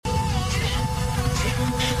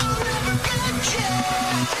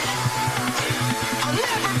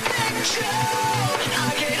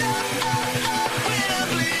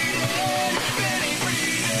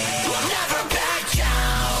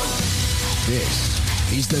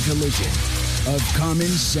This is the collision of common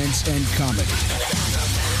sense and comedy.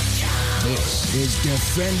 This is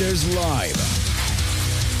Defenders Live.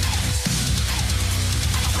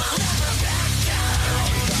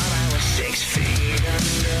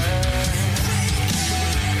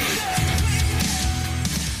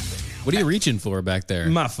 What are you reaching for back there?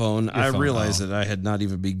 My phone. I realized that I had not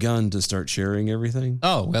even begun to start sharing everything.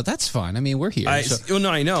 Oh, well, that's fine. I mean, we're here. Well, no,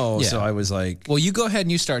 I know. Yeah. So I was like... Well, you go ahead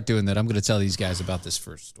and you start doing that. I'm going to tell these guys about this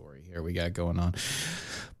first story here we got going on.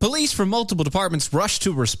 Police from multiple departments rushed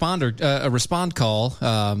to a respond call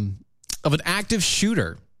of an active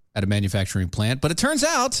shooter at a manufacturing plant. But it turns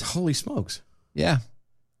out... Holy smokes. Yeah.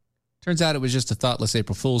 Turns out it was just a thoughtless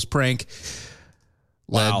April Fool's prank.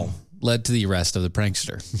 Wow. Led to the arrest of the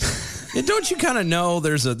prankster. Yeah, don't you kind of know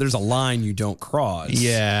there's a line you don't cross?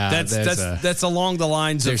 Yeah, that's along the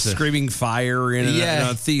lines of screaming fire in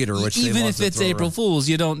a theater. Which even if it's April Fool's,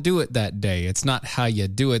 you don't do it that day. It's not how you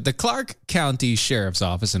do it. The Clark County Sheriff's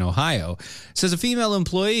Office in Ohio says a female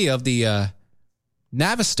employee of the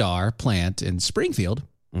Navistar plant in Springfield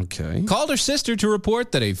called her sister to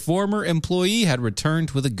report that a former employee had returned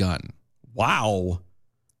with a gun. Wow.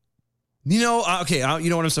 You know,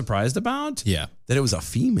 you know what I'm surprised about? Yeah. That it was a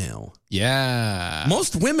female. Yeah.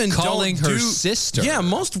 Most women calling her sister. Yeah,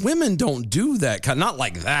 most women don't do that. Not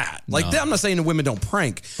like that. Like that, I'm not saying the women don't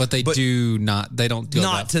prank. But they do not. They don't do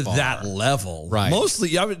not to that level. Right. Mostly,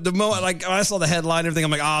 like I saw the headline and everything,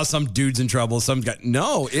 I'm like, some dude's in trouble. Some guy.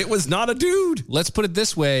 No, it was not a dude. Let's put it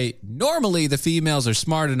this way. Normally, the females are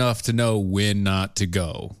smart enough to know when not to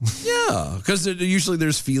go. Yeah, because usually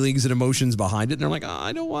there's feelings and emotions behind it. And they're like,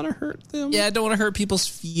 I don't want to hurt them. Yeah, I don't want to hurt people's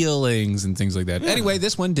feelings and things like that. Yeah. Anyway,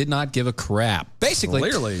 this one did not give a crap. Basically,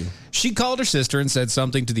 clearly, she called her sister and said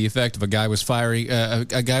something to the effect of a guy was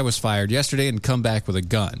fired yesterday and come back with a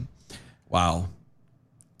gun. Wow.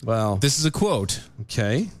 Well, this is a quote.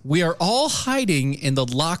 Okay. We are all hiding in the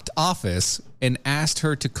locked office and asked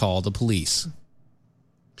her to call the police.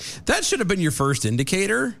 That should have been your first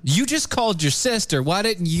indicator. You just called your sister. Why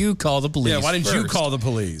didn't you call the police? Yeah, why didn't you call the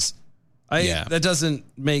police? That doesn't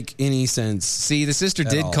make any sense. See, the sister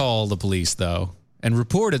did call the police, though, and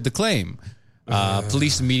reported the claim.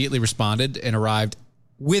 Police immediately responded and arrived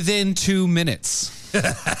within 2 minutes.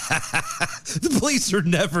 The police are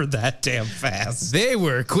never that damn fast. They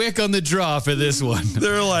were quick on the draw for this one.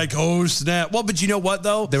 They're like, oh, snap. Well, but you know what,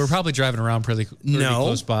 though? They were probably driving around pretty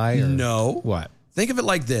close by. No. What? Think of it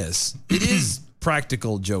like this. It is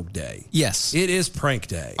practical joke day. Yes. It is prank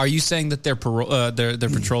day. Are you saying that they're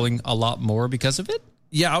patrolling a lot more because of it?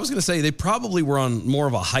 Yeah, I was going to say they probably were on more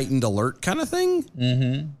of a heightened alert kind of thing.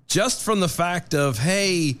 Mm-hmm. Just from the fact of,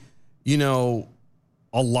 hey, a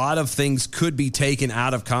lot of things could be taken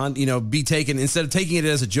out of be taken, instead of taking it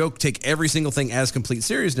as a joke, take every single thing as complete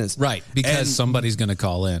seriousness. Right, because somebody's going to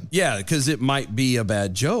call in. Yeah, because it might be a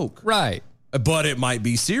bad joke. Right. But it might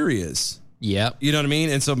be serious. Yep. You know what I mean?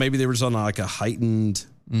 And so maybe they were just on like a heightened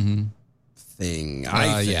thing.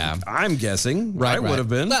 I'm guessing. Right. Would have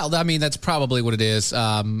been. Well, I mean, that's probably what it is.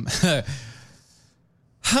 The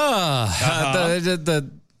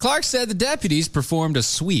Clark said the deputies performed a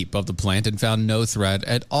sweep of the plant and found no threat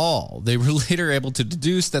at all. They were later able to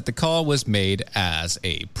deduce that the call was made as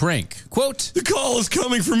a prank. Quote, "The call is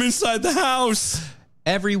coming from inside the house.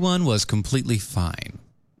 Everyone was completely fine."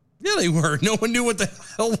 Yeah, they were. No one knew what the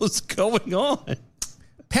hell was going on.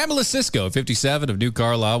 Pamela Cisco, 57, of New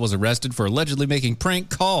Carlisle, was arrested for allegedly making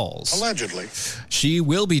prank calls. Allegedly. She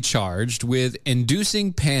will be charged with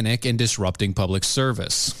inducing panic and disrupting public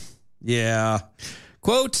service. Yeah.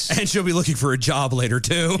 Quote. And she'll be looking for a job later,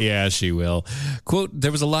 too. Yeah, she will. Quote,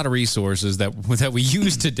 there was a lot of resources that we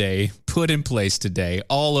used today, put in place today,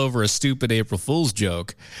 all over a stupid April Fool's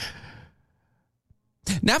joke.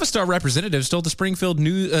 Navistar representatives told the Springfield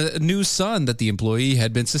News Sun that the employee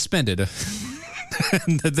had been suspended.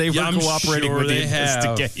 And that they were cooperating with the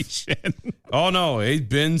investigation. Oh, no, he's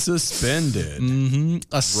been suspended.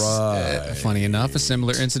 Mm-hmm. Funny enough, a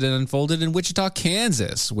similar incident unfolded in Wichita,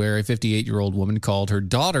 Kansas, where a 58-year-old woman called her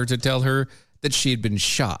daughter to tell her that she had been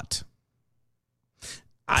shot.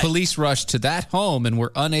 Police rushed to that home and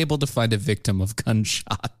were unable to find a victim of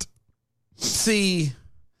gunshot. See,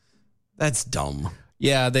 that's dumb.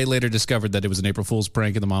 Yeah, they later discovered that it was an April Fool's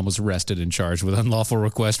prank, and the mom was arrested and charged with unlawful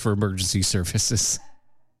request for emergency services.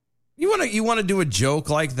 You want to do a joke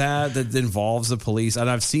like that involves the police, and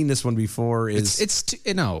I've seen this one before.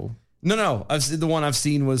 No. The one I've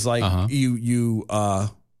seen was like you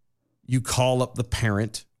call up the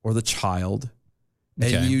parent or the child,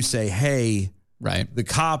 and you say, "Hey, right, the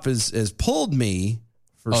cop has pulled me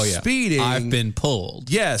for speeding. I've been pulled."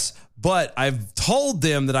 Yes. But I've told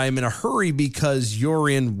them that I am in a hurry because you're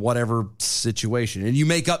in whatever situation, and you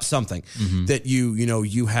make up something that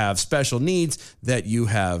you have special needs, that you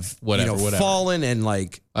have whatever. fallen and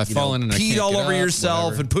like I've fallen and I peed can't all get over up, yourself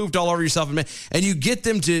whatever. and pooped all over yourself, and you get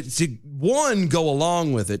them to one, go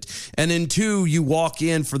along with it, and then two, you walk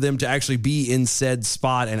in for them to actually be in said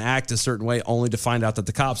spot and act a certain way, only to find out that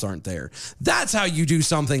the cops aren't there. That's how you do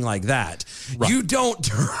something like that. Right. You don't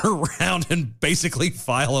turn around and basically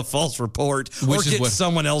file a false report or get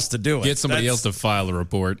someone else to do it. Get somebody else to file a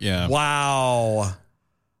report. Yeah. Wow.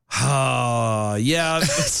 Yeah.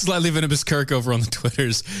 Slightly venomous Kirk over on the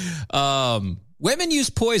Twitters. Women use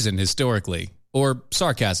poison historically, or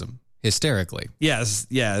sarcasm hysterically. Yes.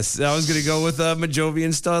 I was going to go with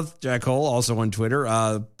Majovian stuff. Jack Hole, also on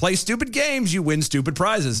Twitter. Play stupid games, you win stupid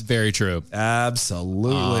prizes. Very true.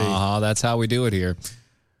 Absolutely. That's how we do it here.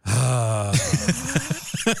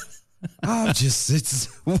 It's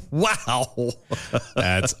wow.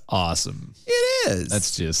 That's awesome. It is.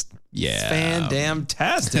 That's just, It's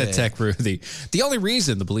fan-damn-tastic. Tech Rudy. The only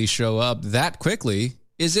reason the police show up that quickly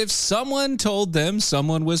is if someone told them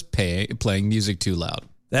someone was playing music too loud.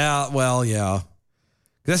 Yeah.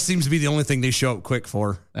 That seems to be the only thing they show up quick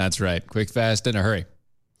for. That's right. Quick, fast, in a hurry.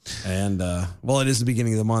 And, it is the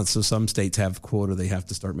beginning of the month, so some states have quota they have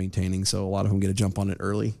to start maintaining, so a lot of them get a jump on it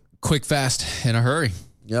early. Quick, fast, in a hurry.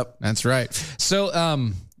 Yep. That's right. So,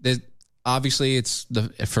 obviously, it's the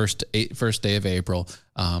first day of April,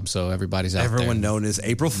 so everybody's out Everyone there. known as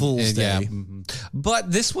April Fool's Day. Yeah.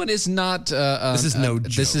 But this one is not... this is no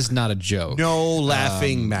joke. This is not a joke. No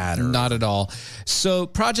laughing matter. Not at all. So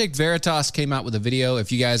Project Veritas came out with a video.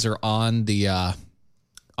 If you guys are on the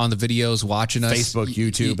videos watching us... Facebook,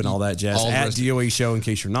 YouTube, and all that jazz. At DOA Show, in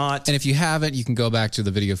case you're not. And if you haven't, you can go back to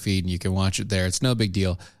the video feed and you can watch it there. It's no big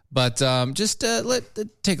deal. But just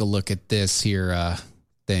take a look at this here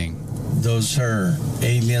thing. Those are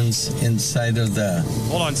aliens inside of the...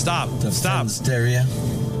 Hold on, stop. fenced area.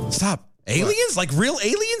 Stop. Aliens? Like real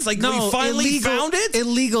aliens? Like No, we finally found it?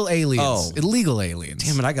 Illegal aliens. Oh. Illegal aliens.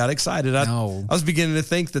 Damn it, I got excited. I was beginning to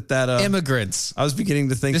think that... immigrants. I was beginning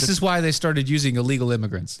to think this is why they started using illegal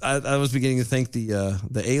immigrants. I was beginning to think the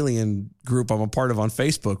alien group I'm a part of on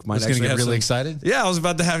Facebook might actually get really excited. Yeah, I was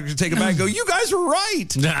about to have to take it back and go, you guys are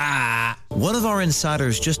right. Nah. One of our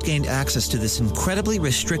insiders just gained access to this incredibly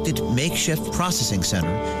restricted makeshift processing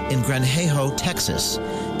center in Granjejo, Texas.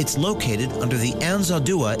 It's located under the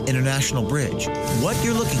Anzaldúa International Bridge. What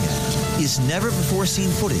you're looking at is never-before-seen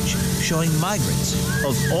footage showing migrants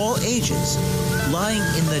of all ages lying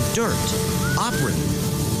in the dirt, operating.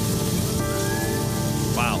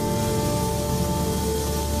 Wow.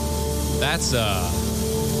 That's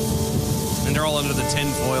and they're all under the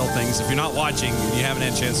tinfoil things. If you're not watching, you haven't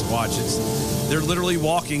had a chance to watch it. They're literally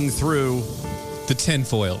walking through the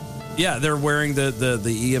tinfoil. Yeah, they're wearing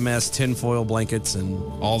the EMS tinfoil blankets and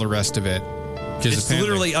all the rest of it. It's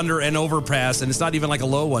literally under an overpass, and it's not even like a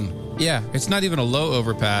low one. Yeah, it's not even a low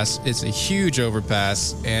overpass. It's a huge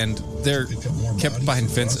overpass, and they're kept behind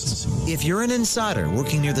fences. If you're an insider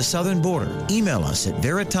working near the southern border, email us at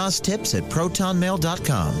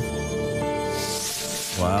veritastips@protonmail.com.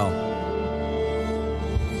 Wow.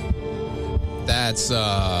 That's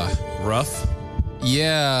rough.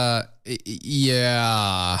 Yeah.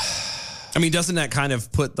 I mean, doesn't that kind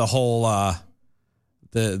of put the whole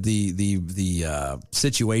the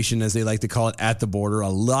situation, as they like to call it, at the border a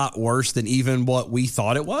lot worse than even what we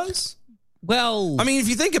thought it was? Well, I mean, if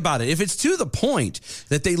you think about it, if it's to the point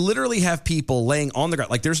that they literally have people laying on the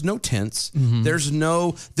ground, like there's no tents, there's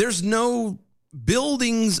no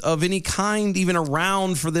buildings of any kind even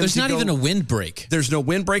around for them. There's not even a windbreak. There's no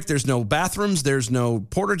windbreak. There's no bathrooms. There's no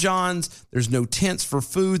porta johns. There's no tents for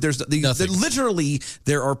food. Literally,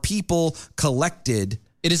 there are people collected.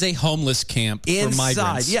 It is a homeless camp for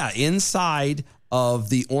migrants. Yeah, inside of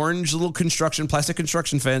the orange little plastic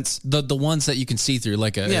construction fence. The ones that you can see through,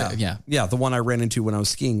 like the one I ran into when I was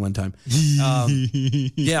skiing one time.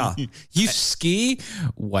 Yeah. You ski,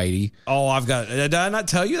 Whitey? Oh, did I not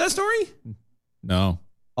tell you that story? No.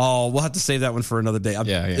 Oh, we'll have to save that one for another day.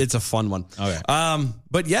 Yeah. It's a fun one. Okay.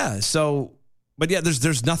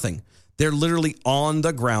 There's nothing. They're literally on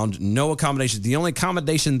the ground, no accommodation. The only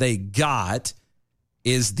accommodation they got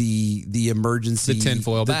is the emergency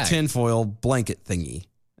tinfoil bag, tinfoil blanket thingy,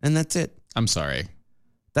 and that's it. I'm sorry,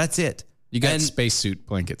 that's it. You got spacesuit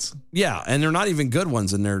blankets. Yeah, and they're not even good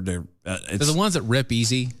ones, and they're the ones that rip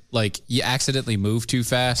easy. Like you accidentally move too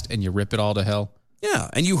fast and you rip it all to hell. Yeah,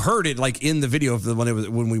 and you heard it like in the video of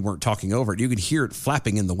when we weren't talking over it. You could hear it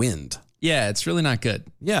flapping in the wind. Yeah, it's really not good.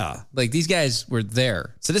 Yeah. Like these guys were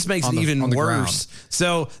there. So this makes On it the- even on the worse.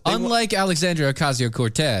 So Unlike Alexandria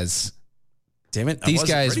Ocasio-Cortez, damn it, I these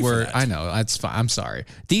wasn't guys ready for were, that. I know, that's fine. I'm sorry.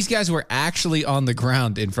 These guys were actually on the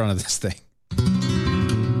ground in front of this thing.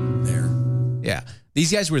 there. Yeah.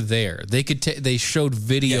 These guys were there. They could. They showed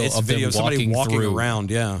video It's of video them of somebody walking through. around.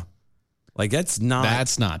 Yeah. Like that's not.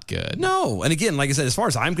 That's not good. No. And again, like I said, as far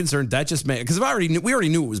as I'm concerned, that just made, because we already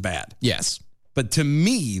knew it was bad. Yes. But to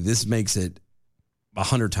me, this makes it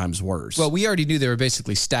 100 times worse. Well, we already knew they were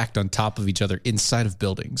basically stacked on top of each other inside of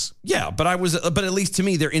buildings. yeah, but at least to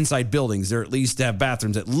me, they're inside buildings. They're at least have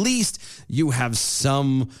bathrooms. At least you have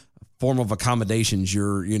some form of accommodations.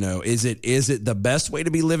 Is it the best way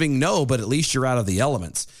to be living? No, but at least you're out of the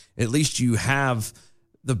elements. At least you have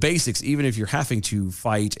the basics, even if you're having to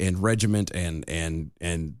fight and regiment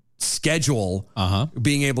and schedule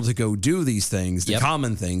being able to go do these things, the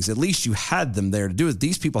common things. At least you had them there to do it.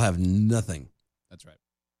 These people have nothing. That's right.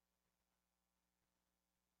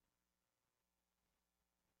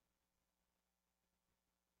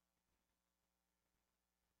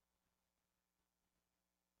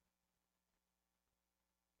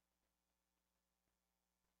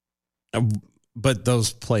 But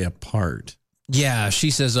those play a part. Yeah,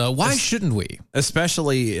 she says, why shouldn't we?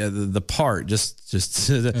 Especially the part,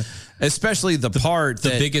 especially the part The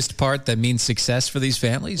biggest part that means success for these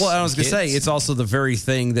families? Well, I was going to say, Kids? it's also the very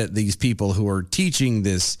thing that these people who are teaching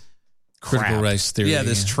this Critical crap, race theory.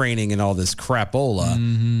 this training and all this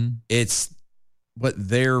crapola, it's what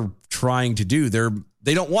they're trying to do.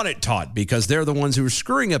 They don't want it taught because they're the ones who are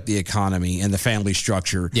screwing up the economy and the family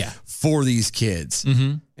structure for these kids.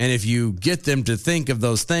 Mm-hmm. And if you get them to think of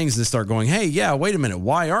those things and start going, hey, yeah, wait a minute,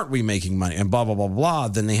 why aren't we making money? And blah, blah, blah, blah,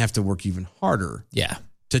 then they have to work even harder. Yeah.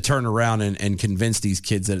 To turn around and convince these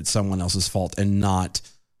kids that it's someone else's fault and not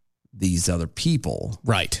these other people.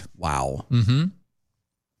 Right. Wow. Mm-hmm.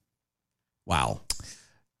 Wow.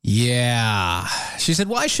 Yeah. She said,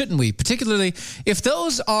 why shouldn't we? Particularly if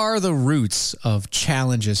those are the roots of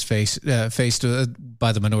challenges faced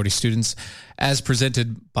by the minority students as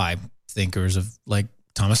presented by thinkers of like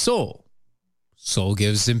Thomas Sowell. Sowell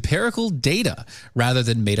gives empirical data rather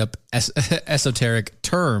than made up esoteric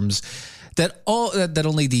terms that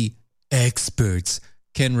only the experts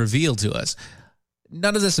can reveal to us.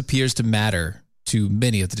 None of this appears to matter to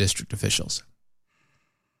many of the district officials.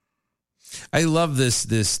 I love this.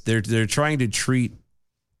 They're trying to treat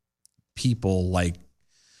people like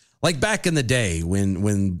back in the day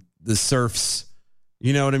when the serfs,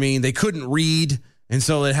 you know what I mean? They couldn't read, and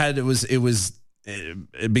so it was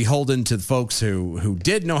beholden to folks who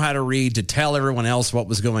did know how to read to tell everyone else what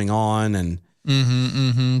was going on,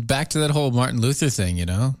 and back to that whole Martin Luther thing,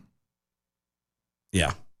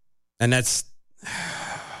 yeah, and that's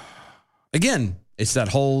again, it's that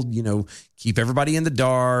whole keep everybody in the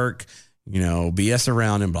dark. BS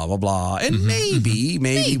around and blah, blah, blah. And maybe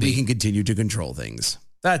we can continue to control things.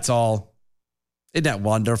 That's all. Isn't that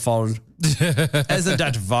wonderful? Isn't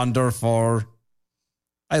that wonderful?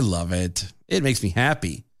 I love it. It makes me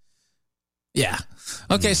happy. Yeah.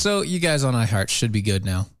 Okay, so you guys on iHeart should be good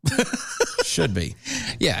now. Should be.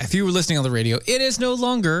 Yeah, if you were listening on the radio, it is no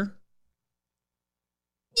longer.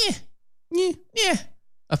 Yeah.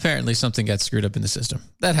 Apparently, something got screwed up in the system.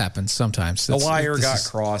 That happens sometimes. The wire got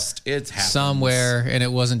crossed. It's happened somewhere, and it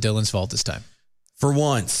wasn't Dylan's fault this time. For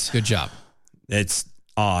once. Good job. It's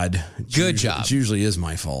odd. Good job. It usually is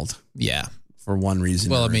my fault. Yeah. For one reason.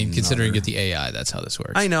 Well, I mean, considering you get the AI, that's how this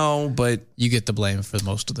works. I know, but you get the blame for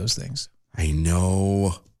most of those things. I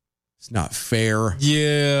know. It's not fair.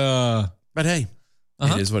 Yeah. But hey,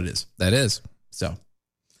 it is what it is. That is. So,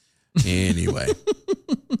 anyway.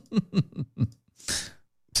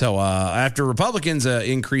 So after Republicans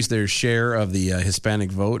increased their share of the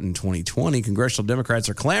Hispanic vote in 2020, congressional Democrats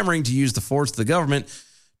are clamoring to use the force of the government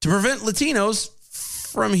to prevent Latinos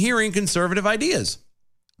from hearing conservative ideas.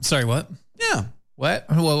 Sorry, what? Yeah. What?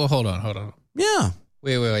 Well, hold on. Yeah.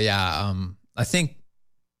 Wait. Yeah. I think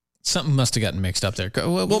something must have gotten mixed up there.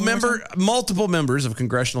 Multiple members of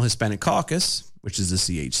Congressional Hispanic Caucus, which is the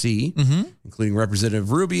CHC, including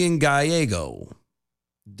Representative Ruben Gallego,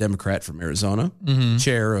 Democrat from Arizona,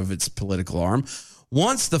 chair of its political arm,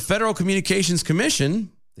 wants the Federal Communications Commission,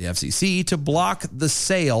 the FCC, to block the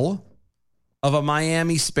sale of a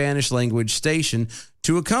Miami Spanish language station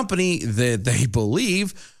to a company that they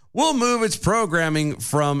believe will move its programming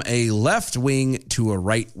from a left wing to a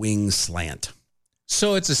right wing slant.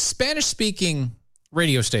 So it's a Spanish-speaking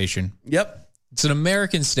radio station. Yep. It's an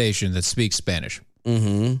American station that speaks Spanish.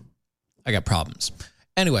 I got problems.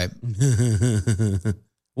 Anyway.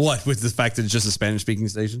 What, with the fact that it's just a Spanish-speaking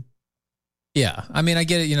station? Yeah. I mean, I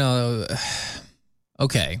get it,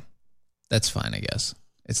 okay. That's fine, I guess.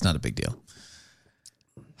 It's not a big deal.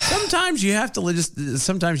 Sometimes you have to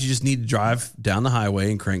sometimes you just need to drive down the highway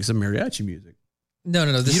and crank some mariachi music. No.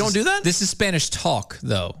 You don't do that? This is Spanish talk,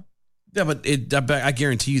 though. Yeah, but I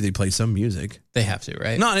guarantee you they play some music. They have to,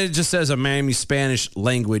 right? No, it just says a Miami Spanish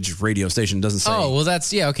language radio station. It doesn't say. Oh, well,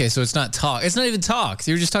 okay. So it's not talk. It's not even talk.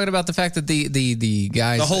 You're just talking about the fact that the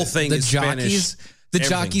guys, the whole thing is jockeys, Spanish,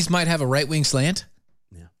 jockeys might have a right-wing slant.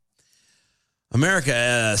 Yeah. America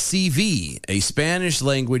CV, a Spanish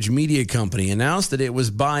language media company, announced that it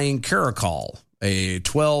was buying Caracol, a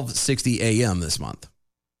 1260 AM this month.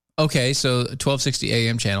 Okay, so 1260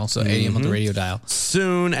 AM channel, so AM on the radio dial.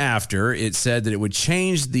 Soon after, it said that it would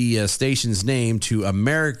change the station's name to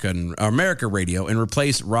America Radio and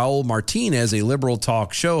replace Raul Martinez, a liberal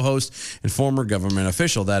talk show host and former government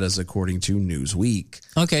official. That is according to Newsweek.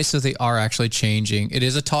 Okay, so they are actually changing. It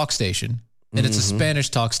is a talk station, and it's a Spanish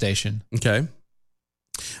talk station. Okay.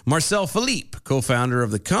 Marcel Philippe, co-founder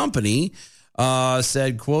of the company,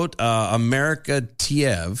 said, quote, America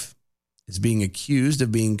TV is being accused of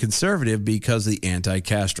being conservative because of the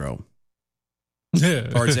anti-Castro.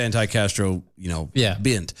 Or it's anti-Castro,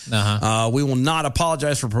 bent. We will not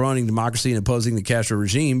apologize for promoting democracy and opposing the Castro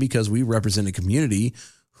regime because we represent a community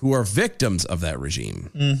who are victims of that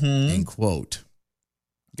regime. End quote.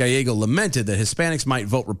 Gallego lamented that Hispanics might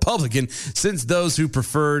vote Republican since those who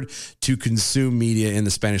preferred to consume media in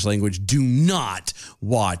the Spanish language do not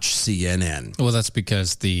watch CNN. Well, that's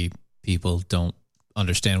because the people don't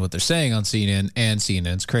understand what they're saying on CNN, and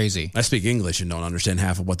CNN's crazy. I speak English and don't understand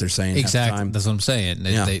half of what they're saying. Exactly. That's what I'm saying.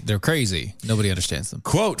 They're crazy. Nobody understands them.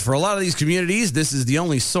 Quote, for a lot of these communities, this is the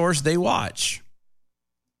only source they watch.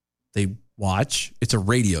 They watch? It's a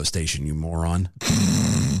radio station, you moron.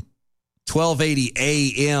 1280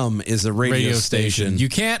 AM is a radio station. You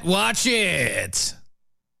can't watch it.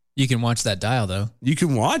 You can watch that dial, though. You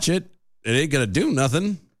can watch it. It ain't going to do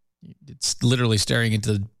nothing. It's literally staring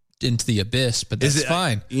into the abyss, but that's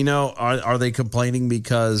fine. Are they complaining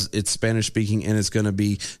because it's Spanish speaking and it's going to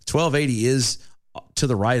be 1280 is to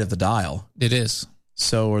the right of the dial? It is.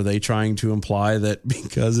 So are they trying to imply that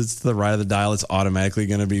because it's to the right of the dial, it's automatically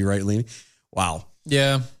going to be right leaning? Wow.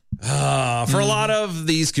 Yeah. For a lot of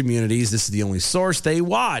these communities, this is the only source they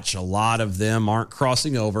watch. A lot of them aren't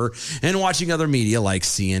crossing over and watching other media like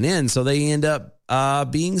CNN. So they end up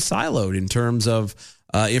being siloed in terms of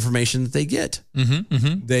information that they get.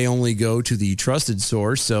 They only go to the trusted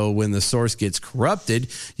source. So when the source gets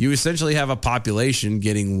corrupted, you essentially have a population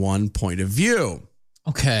getting one point of view.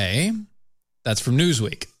 Okay. That's from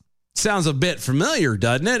Newsweek. Sounds a bit familiar,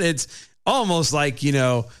 doesn't it? It's almost like,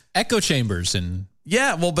 echo chambers and...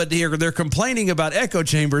 Yeah, well, but here they're complaining about echo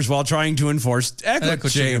chambers while trying to enforce echo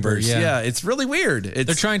chambers. Yeah, it's really weird.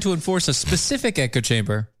 They're trying to enforce a specific echo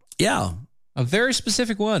chamber. Yeah. A very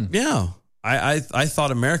specific one. Yeah. I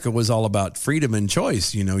thought America was all about freedom and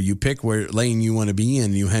choice. You pick where lane you want to be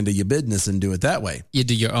in, you handle your business and do it that way. You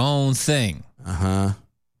do your own thing.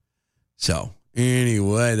 So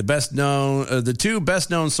anyway, the two best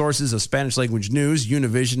known sources of Spanish language news,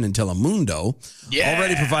 Univision and Telemundo,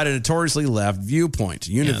 already provide a notoriously left viewpoint.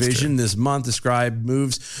 Univision this month described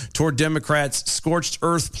moves toward Democrats' scorched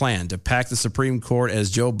earth plan to pack the Supreme Court as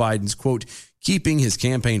Joe Biden's, quote, keeping his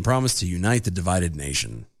campaign promise to unite the divided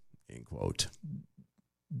nation. Quote.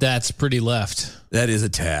 That's pretty left. That is a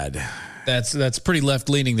tad. That's pretty left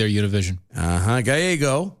leaning there, Univision.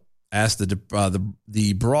 Gallego asked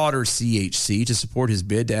the broader CHC to support his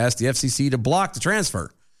bid to ask the FCC to block the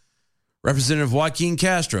transfer. Representative Joaquin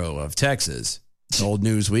Castro of Texas told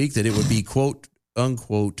Newsweek that it would be, quote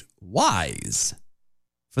unquote, wise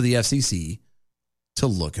for the FCC to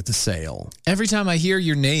look at the sale. Every time I hear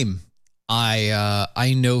your name,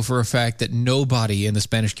 I know for a fact that nobody in the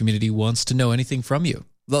Spanish community wants to know anything from you.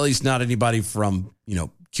 Well, at least not anybody from,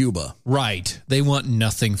 Cuba. Right. They want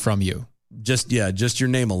nothing from you. Just your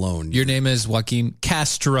name alone. Your name is Joaquin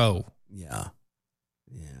Castro. Yeah.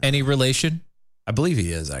 Any relation? I believe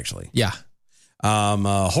he is, actually. Yeah.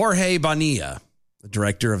 Jorge Bonilla, the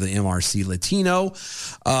director of the MRC Latino,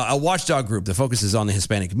 a watchdog group that focuses on the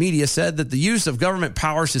Hispanic media, said that the use of government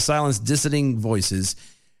powers to silence dissenting voices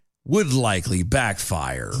would likely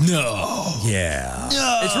backfire. No. Yeah.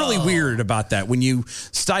 No. It's really weird about that when you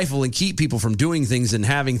stifle and keep people from doing things and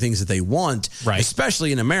having things that they want, right,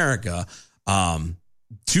 especially in America,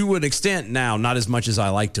 to an extent now, not as much as I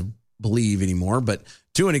like to believe anymore, but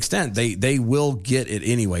to an extent, they will get it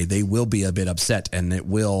anyway. They will be a bit upset and it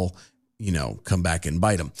will, come back and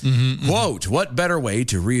bite them. Quote, what better way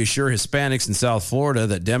to reassure Hispanics in South Florida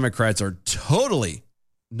that Democrats are totally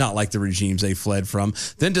not like the regimes they fled from,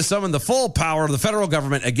 than to summon the full power of the federal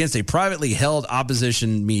government against a privately held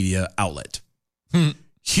opposition media outlet.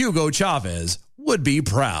 Hugo Chavez would be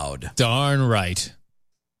proud. Darn right.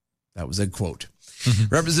 That was a quote.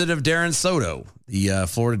 Representative Darren Soto, the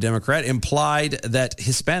Florida Democrat, implied that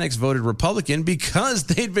Hispanics voted Republican because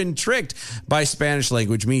they'd been tricked by Spanish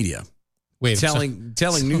language media. Telling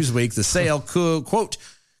Newsweek the sale could, quote,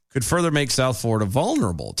 could further make South Florida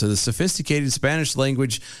vulnerable to the sophisticated Spanish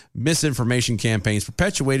language misinformation campaigns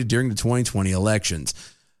perpetuated during the 2020 elections.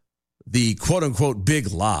 The quote unquote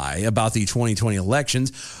big lie about the 2020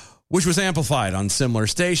 elections, which was amplified on similar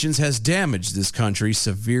stations, has damaged this country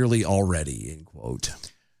severely already, end quote.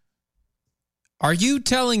 Are you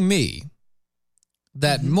telling me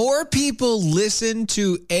that more people listen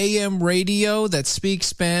to AM radio that speak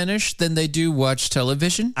Spanish than they do watch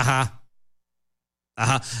television?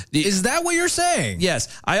 Is that what you're saying? Yes.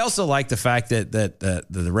 I also like the fact that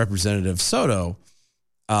the Representative Soto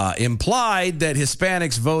implied that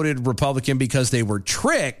Hispanics voted Republican because they were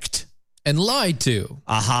tricked and lied to.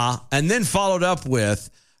 And then followed up with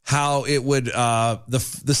how it would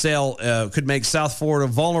the sale could make South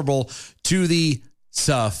Florida vulnerable to the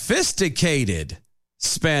sophisticated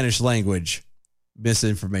Spanish language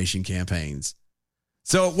misinformation campaigns.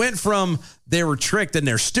 So it went from they were tricked and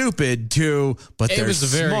they're stupid to they're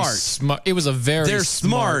smart. It was a very they're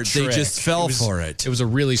smart. Trick. They just fell for it. It was a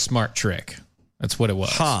really smart trick. That's what it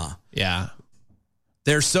was. Yeah.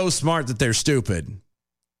 They're so smart that they're stupid.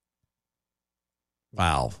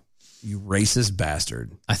 Wow. You racist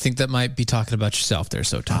bastard. I think that might be talking about yourself there,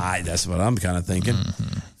 Soto. That's what I'm kind of thinking.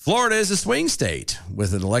 Florida is a swing state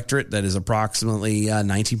with an electorate that is approximately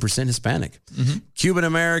 19% Hispanic. Cuban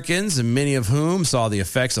Americans, and many of whom saw the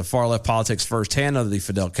effects of far-left politics firsthand under the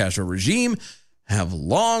Fidel Castro regime, have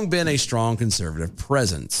long been a strong conservative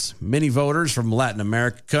presence. Many voters from Latin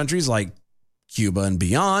American countries like Cuba and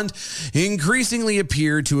beyond increasingly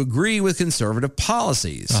appear to agree with conservative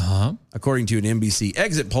policies. According to an NBC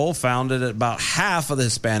exit poll found that about half of the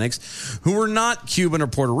Hispanics who were not Cuban or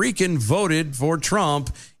Puerto Rican voted for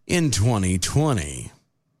Trump in 2020.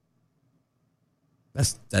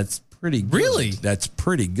 That's pretty good. Really? That's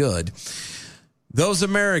pretty good. Those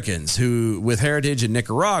Americans who with heritage in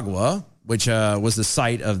Nicaragua, which was the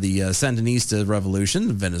site of the Sandinista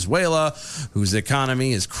revolution, Venezuela, whose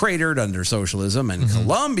economy is cratered under socialism, and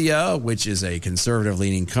Colombia, which is a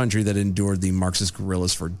conservative-leaning country that endured the Marxist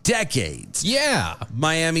guerrillas for decades. Yeah.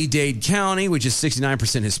 Miami-Dade County, which is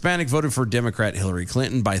 69% Hispanic, voted for Democrat Hillary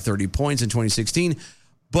Clinton by 30 points in 2016,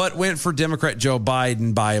 but went for Democrat Joe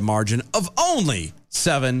Biden by a margin of only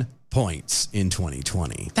 7 points in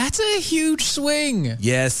 2020. That's a huge swing.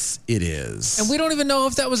 Yes, it is. And we don't even know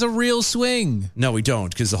if that was a real swing. No, we don't,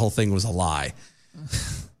 because the whole thing was a lie.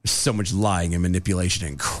 There's so much lying and manipulation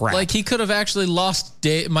and crap. Like he could have actually lost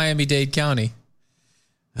Miami-Dade County.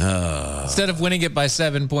 Instead of winning it by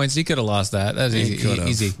 7 points, he could have lost that. That's easy.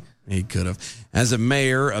 He could have. As a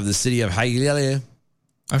mayor of the city of Hialeah.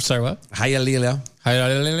 I'm sorry, what?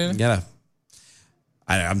 Hialeah. Yeah.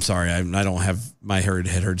 I'm sorry, I don't have my head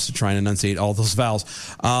hurts to try and enunciate all those vowels.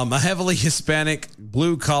 A heavily Hispanic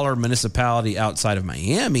blue-collar municipality outside of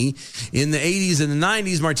Miami. In the 80s and the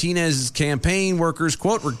 90s, Martinez's campaign workers,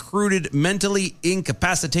 quote, recruited mentally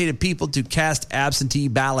incapacitated people to cast absentee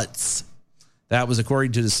ballots. That was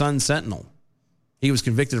according to the Sun Sentinel. He was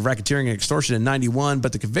convicted of racketeering and extortion in 91,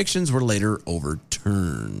 but the convictions were later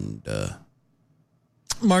overturned.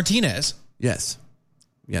 Martinez? Yes.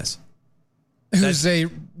 Who's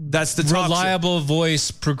that's the reliable voice,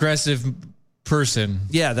 progressive person.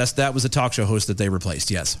 Yeah, that was a talk show host that they replaced.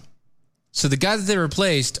 Yes. So the guy that they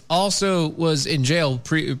replaced also was in jail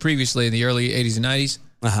previously in the early 80s and 90s.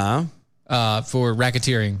 For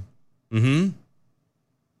racketeering.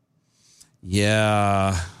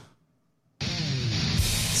 Yeah.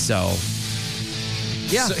 So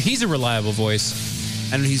he's a reliable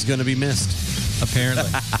voice, and he's going to be missed. Apparently.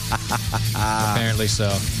 Apparently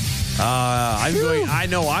so. I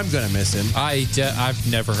know I'm going to miss him.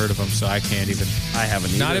 I've never heard of him, so I can't even. I haven't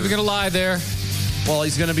either. Not even going to lie there. Well,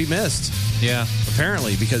 he's going to be missed. Yeah.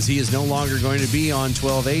 Apparently, because he is no longer going to be on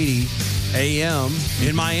 1280 AM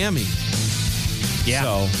in Miami. Yeah.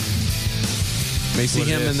 So, may see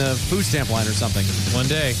him in the food stamp line or something. One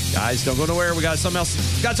day. Guys, don't go nowhere. We got something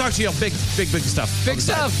else. Got to talk to you. Big stuff. Big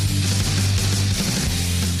stuff.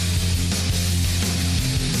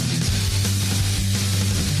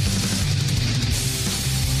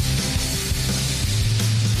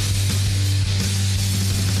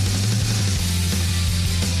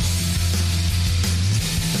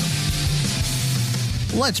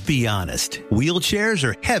 Let's be honest. Wheelchairs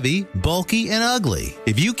are heavy, bulky, and ugly.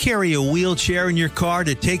 If you carry a wheelchair in your car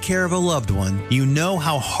to take care of a loved one, you know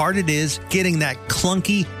how hard it is getting that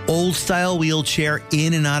clunky, old-style wheelchair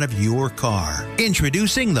in and out of your car.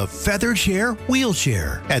 Introducing the Feather Chair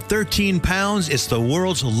Wheelchair. At 13 pounds, it's the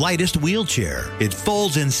world's lightest wheelchair. It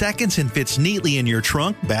folds in seconds and fits neatly in your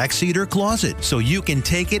trunk, backseat, or closet, so you can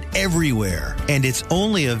take it everywhere. And it's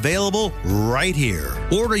only available right here.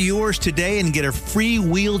 Order yours today and get a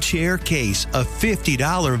free wheelchair case, a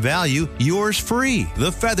 $50 value, yours free.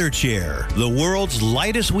 The Feather Chair. The world's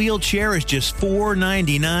lightest wheelchair is just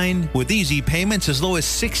 $4.99 with easy payments as low as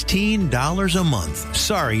 $16 a month.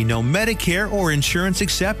 Sorry, no Medicare or insurance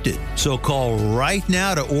accepted. So call right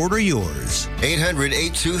now to order yours.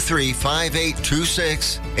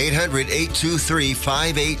 800-823-5826.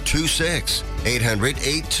 800-823-5826.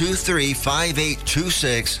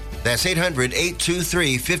 800-823-5826. That's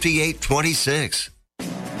 800-823-5826.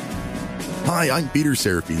 Hi, I'm Peter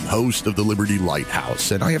Seraphine, host of the Liberty Lighthouse,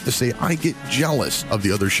 and I have to say I get jealous of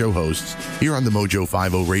the other show hosts here on the Mojo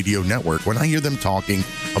 50 Radio Network when I hear them talking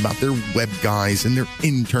about their web guys and their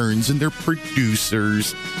interns and their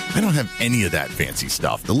producers. I don't have any of that fancy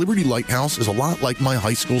stuff. The Liberty Lighthouse is a lot like my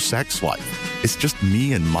high school sex life. It's just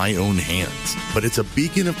me and my own hands. But it's a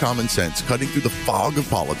beacon of common sense cutting through the fog of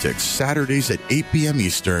politics, Saturdays at 8 p.m.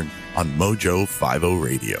 Eastern on Mojo 50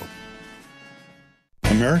 Radio.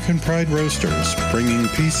 American Pride Roasters, bringing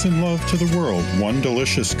peace and love to the world, one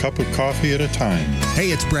delicious cup of coffee at a time.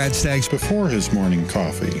 Hey, it's Brad Staggs. Before his morning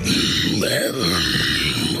coffee.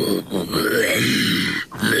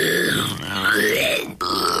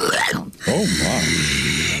 Oh, my.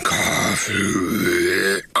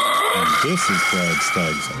 Coffee. And this is Brad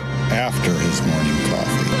Staggs after his morning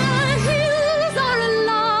coffee. The hills are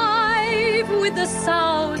alive with the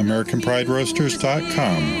sound.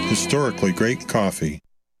 AmericanPrideRoasters.com. Historically great coffee.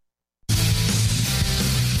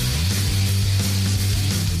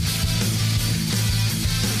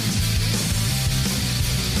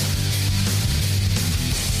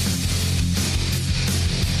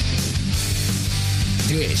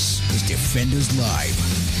 This is Defenders Live.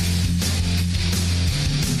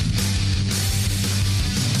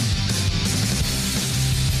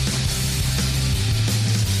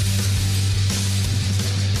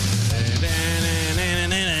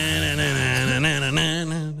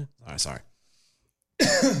 Sorry.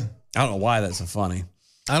 I don't know why that's so funny.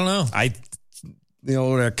 I don't know.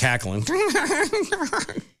 They're cackling.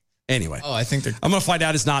 Anyway. Oh, I think they're. I'm going to find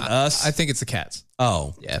out it's not us. I think it's the cats.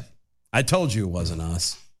 Oh. Yeah. I told you it wasn't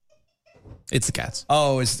us. It's the cats.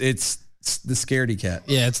 Oh, it's the scaredy cat.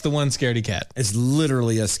 Yeah, it's the one scaredy cat. It's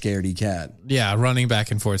literally a scaredy cat. Yeah, running back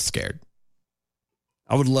and forth scared.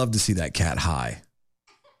 I would love to see that cat high.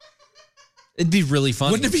 It'd be really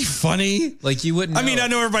funny. Wouldn't it be funny? Like you wouldn't know. I mean, I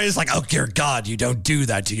know everybody's like, oh, dear God, you don't do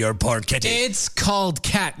that to your poor kitty. It's called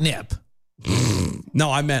catnip.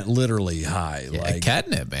 No, I meant literally high. Yeah, like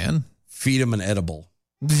catnip, man. Feed him an edible.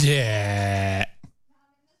 Yeah.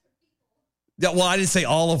 Yeah, well, I didn't say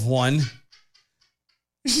all of one.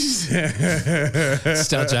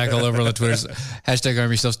 Stout Jack all over on the Twitters. Hashtag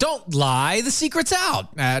arm yourselves. Don't lie. The secret's out.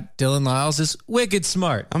 At Dylan Lyles is wicked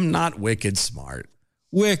smart. I'm not wicked smart.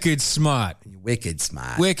 Wicked smart. Wicked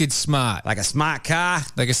smart. Wicked smart. Like a smart car?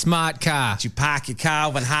 Like a smart car. Did you park your car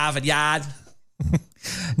over in Harvard Yard?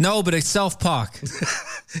 No, but a self-park.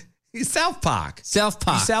 You self-park?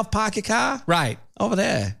 Self-park. You self-park your car? Right. Over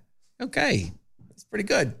there. Okay. That's pretty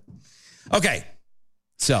good. Okay.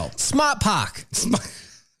 So. Smart park.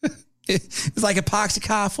 It's like it parks a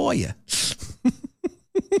car for you.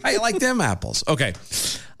 How you like them apples? Okay.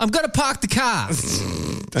 I'm going to park the car.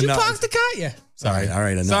 Did you park the car? Yeah. Sorry. All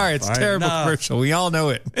right. Enough. Sorry, it's a terrible commercial. We all know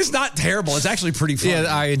it. It's not terrible. It's actually pretty funny. Yeah,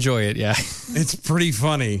 I enjoy it. Yeah. It's pretty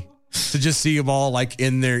funny to just see them all like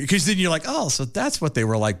in there. Because then you're like, oh, so that's what they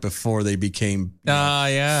were like before they became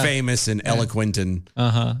famous and eloquent and,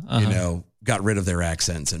 you know, got rid of their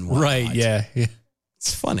accents and whatnot. Right. Yeah.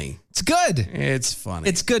 It's funny. It's good. It's funny.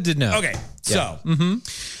 It's good to know. Okay. So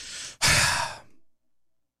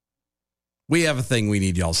we have a thing we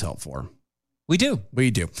need y'all's help for. We do.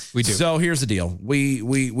 So here's the deal. We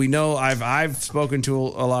know I've spoken to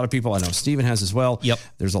a lot of people. I know Steven has as well. Yep.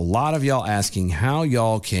 There's a lot of y'all asking how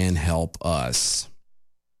y'all can help us.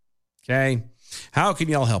 Okay. How can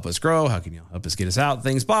y'all help us grow? How can y'all help us get us out?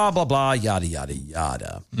 Things, blah, blah, blah, yada, yada,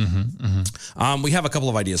 yada. We have a couple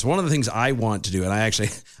of ideas. One of the things I want to do, and I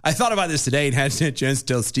thought about this today and hadn't had a chance to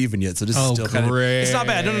tell Steven yet. So this is still kind of, it's not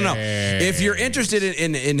bad. No. If you're interested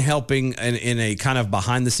in helping in a kind of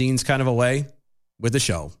behind the scenes kind of a way with the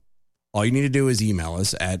show, all you need to do is email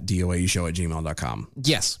us at doaeshow@gmail.com.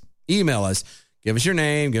 Yes. Email us. give us your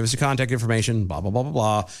name, give us your contact information, blah, blah, blah, blah,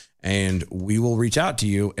 blah. And we will reach out to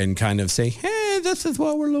you and kind of say, hey, this is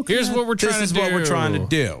what we're looking Here's at. what we're trying to This is do. what we're trying to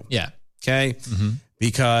do. Yeah. Okay.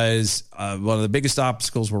 Because one of the biggest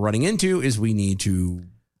obstacles we're running into is we need to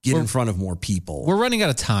get in front of more people. We're running out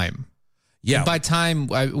of time. Yeah. And by time,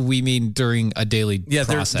 we mean during a daily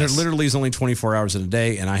process. There literally is only 24 hours in a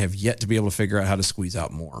day, and I have yet to be able to figure out how to squeeze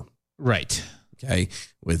out more. Right. Okay.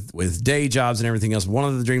 With day jobs and everything else, one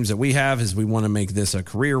of the dreams that we have is we want to make this a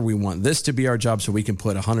career. We want this to be our job so we can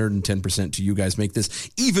put 110% to you guys, make this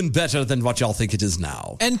even better than what y'all think it is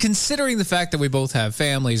now. And considering the fact that we both have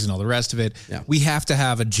families and all the rest of it, we have to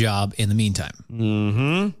have a job in the meantime.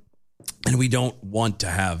 Mm-hmm. And we don't want to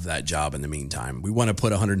have that job in the meantime. We want to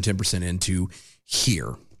put 110% into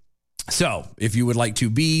here. So if you would like to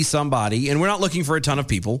be somebody, and we're not looking for a ton of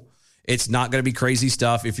people, it's not going to be crazy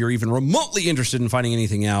stuff. If you're even remotely interested in finding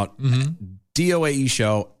anything out,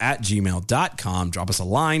 DOAEshow@gmail.com. Drop us a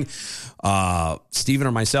line. Steven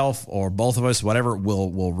or myself or both of us, whatever,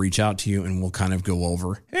 we'll reach out to you and we'll kind of go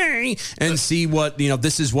over, hey, and see what,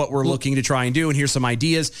 this is what we're looking to try and do. And here's some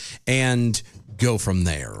ideas and go from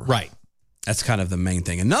there. Right. That's kind of the main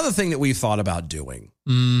thing. Another thing that we've thought about doing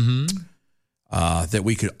that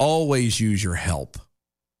we could always use your help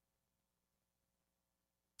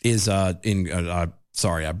is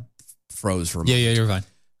sorry, I froze for a moment. Yeah, you're fine.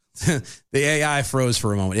 The AI froze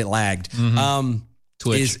for a moment. It lagged.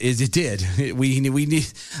 Twitch. It did. We need,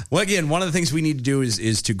 well, again, one of the things we need to do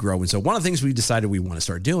is to grow. And so one of the things we decided we want to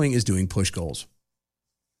start doing is doing push goals.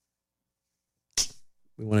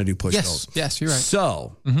 We want to do push goals. Yes, you're right.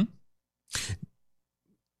 So,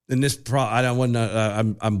 and this,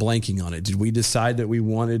 I'm blanking on it. Did we decide that we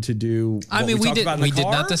wanted to do? I mean, we did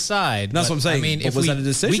not decide. That's what I'm saying. I mean, if was that a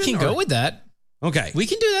decision? We can go with that. Okay. We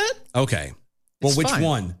can do that. Okay. Well, which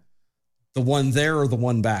one? The one there or the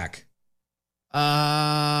one back?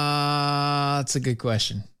 That's a good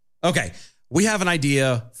question. Okay. We have an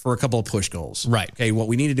idea for a couple of push goals. Right. Okay. What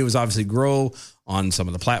we need to do is obviously grow on some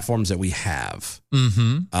of the platforms that we have.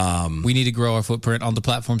 We need to grow our footprint on the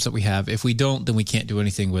platforms that we have. If we don't, then we can't do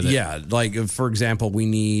anything with it. Yeah. Like, for example, we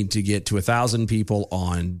need to get to 1,000 people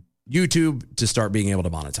on YouTube to start being able to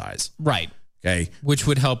monetize. Right. Okay. Which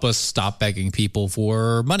would help us stop begging people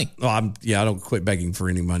for money. Well, I don't quit begging for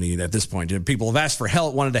any money at this point. People have asked for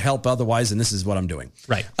help, wanted to help otherwise, and this is what I'm doing.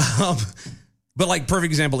 Right. But like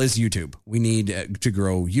perfect example is YouTube. We need to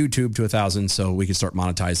grow YouTube to 1,000 so we can start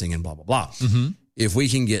monetizing and blah, blah, blah. If we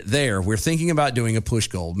can get there, we're thinking about doing a push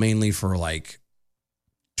goal mainly for like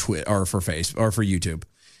Twitch or for Facebook or for YouTube.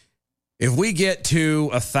 If we get to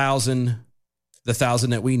 1,000, the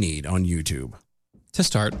 1,000 that we need on YouTube to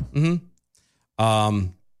start,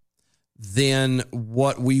 then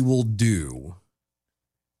what we will do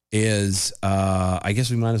is, I guess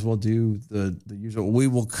we might as well do the usual. We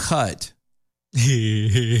will cut.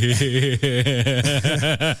 We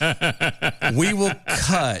will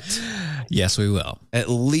cut. Yes, we will. At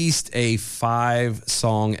least a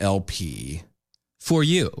 5-song LP for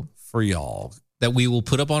you, for y'all, that we will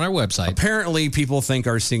put up on our website. Apparently, people think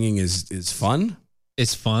our singing is fun.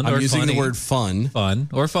 It's fun. I'm or using funny. The word fun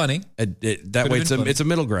or funny. That way, it's a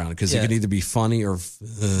middle ground because it can either be funny or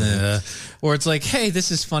it's like, hey,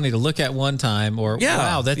 this is funny to look at one time, or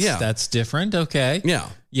wow, that's different. Okay,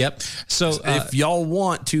 yep. So if y'all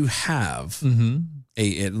want to have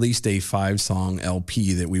at least a 5-song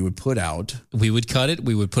LP that we would put out, we would cut it.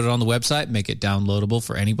 We would put it on the website, make it downloadable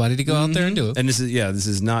for anybody to go out there and do it. And this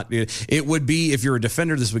is not. It would be, if you're a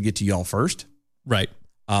Defender, this would get to y'all first, right?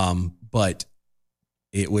 But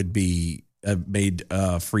it would be made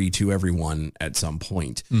free to everyone at some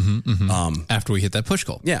point. After we hit that push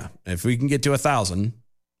goal. Yeah. If we can get to 1,000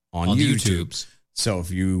 on YouTube. So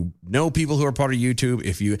if you know people who are part of YouTube,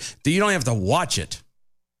 you don't have to watch it.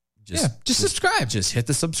 Just subscribe. Just hit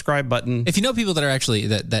the subscribe button. If you know people that are actually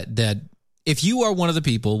that if you are one of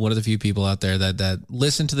the few people out there that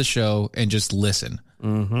listen to the show and just listen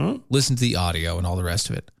to the audio and all the rest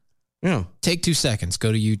of it. Yeah. Take 2 seconds,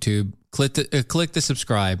 go to YouTube, click the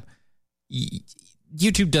subscribe.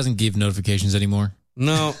 YouTube doesn't give notifications anymore.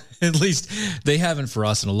 No. At least they haven't for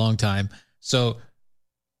us in a long time. So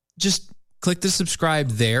just click the subscribe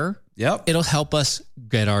there. Yep. It'll help us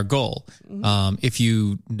get our goal. If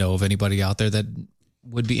you know of anybody out there that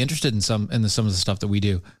would be interested in some of the stuff that we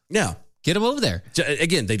do. Yeah. Get them over there.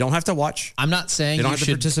 Again, they don't have to watch. I'm not saying they don't have to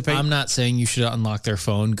participate. I'm not saying you should unlock their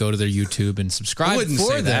phone, go to their YouTube, and subscribe. I wouldn't for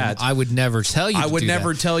say them. that. I would never tell you. I would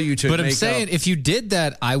never tell you to. But I'm saying if you did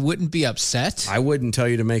that, I wouldn't be upset. I wouldn't tell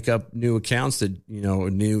you to make up new accounts that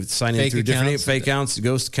sign in through different fake accounts,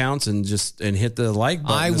 ghost accounts, and hit the like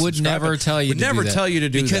button. I would never tell you. Tell you to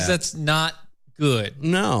do because that that's not good.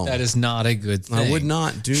 No. That is not a good thing. I would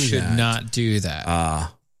not do that. Should not do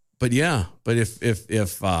that. But if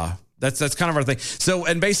that's kind of our thing. So,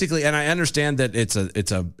 and basically, and I understand that it's a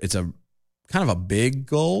kind of a big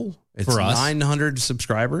goal. It's For us? 900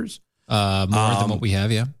 subscribers. More than what we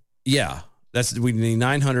have, yeah. Yeah. We need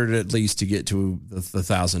 900 at least to get to the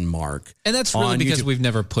 1,000 mark. And that's really on because YouTube. we've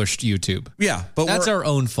never pushed YouTube. Yeah, but that's our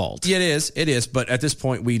own fault. Yeah, it is. But at this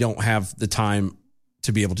point, we don't have the time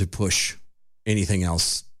to be able to push anything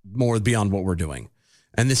else more beyond what we're doing.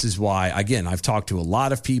 And this is why, again, I've talked to a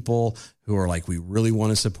lot of people who are like, we really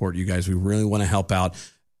want to support you guys. We really want to help out.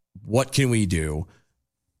 What can we do?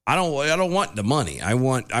 I don't want the money. I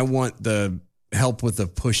want the help with the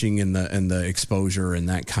pushing and the exposure and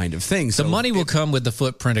that kind of thing. So the money will come with the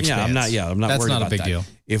footprint expanse. I'm not That's worried not about a big that. deal.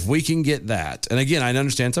 If we can get that, and again, I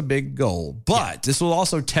understand it's a big goal, but this will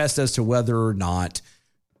also test as to whether or not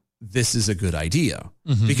this is a good idea.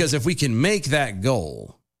 Mm-hmm. Because if we can make that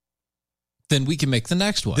goal, then we can make the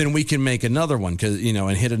next one. Then we can make another one, because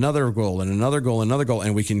and hit another goal and another goal, and another goal,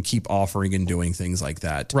 and we can keep offering and doing things like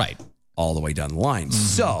that, right, all the way down the line. Mm-hmm.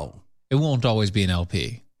 So it won't always be an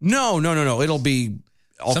LP. No. It'll be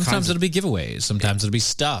sometimes it'll be giveaways. Sometimes it'll be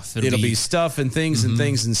stuff. It'll be stuff and things and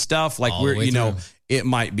things and stuff. Like All the way through. It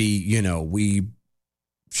might be, we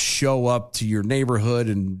show up to your neighborhood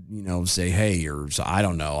and, say, hey, or so, I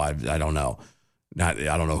don't know. I don't know. I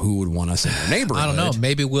don't know who would want us in their neighborhood. I don't know.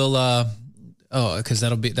 Maybe we'll, because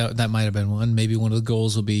that might have been one. Maybe one of the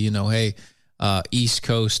goals will be, hey, East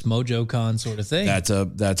Coast MojoCon sort of thing. That's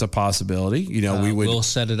a possibility. We'll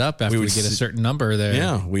set it up after we get a certain number there.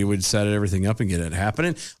 Yeah, we would set everything up and get it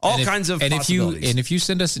happening. Kinds of possibilities. If you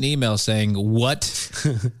send us an email saying what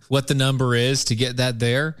the number is to get that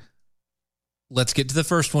there, let's get to the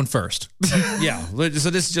first one first. Yeah, so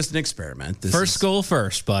this is just an experiment. Goal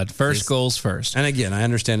first, bud. Goals first. And again, I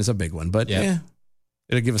understand it's a big one, but it'll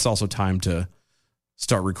give us also time to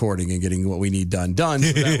start recording and getting what we need done. So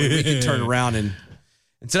that way we can turn around and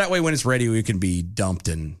so that way when it's ready, we can be dumped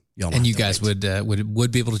and you guys would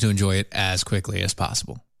be able to enjoy it as quickly as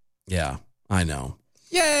possible. Yeah, I know.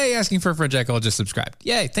 Yay! Asking for a friend, Jack. I'll just subscribe.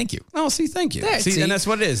 Yay! Thank you. Oh, thank you. Yeah, and that's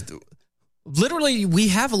what it is. Literally, we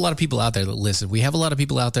have a lot of people out there that listen. We have a lot of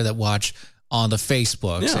people out there that watch on the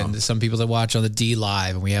Facebooks and some people that watch on the D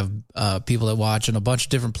Live, and we have people that watch on a bunch of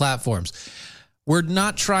different platforms. We're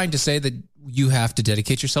not trying to say that you have to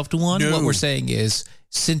dedicate yourself to one. No. What we're saying is,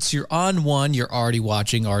 since you're on one, you're already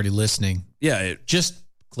watching, already listening. Yeah. Just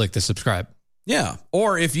click the subscribe. Yeah.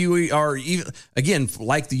 Or if you are, even again,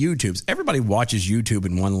 like the YouTubes, everybody watches YouTube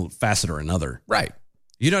in one facet or another. Right.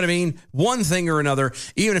 You know what I mean? One thing or another,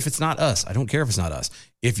 even if it's not us. I don't care if it's not us.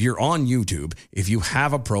 If you're on YouTube, if you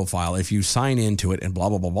have a profile, if you sign into it and blah,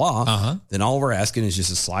 blah, blah, blah, then all we're asking is just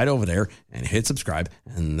to slide over there and hit subscribe.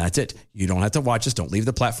 And that's it. You don't have to watch us. Don't leave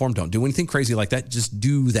the platform. Don't do anything crazy like that. Just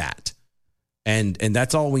do that. And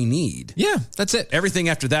that's all we need. Yeah, that's it. Everything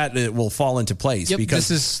after that, it will fall into place. Yep, because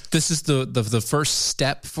this is the first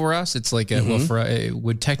step for us. It's like it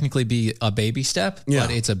would technically be a baby step,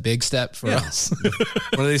 but it's a big step for us.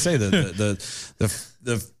 What do they say?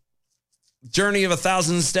 The journey of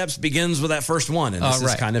 1,000 steps begins with that first one, and this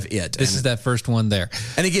is kind of it. This is that first one there.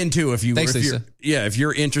 And again, too, if Lisa.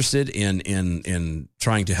 you're interested in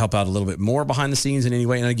trying to help out a little bit more behind the scenes in any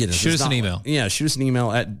way, and again, shoot us an email. Yeah, shoot us an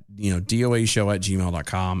email at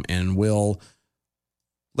doashow@gmail.com, and we'll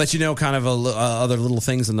let you know kind of other little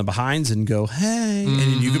things in the behinds, and go, hey,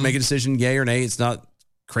 and you can make a decision, yay or nay. It's not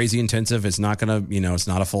crazy intensive. It's not gonna, it's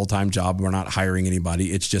not a full-time job. We're not hiring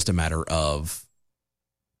anybody. It's just a matter of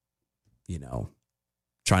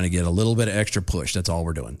trying to get a little bit of extra push. That's all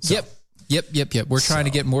we're doing. So. Yep. We're trying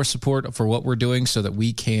to get more support for what we're doing so that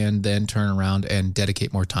we can then turn around and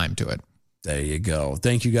dedicate more time to it. There you go.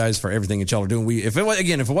 Thank you guys for everything that y'all are doing. If it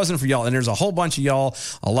wasn't for y'all, and there's a whole bunch of y'all,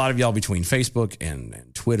 a lot of y'all between Facebook and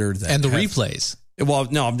Twitter and the replays. Well,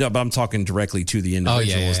 no, but I'm talking directly to the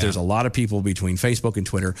individuals. Yeah. There's a lot of people between Facebook and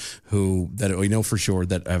Twitter that we know for sure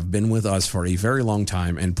that have been with us for a very long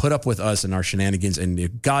time and put up with us and our shenanigans.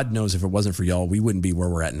 And God knows if it wasn't for y'all, we wouldn't be where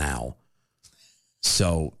we're at now.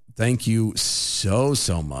 So thank you so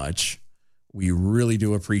much. We really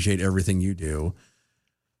do appreciate everything you do.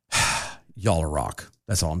 Y'all are rock.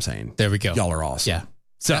 That's all I'm saying. There we go. Y'all are awesome. Yeah.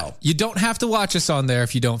 So you don't have to watch us on there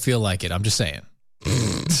if you don't feel like it. I'm just saying.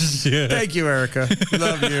 Thank you, Erica.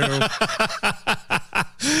 Love you.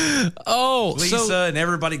 Lisa and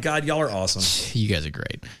everybody. God, y'all are awesome. You guys are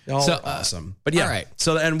great. Y'all are awesome. But yeah, all right.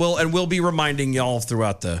 So we'll be reminding y'all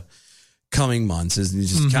throughout the coming months. Is you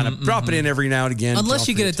just kind of drop it in every now and again. Unless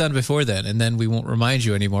you get it done before then, and then we won't remind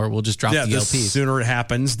you anymore. We'll just drop the The LPs. sooner it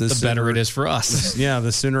happens, the better it is for us.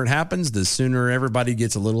 The sooner it happens, the sooner everybody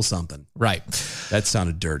gets a little something. Right. That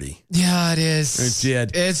sounded dirty. Yeah, it is. It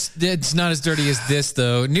did. It's not as dirty as this,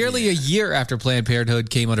 though. Nearly a year after Planned Parenthood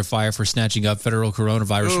came under fire for snatching up federal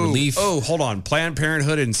coronavirus relief. Oh, hold on. Planned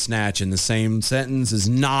Parenthood and snatch in the same sentence is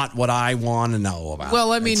not what I want to know about.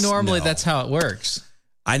 Well, I mean, normally that's how it works.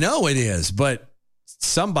 I know it is, but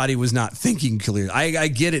somebody was not thinking clearly. I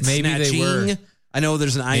get it. Maybe snatching. they were. I know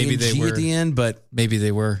there's an Maybe ing they were. at the end, but maybe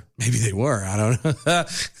they were. Maybe they were. I don't know.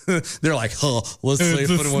 They're like, oh, let's say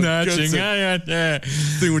snatching.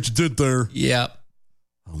 See what you did there. Yeah.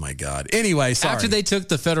 Oh my God. Anyway, sorry. After they took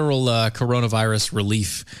the federal coronavirus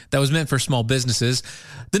relief that was meant for small businesses,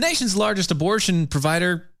 the nation's largest abortion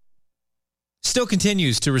provider still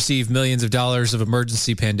continues to receive millions of dollars of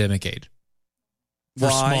emergency pandemic aid.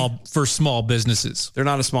 For small businesses. They're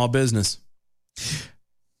not a small business.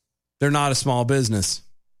 They're not a small business.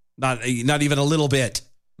 Not even a little bit.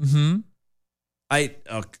 Mm-hmm.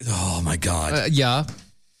 Oh my God. Yeah.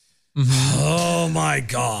 Mm-hmm. Oh my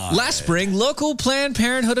God. Last spring, local Planned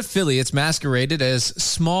Parenthood affiliates masqueraded as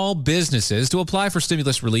small businesses to apply for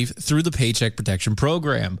stimulus relief through the Paycheck Protection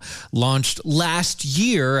Program, launched last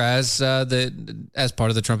year as part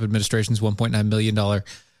of the Trump administration's $1.9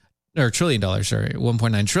 trillion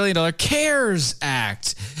CARES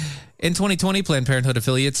Act. In 2020, Planned Parenthood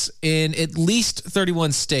affiliates in at least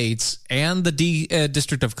 31 states and the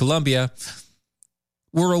District of Columbia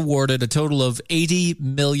were awarded a total of $80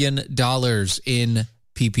 million in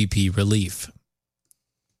PPP relief.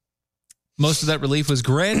 Most of that relief was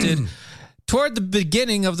granted toward the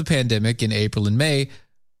beginning of the pandemic in April and May,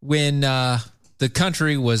 when the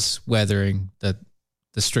country was weathering the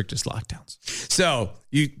strictest lockdowns. So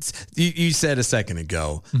you said a second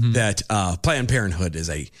ago that Planned Parenthood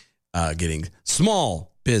is getting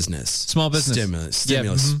small business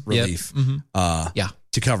stimulus relief.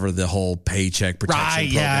 To cover the whole paycheck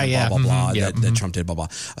protection program, blah, blah, blah, that Trump did, blah, blah.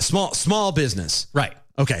 A small business. Right.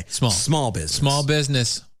 Okay. Small business. Small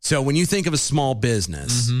business. So when you think of a small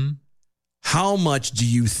business, how much do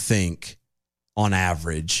you think on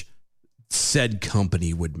average said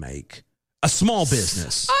company would make? A small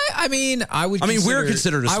business. I mean, we're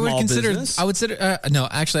considered a small business. I would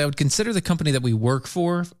consider the company that we work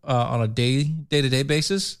for on a day-to-day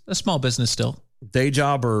basis a small business still. Day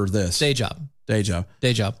job or this? Day job.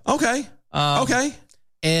 Okay. Okay.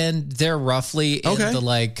 And they're roughly in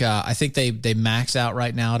the I think they max out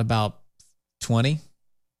right now at about 20.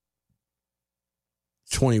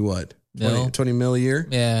 20 what? Mil? 20 mil a year?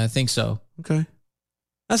 Yeah, I think so. Okay.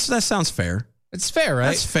 That sounds fair. It's fair, right?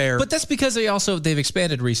 That's fair. But that's because they've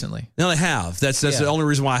expanded recently. No, they have. That's the only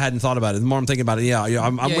reason why I hadn't thought about it. The more I'm thinking about it,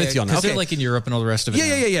 I'm with you on that. Because they're like in Europe and all the rest of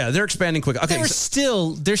it. Yeah. They're expanding quick. Okay,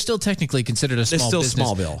 they're still technically considered a small business.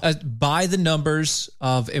 Small bill. By the numbers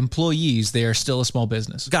of employees, they are still a small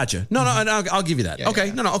business. Gotcha. No, I'll give you that.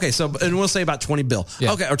 No. Okay, so and we'll say about 20 bill.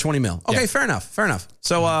 Yeah. Okay, or 20 mil. Okay, fair enough.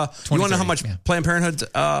 So you want to know how much Planned Parenthood's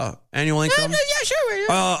annual income? Yeah, sure.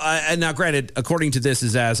 And now, granted, according to this,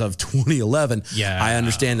 is as of 2011. Yeah, I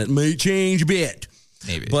understand it may change a bit.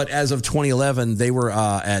 Maybe. But as of 2011, they were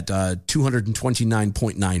at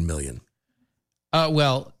 229.9 million.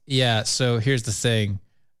 So here's the thing.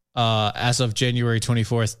 As of January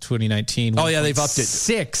 24th, 2019. They've upped it.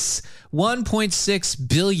 1.6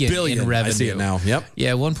 billion in revenue. I see it now. Yep.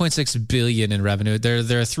 Yeah, 1.6 billion in revenue. They're a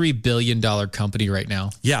 $3 billion company right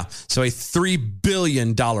now. Yeah. So a $3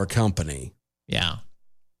 billion company. Yeah.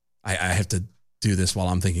 I have to do this while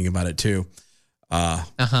I'm thinking about it too. What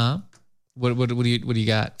do you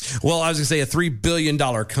got? Well, I was gonna say a $3 billion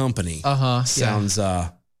company. Sounds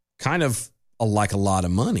kind of like a lot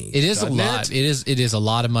of money. It is a lot. It is a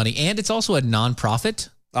lot of money, and it's also a nonprofit.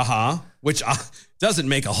 Which doesn't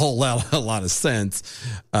make a whole lot of sense.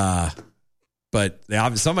 But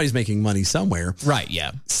somebody's making money somewhere, right?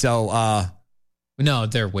 Yeah. So no,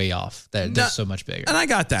 they're way off. They're so much bigger, and I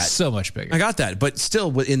got that. So much bigger. I got that, but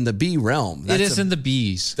still in the B realm. It is in the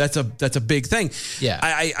Bs. That's a big thing. Yeah.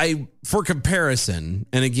 I for comparison,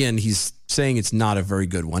 and again, he's saying it's not a very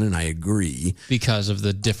good one, and I agree because of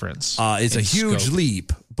the difference. It's a huge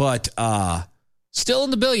leap, but still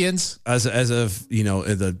in the billions. As of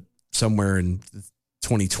somewhere in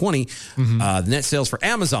 2020, the net sales for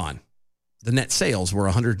Amazon, the net sales were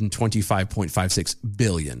 125.56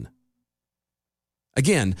 billion.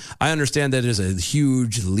 Again, I understand that is a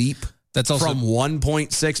huge leap. That's also from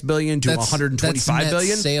 1.6 billion to 125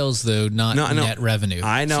 billion sales, though, not net revenue.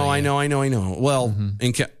 I know. Well,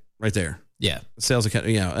 right there, yeah, sales account.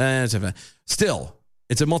 Still,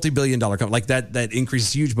 It's a multi-billion-dollar company. Like that increase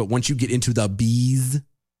is huge, but once you get into the B's,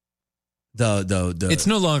 it's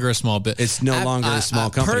no longer a small bit. It's no longer a small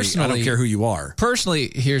company. I don't care who you are. Personally,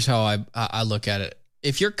 here's how I look at it.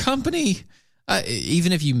 If your company,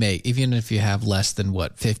 even if you have less than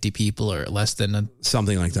 50 people or less than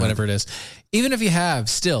something like that, whatever it is, even if you have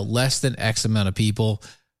still less than X amount of people,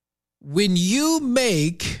 when you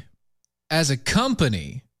make as a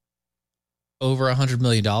company over $100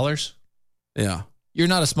 million, yeah, you're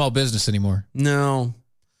not a small business anymore. No.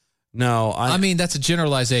 I mean, that's a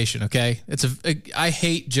generalization, okay? I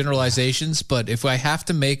hate generalizations, but if I have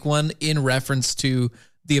to make one in reference to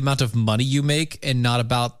the amount of money you make and not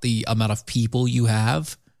about the amount of people you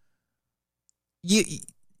have,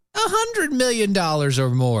 $100 million or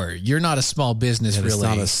more, you're not a small business, really. It's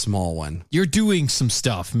not a small one. You're doing some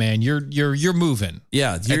stuff, man. You're moving.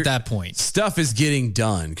 Yeah, at that point, stuff is getting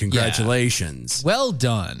done. Congratulations. Yeah. Well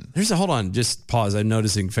done. Hold on, just pause. I'm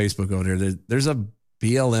noticing Facebook over there. There's a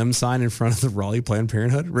BLM sign in front of the Raleigh Planned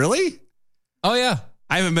Parenthood. Really? Oh yeah.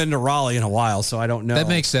 I haven't been to Raleigh in a while, so I don't know. That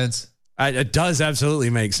makes sense. It does absolutely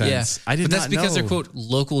make sense. Yeah. But that's because they're, quote,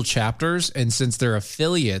 local chapters. And since they're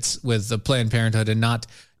affiliates with the Planned Parenthood and not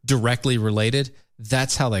directly related,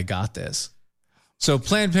 that's how they got this. So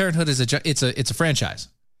Planned Parenthood is a franchise.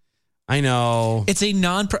 I know. It's a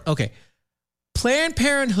Planned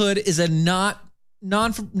Parenthood is a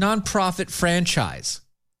non-profit franchise.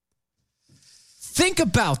 Think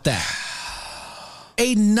about that.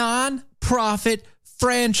 A non-profit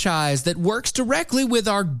franchise that works directly with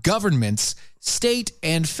our governments, state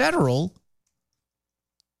and federal,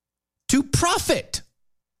 to profit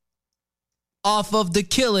off of the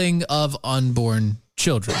killing of unborn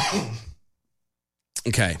children.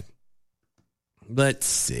 Okay. Let's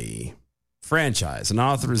see. Franchise, an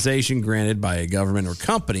authorization granted by a government or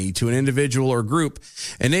company to an individual or group,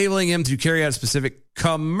 enabling him to carry out specific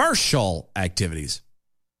commercial activities.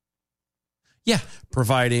 Yeah.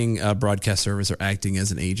 Providing a broadcast service or acting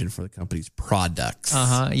as an agent for the company's products.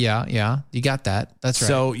 Yeah. You got that. That's right.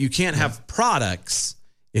 So you can't have products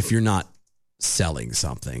if you're not selling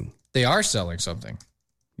something. They are selling something.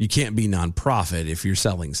 You can't be nonprofit if you're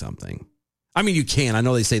selling something. I mean, you can. I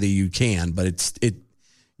know they say that you can, but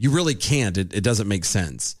you really can't. It doesn't make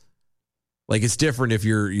sense. Like, it's different if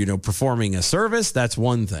you're, performing a service. That's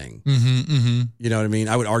one thing. Mm-hmm. You know what I mean?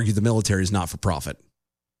 I would argue the military is not for profit.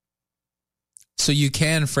 So you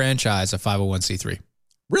can franchise a 501c3.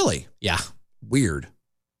 Really? Yeah. Weird.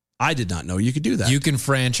 I did not know you could do that. You can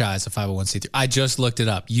franchise a 501c3. I just looked it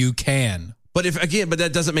up. You can. But but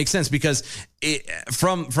that doesn't make sense because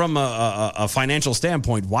from a financial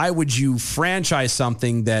standpoint, why would you franchise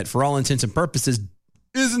something that, for all intents and purposes,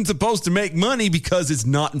 isn't supposed to make money because it's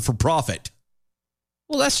not for profit?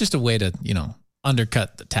 Well, that's just a way to,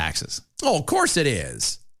 undercut the taxes. Oh, of course it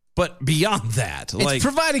is. But beyond that, it's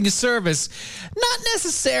providing a service, not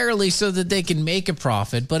necessarily so that they can make a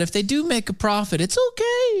profit, but if they do make a profit, it's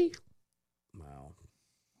okay. Wow.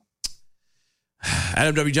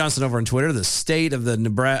 Adam W. Johnson over on Twitter. The state of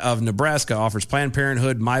Nebraska offers Planned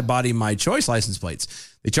Parenthood My Body, My Choice license plates.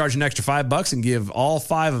 They charge an extra $5 and give all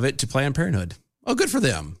 5 of it to Planned Parenthood. Oh, good for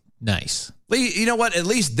them. Nice. You know what? At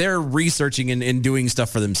least they're researching and doing stuff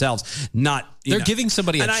for themselves. They're giving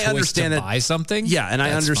somebody a choice to buy something. Yeah, and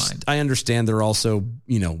I understand they're also,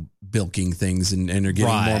 bilking things and are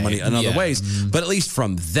getting more money in other ways. But at least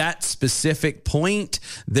from that specific point,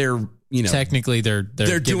 they're, technically they're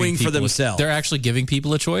doing for themselves. They're actually giving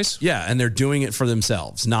people a choice. Yeah, and they're doing it for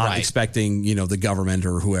themselves, not expecting, the government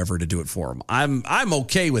or whoever to do it for them. I'm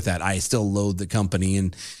okay with that. I still loathe the company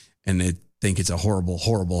and think it's a horrible,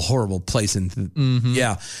 horrible, horrible place. I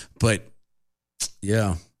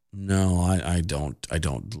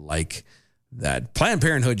don't like that. Planned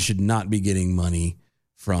Parenthood should not be getting money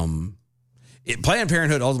from it. Planned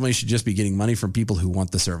Parenthood ultimately should just be getting money from people who want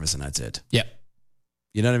the service, and that's it. Yeah.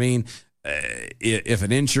 You know what I mean? If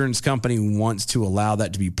an insurance company wants to allow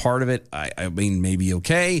that to be part of it, I mean, maybe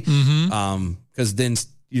okay. Because then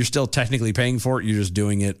you're still technically paying for it. You're just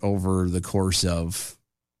doing it over the course of,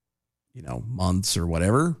 months or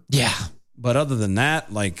whatever. Yeah. But other than that,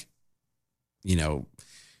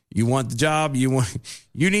 you want the job, you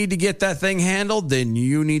need to get that thing handled, then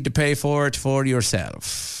you need to pay for it for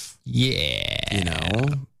yourself.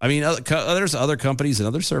 Yeah. I mean, there's other companies and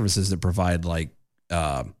other services that provide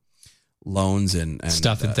loans and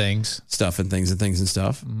stuff and things.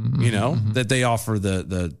 That they offer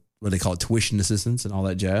the what they call it, tuition assistance and all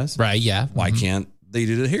that jazz. Right. Yeah. Why can't they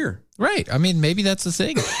do it here? Right. I mean, maybe that's the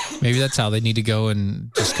thing. Maybe that's how they need to go and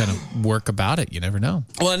just kind of work about it. You never know.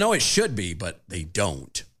 Well, I know it should be, but they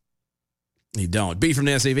don't. You don't. B from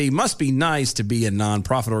the SAV, must be nice to be a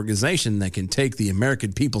nonprofit organization that can take the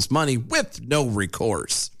American people's money with no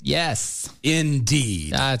recourse. Yes.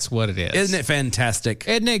 Indeed. That's what it is. Isn't it fantastic?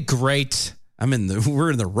 Isn't it great?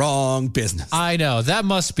 We're in the wrong business. I know. That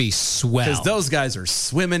must be swell. Because those guys are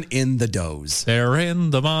swimming in the doughs. They're in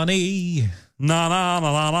the money. Na, na,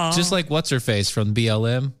 na, na, na. Just like what's-her-face from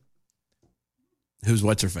BLM. Who's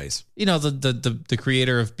what's-her-face? You know, the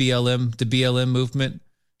creator of BLM, the BLM movement.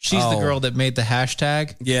 She's the girl that made the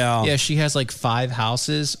hashtag. Yeah. Yeah, she has like 5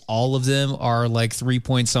 houses. All of them are like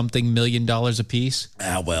 $3-point-something million a piece.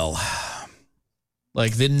 Well.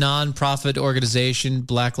 Like the nonprofit organization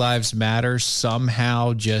Black Lives Matter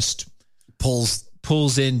somehow just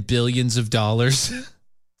pulls in billions of dollars.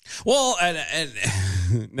 Well, and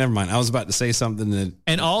never mind. I was about to say something that...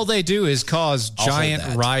 And all they do is cause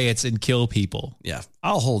giant riots and kill people. Yeah,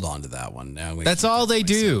 I'll hold on to that one. Now that's all they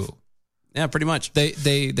do. Yeah, pretty much. They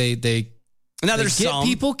now there's get some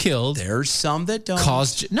people killed. There's some that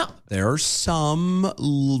don't no. There are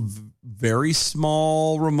some very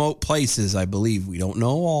small remote places. I believe we don't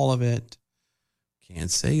know all of it. Can't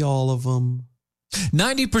say all of them.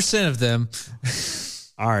 90% of them.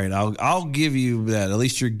 All right, I'll give you that. At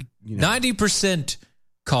least you're 90%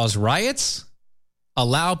 cause riots,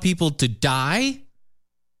 allow people to die,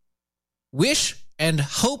 wish and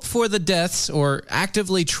hope for the deaths or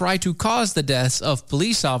actively try to cause the deaths of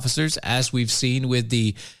police officers, as we've seen with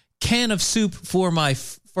the can of soup for my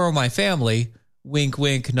family, wink,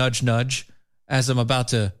 wink, nudge, nudge, as I'm about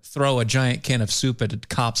to throw a giant can of soup at a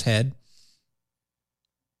cop's head.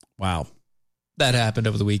 Wow. That happened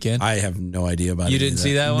over the weekend. I have no idea about it. You didn't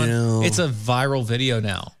see that one? No. It's a viral video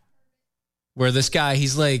now where this guy,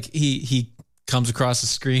 he's like, he comes across the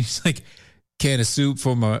screen. He's like, can of soup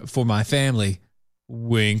for my family.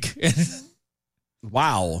 Wink.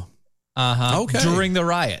 Wow. Uh-huh. Okay. During the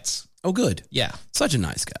riots. Oh, good. Yeah. Such a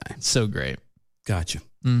nice guy. So great. Gotcha.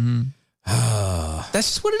 Mm-hmm. That's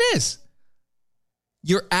just what it is.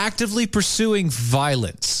 You're actively pursuing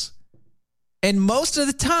violence. And most of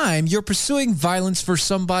the time, you're pursuing violence for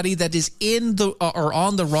somebody that is in the or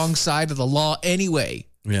on the wrong side of the law anyway.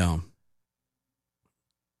 Yeah.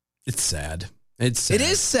 It's sad. It's sad. It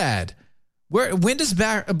is sad. When does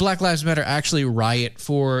Black Lives Matter actually riot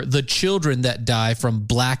for the children that die from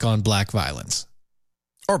black on black violence?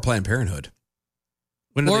 Or Planned Parenthood.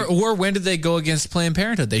 Or when did they go against Planned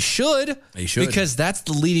Parenthood? They should. They should. Because that's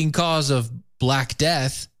the leading cause of black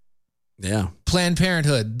death. Yeah. Planned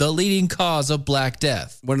Parenthood, the leading cause of black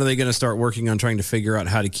death. When are they going to start working on trying to figure out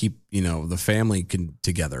how to keep, the family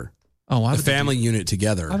together? Oh, why the family unit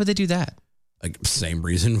together. Why would they do that? Like, same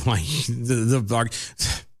reason why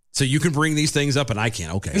so you can bring these things up and I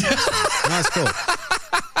can't. Okay. That's cool.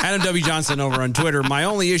 Adam W. Johnson over on Twitter. My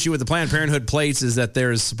only issue with the Planned Parenthood plates is that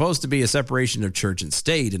there is supposed to be a separation of church and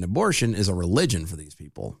state, and abortion is a religion for these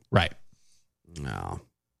people. Right. No.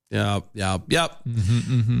 Yep.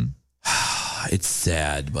 Mm-hmm, mm-hmm. It's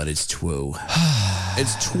sad, but it's true.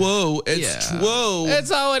 It's true. It's true.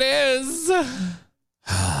 It's how it is.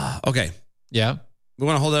 Okay. Yeah. We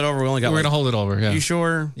want to hold that over. We're going to hold it over. Yeah. You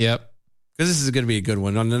sure? Yep. Because this is going to be a good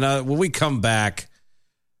one. When we come back,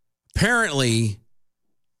 apparently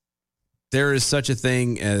there is such a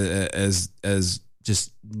thing as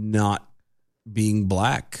just not being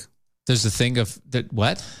black. There's a thing of that.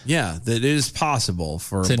 What? Yeah, that it is possible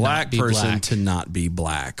for a black person to not be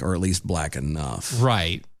black, or at least black enough.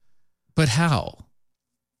 Right. But how?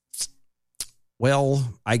 Well,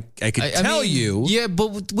 I could tell you. Yeah,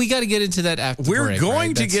 but we got to get into that after the break. We're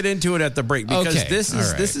going to get into it at the break because this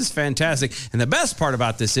is fantastic. And the best part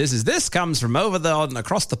about this is this comes from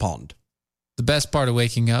across the pond. The best part of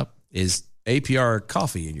waking up is APR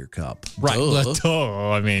coffee in your cup. Right.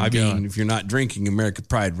 I mean, if you're not drinking American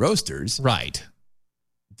Pride Roasters, right,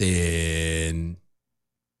 then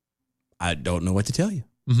I don't know what to tell you.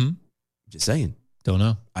 Mm-hmm. Just saying. Don't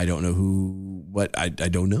know. I don't know I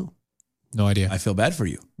don't know. No idea. I feel bad for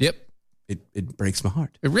you. Yep. It breaks my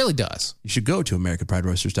heart. It really does. You should go to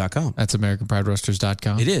AmericanPrideRoasters.com. That's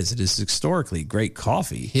AmericanPrideRoasters.com. It is. It is historically great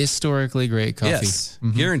coffee. Historically great coffee. Yes.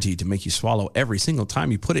 Mm-hmm. Guaranteed to make you swallow every single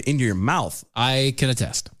time you put it into your mouth. I can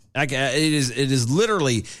attest. It is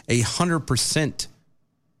literally 100%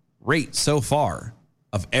 rate so far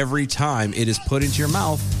of every time it is put into your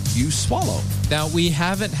mouth, you swallow. Now, we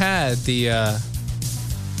haven't had the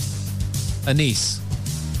anise.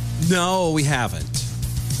 No, we haven't.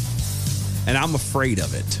 And I'm afraid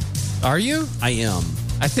of it. Are you? I am.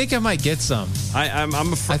 I think I might get some.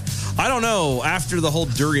 I'm afraid. I don't know. After the whole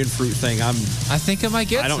durian fruit thing, I think I might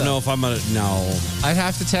get some. I don't know if I'm going to. No. I'd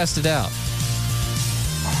have to test it out.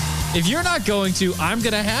 If you're not going to, I'm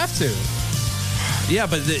going to have to. Yeah,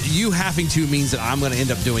 but you having to means that I'm going to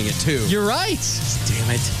end up doing it too. You're right. Damn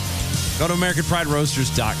it. Go to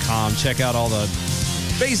AmericanPrideRoasters.com. Check out all the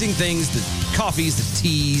amazing things, the coffees, the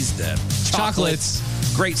teas, the chocolates.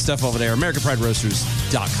 Great stuff over there.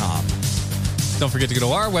 AmericanPrideRoasters.com. Don't forget to go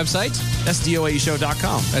to our website. That's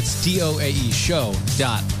DOAEshow.com. That's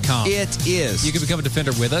DOAEshow.com. It is. You can become a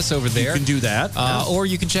defender with us over there. You can do that. Or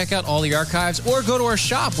you can check out all the archives, or go to our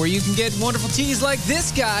shop where you can get wonderful teas like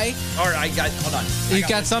this guy. All right, hold on. You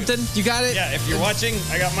got something? Too. You got it? Yeah, if you're watching,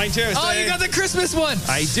 I got mine too. Oh, you got the Christmas one.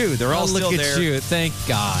 I do. They're all still there. Look at you. Thank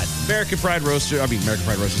God. American Pride Roasters,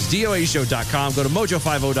 DOAEshow.com. Go to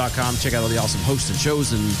mojo50.com. Check out all the awesome hosts and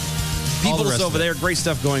shows and people over there. Great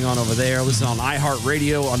stuff going on over there. Listen on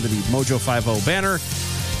iHeartRadio under the Mojo 50 banner.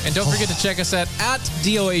 And don't forget to check us at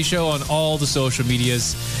DOA Show on all the social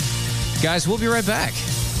medias. Guys, we'll be right back.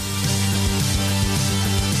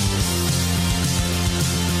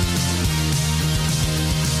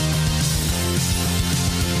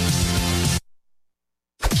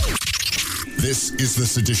 This is the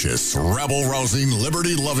seditious, rabble-rousing,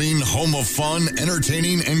 liberty-loving, home of fun,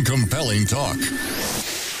 entertaining, and compelling talk.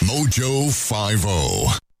 Mojo 50.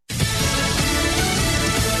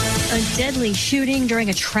 A deadly shooting during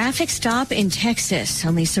a traffic stop in Texas.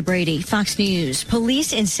 I'm Lisa Brady, Fox News.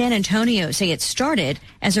 Police in San Antonio say it started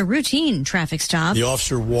as a routine traffic stop. The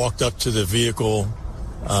officer walked up to the vehicle,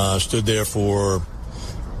 stood there for,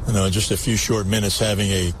 just a few short minutes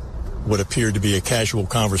having what appeared to be a casual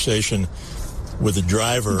conversation with the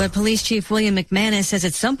driver. But Police Chief William McManus says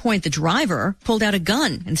at some point the driver pulled out a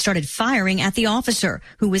gun and started firing at the officer,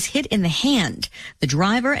 who was hit in the hand. The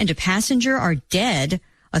driver and a passenger are dead.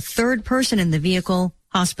 A third person in the vehicle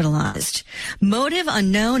hospitalized. Motive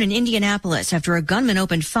unknown in Indianapolis after a gunman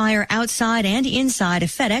opened fire outside and inside a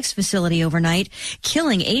FedEx facility overnight,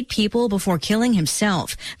 killing 8 people before killing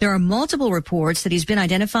himself. There are multiple reports that he's been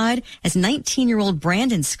identified as 19-year-old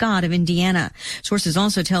Brandon Scott of Indiana. Sources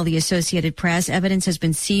also tell the Associated Press evidence has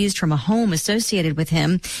been seized from a home associated with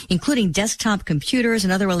him, including desktop computers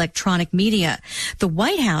and other electronic media. The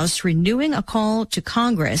White House renewing a call to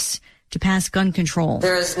Congress to pass gun control.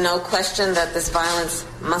 There is no question that this violence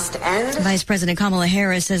must end. Vice President Kamala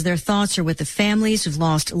Harris says their thoughts are with the families who've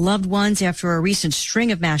lost loved ones after a recent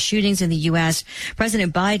string of mass shootings in the U.S.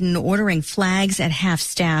 President Biden ordering flags at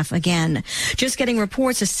half-staff again. Just getting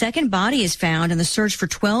reports a second body is found in the search for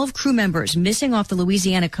 12 crew members missing off the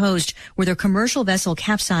Louisiana coast where their commercial vessel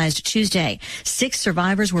capsized Tuesday. 6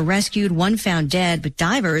 survivors were rescued, 1 found dead, but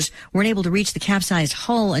divers weren't able to reach the capsized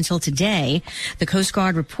hull until today. The Coast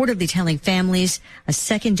Guard reportedly telling families a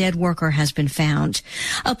second dead worker has been found.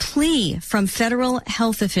 A plea from federal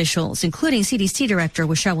health officials, including CDC Director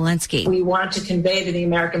Rochelle Walensky. We want to convey to the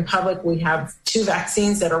American public we have 2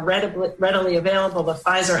 vaccines that are readily available, the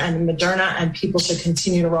Pfizer and the Moderna, and people should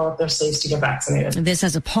continue to roll up their sleeves to get vaccinated. This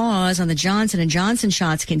as a pause on the Johnson & Johnson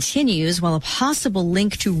shots continues while a possible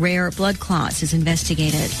link to rare blood clots is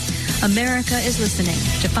investigated. America is listening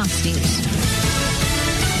to Fox News.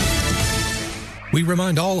 We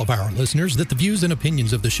remind all of our listeners that the views and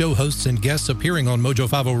opinions of the show hosts and guests appearing on Mojo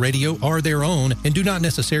 50 Radio are their own and do not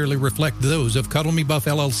necessarily reflect those of Cuddle Me Buff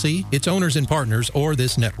LLC, its owners and partners, or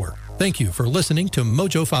this network. Thank you for listening to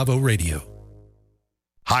Mojo 50 Radio.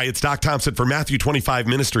 Hi, it's Doc Thompson for Matthew 25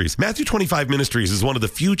 Ministries. Matthew 25 Ministries is one of the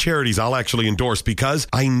few charities I'll actually endorse because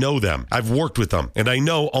I know them. I've worked with them, and I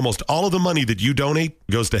know almost all of the money that you donate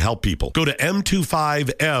goes to help people. Go to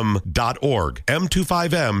m25m.org,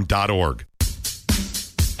 m25m.org.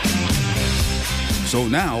 So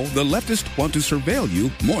now, the leftists want to surveil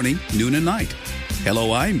you morning, noon, and night.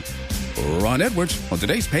 Hello, I'm Ron Edwards on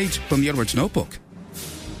today's page from the Edwards Notebook.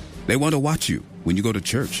 They want to watch you when you go to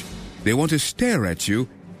church. They want to stare at you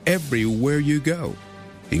everywhere you go,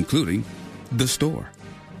 including the store.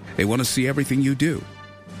 They want to see everything you do.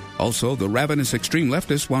 Also, the ravenous extreme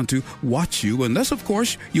leftists want to watch you unless, of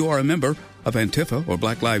course, you are a member of Antifa or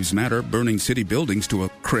Black Lives Matter, burning city buildings to a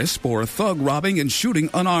crisp, or a thug robbing and shooting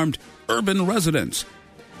unarmed urban residents.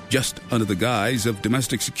 Just under the guise of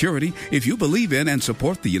domestic security, if you believe in and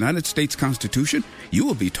support the United States Constitution, you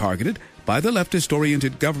will be targeted by the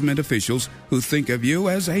leftist-oriented government officials who think of you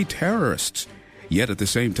as a terrorist. Yet at the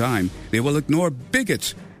same time, they will ignore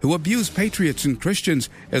bigots who abuse patriots and Christians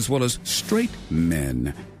as well as straight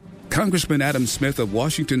men. Congressman Adam Smith of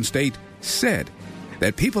Washington State said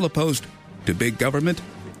that people opposed to big government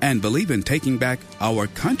and believe in taking back our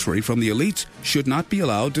country from the elites should not be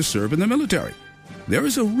allowed to serve in the military. There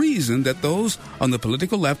is a reason that those on the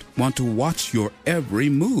political left want to watch your every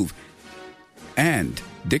move and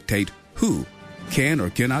dictate who can or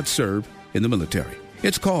cannot serve in the military.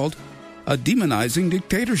 It's called a demonizing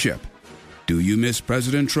dictatorship. Do you miss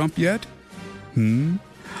President Trump yet? I'm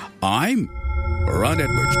Ron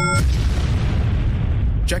Edwards.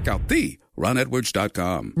 Check out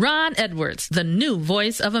theronedwards.com. Ron Edwards, the new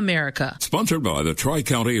voice of America. Sponsored by the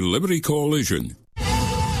Tri-County Liberty Coalition.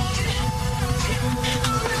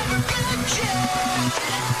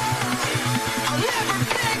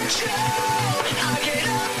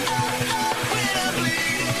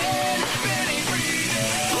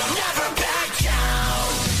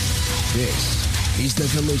 This is the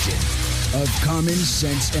collision of common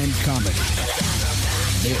sense and comedy.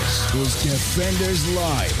 This is Defenders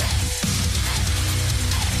Live.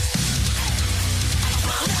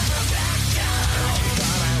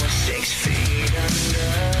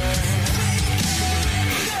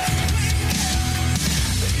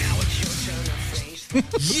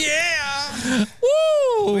 Yeah!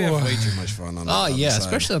 Woo! We have way too much fun on that. Oh, yeah,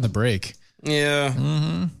 especially on the break. Yeah.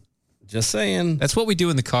 Mm-hmm. Just saying. That's what we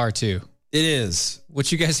do in the car, too. It is. What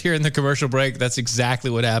you guys hear in the commercial break, that's exactly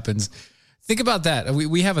what happens. Think about that.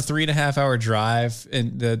 We have a 3.5 hour drive to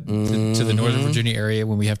the Northern Virginia area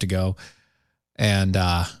when we have to go. And,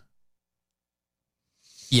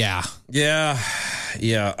 yeah. Yeah.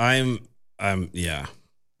 Yeah.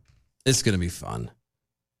 It's going to be fun.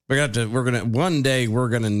 One day we're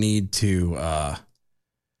going to need to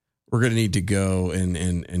go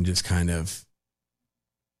and just kind of,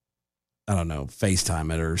 I don't know,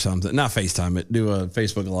 FaceTime it or something. Not FaceTime it, do a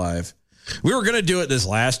Facebook Live. We were going to do it this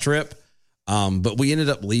last trip, but we ended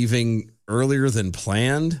up leaving earlier than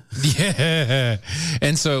planned. Yeah.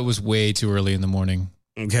 And so it was way too early in the morning.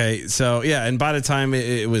 Okay. So, yeah. And by the time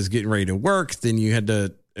it was getting ready to work, then you had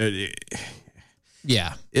to...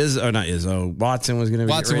 yeah. Watson was going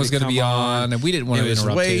to be on, and we didn't want to interrupt. It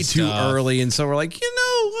was way his too stuff. early, and so we're like, you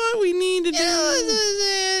know what we need to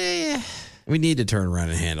do? We need to turn around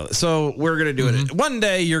and handle it. So we're going to do it. One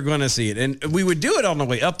day you're going to see it. And we would do it on the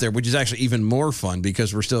way up there, which is actually even more fun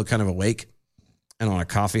because we're still kind of awake and on a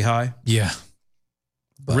coffee high. Yeah.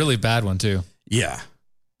 But really bad one, too. Yeah.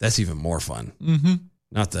 That's even more fun. Mm-hmm.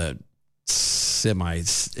 Not the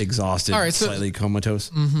semi-exhausted, right, so, slightly comatose.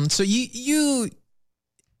 Mm-hmm. So you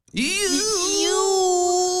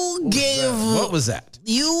gave... What was that?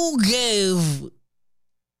 You gave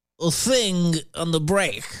a thing on the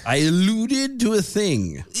break. I alluded to a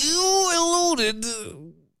thing. You alluded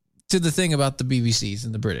to the thing about the BBCs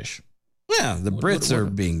and the British. Yeah, the Brits are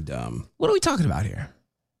being dumb. What are we talking about here?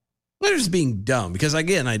 They're just being dumb because,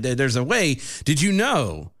 again, there's a way. Did you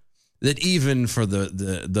know that even for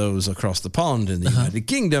the those across the pond in the United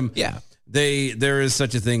Kingdom, there is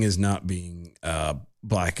such a thing as not being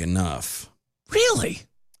black enough? Really?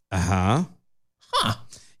 Huh.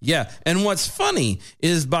 Yeah, and what's funny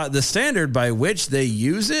is by the standard by which they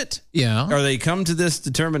use it, or they come to this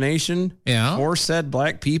determination, for said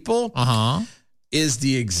black people, is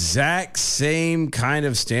the exact same kind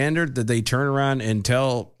of standard that they turn around and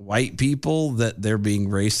tell white people that they're being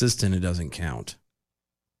racist and it doesn't count.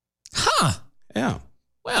 Huh. Yeah.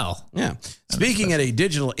 Well. Yeah. Speaking at a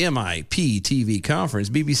digital MIP TV conference,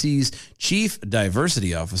 BBC's chief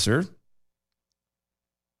diversity officer.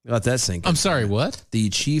 Let that sink in. I'm sorry, what? The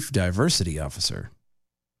chief diversity officer.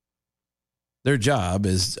 Their job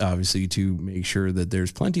is obviously to make sure that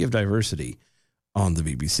there's plenty of diversity on the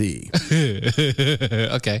BBC.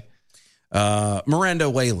 Okay. Miranda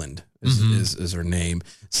Wayland is her name.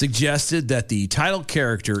 Suggested that the title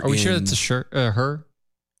character... Are we sure that's her?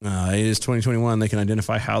 It is 2021. They can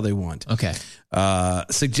identify how they want. Okay.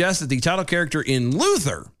 Suggested the title character in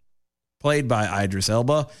Luther, played by Idris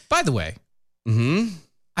Elba. By the way,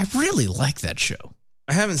 I really like that show.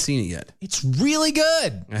 I haven't seen it yet. It's really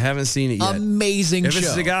good. I haven't seen it yet. Amazing if show. If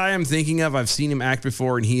it's the guy I'm thinking of, I've seen him act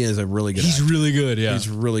before, and he is a really good actor. Really good, yeah. He's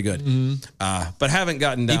really good. But haven't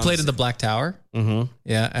gotten down. He played in the Black Tower.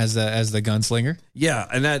 Yeah, as the gunslinger. Yeah,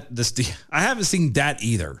 and I haven't seen that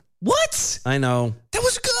either. What? I know. That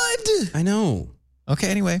was good. I know. Okay,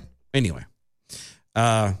 anyway.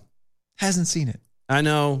 Hasn't seen it. I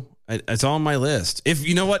know. It's on my list. If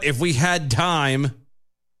you know what? If we had time.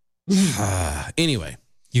 Anyway.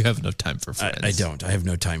 You have no time for friends. I don't. I have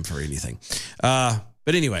no time for anything. But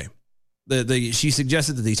anyway, she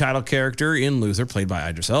suggested that the title character in Luther, played by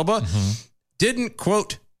Idris Elba, didn't,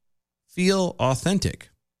 quote, feel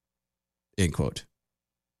authentic, end quote.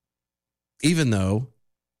 Even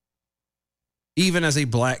as a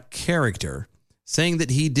black character, saying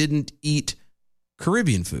that he didn't eat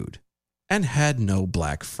Caribbean food and had no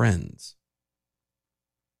black friends.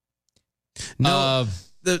 No.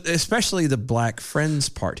 Especially the black friends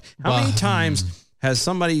part. How many times has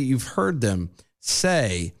somebody, you've heard them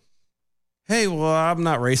say, hey, well, I'm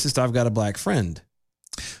not racist. I've got a black friend.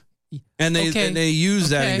 And they use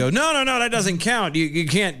that and go, no, that doesn't count. You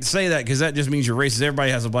can't say that because that just means you're racist.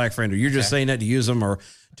 Everybody has a black friend, or you're just saying that to use them or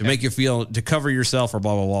to make you feel, to cover yourself or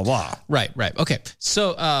blah, blah, blah, blah. Right. Okay.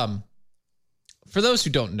 So for those who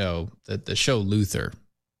don't know, the show Luther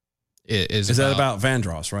is that about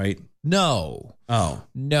Vandross, right? No. Oh.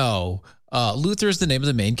 No. Luther is the name of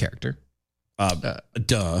the main character.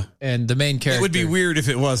 Duh. And the main character. It would be weird if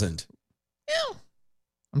it wasn't. Yeah.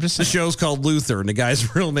 I'm just saying. The show's called Luther, and the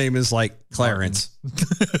guy's real name is like Clarence.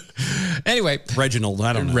 Anyway. Reginald,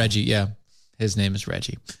 I don't know. Reggie, yeah. His name is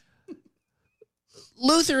Reggie.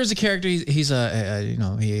 Luther is a character. He's a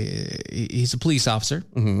he's a police officer,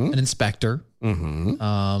 an inspector.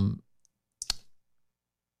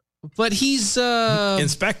 But he's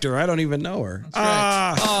Inspector. I don't even know her.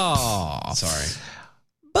 Right. Oh, sorry.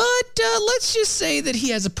 But let's just say that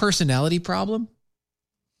he has a personality problem.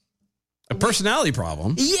 A personality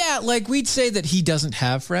problem? Yeah, like we'd say that he doesn't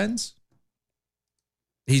have friends.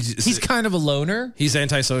 He's kind of a loner. He's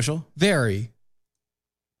antisocial? Very.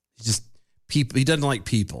 He doesn't like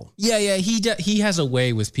people. Yeah, he has a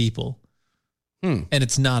way with people. And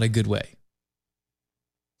it's not a good way.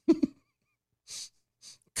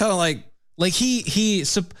 Kind of like he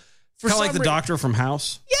kind of like the doctor from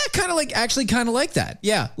House. Yeah, kind of like that.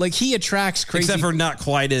 Yeah, like he attracts crazy. Except for not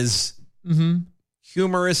quite as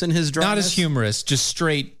humorous in his drama. Not as humorous, just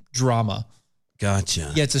straight drama.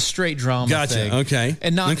 Gotcha. Yeah, it's a straight drama. Gotcha. Thing. Okay.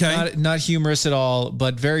 And not humorous at all,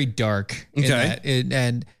 but very dark. Okay.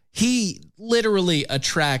 And he literally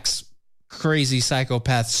attracts crazy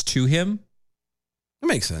psychopaths to him. That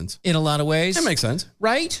makes sense. In a lot of ways. That makes sense.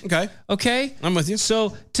 Right? Okay. I'm with you.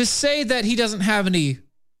 So to say that he doesn't have any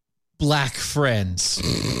black friends.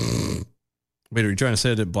 Wait, are you trying to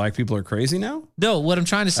say that black people are crazy now? No, what I'm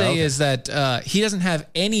trying to say is that he doesn't have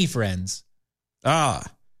any friends. But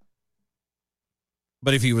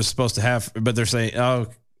if he was supposed to have, but they're saying,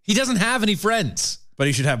 he doesn't have any friends. But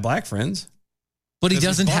he should have black friends. But he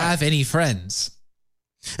doesn't have any friends.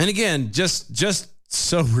 And again, just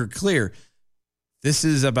so we're clear, this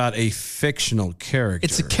is about a fictional character.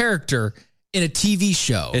 It's a character in a TV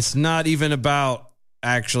show. It's not even about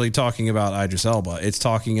actually talking about Idris Elba. It's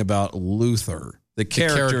talking about Luther, the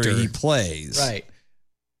character he plays. Right.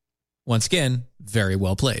 Once again, very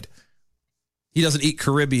well played. He doesn't eat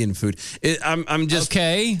Caribbean food. I'm just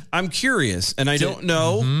okay. I'm curious, and I don't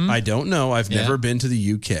know. I don't know. I've never been to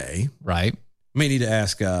the UK. Right. May need to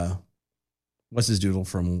ask. What's his doodle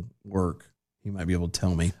from work? He might be able to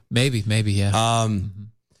tell me. Maybe, yeah.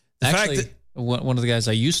 Actually, fact one of the guys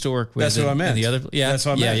I used to work with. That's what I meant. In the other, that's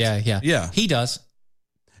what I meant. Yeah. He does.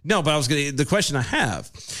 No, but the question I have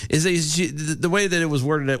is the way that it was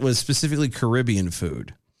worded. It was specifically Caribbean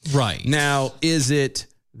food. Right. Now, is it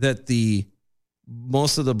that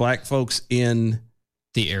most of the black folks in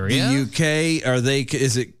the area, the UK,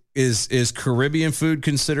 is Caribbean food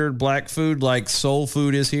considered black food like soul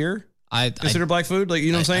food is here? Consider black food? Like,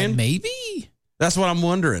 you know what I'm saying? Maybe. That's what I'm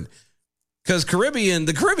wondering. Because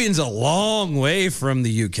the Caribbean's a long way from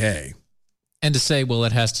the UK. And to say, well,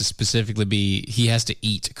 it has to specifically be, he has to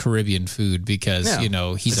eat Caribbean food because,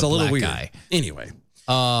 he's a little black guy. Anyway.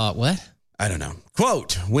 What? I don't know.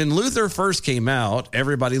 Quote, when Luther first came out,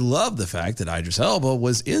 everybody loved the fact that Idris Elba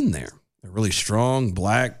was in there. A really strong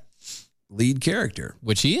black lead character.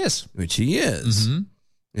 Which he is. Mm-hmm.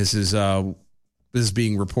 This is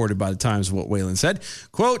being reported by the Times, what Whalen said.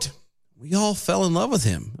 Quote, we all fell in love with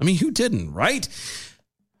him. I mean, who didn't, right?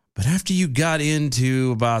 But after you got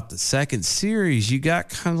into about the second series, you got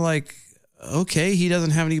kind of like, okay, he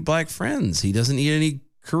doesn't have any black friends. He doesn't eat any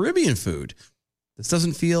Caribbean food. This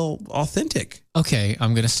doesn't feel authentic. Okay,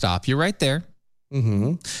 I'm going to stop you right there.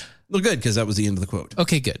 Mm-hmm. Well, good, because that was the end of the quote.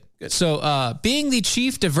 Okay, good. So, being the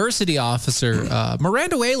chief diversity officer,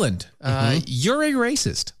 Miranda Wayland, you're a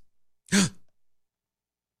racist. No,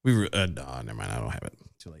 never mind. I don't have it.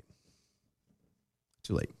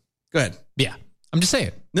 Too late. Go ahead. Yeah. I'm just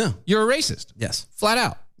saying. No. You're a racist. Yes. Flat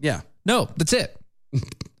out. Yeah. No, that's it.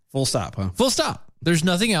 Full stop, huh? Full stop. There's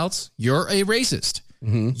nothing else. You're a racist.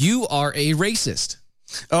 Mm-hmm. You are a racist.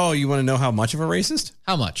 Oh, you want to know how much of a racist?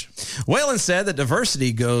 How much? Whalen said that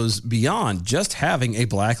diversity goes beyond just having a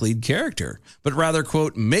black lead character, but rather,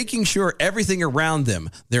 quote, making sure everything around them,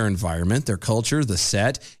 their environment, their culture, the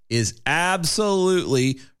set, is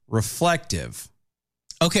absolutely reflective.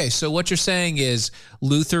 Okay, so what you're saying is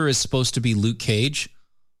Luther is supposed to be Luke Cage?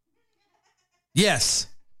 Yes.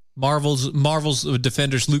 Marvel's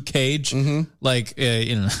Defenders Luke Cage? Mm-hmm. Like,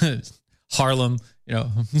 Harlem, Yeah,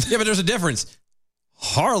 but there's a difference.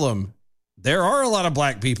 Harlem, there are a lot of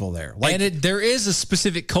black people there. And there is a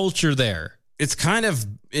specific culture there. it's kind of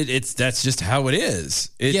that's just how it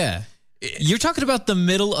is. You're talking about the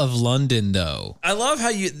middle of London, though. I love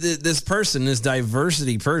how this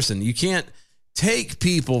diversity person, you can't take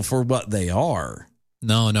people for what they are.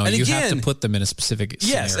 No, and you have to put them in a specific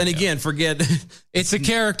scenario. Yes, and again, forget it's a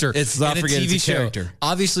character. It's not in a forget TV it's a character. Show.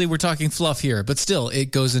 Obviously, we're talking fluff here, but still,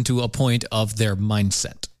 it goes into a point of their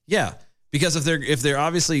mindset. Yeah, because if they're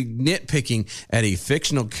obviously nitpicking at a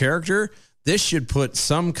fictional character, this should put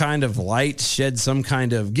some kind of light,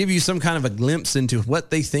 give you some kind of a glimpse into what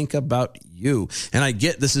they think about you. And I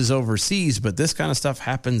get this is overseas, but this kind of stuff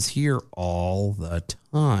happens here all the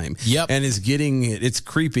time. Yep. And it's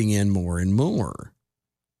creeping in more and more.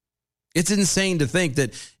 It's insane to think that,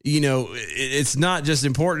 it's not just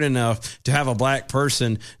important enough to have a black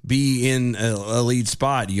person be in a lead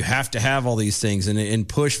spot. You have to have all these things and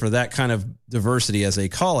push for that kind of diversity, as they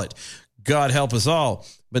call it. God help us all.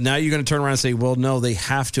 But now you're going to turn around and say, well, no, they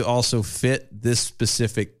have to also fit this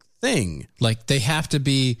specific thing. Like they have to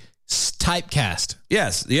be typecast.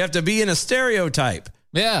 Yes, you have to be in a stereotype.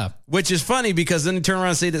 Yeah. Which is funny because then you turn around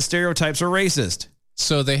and say that stereotypes are racist.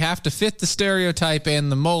 So they have to fit the stereotype and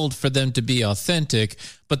the mold for them to be authentic,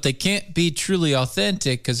 but they can't be truly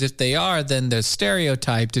authentic because if they are, then they're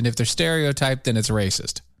stereotyped. And if they're stereotyped, then it's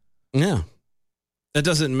racist. Yeah. That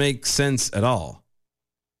doesn't make sense at all.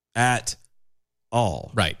 At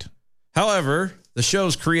all. Right. However, the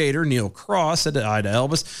show's creator, Neil Cross, said to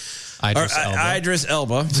Idris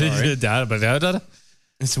Elba. Sorry.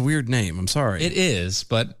 It's a weird name. I'm sorry. It is,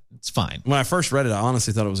 but it's fine. When I first read it, I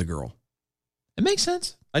honestly thought it was a girl. It makes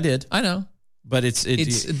sense. I did. I know. But it's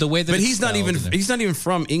the way that. But he's not even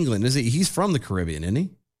from England, is he? He's from the Caribbean, isn't he?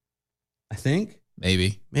 I think.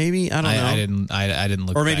 Maybe. I don't know. I didn't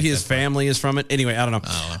look. Or maybe his family is from it. Anyway, I don't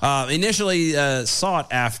know. Initially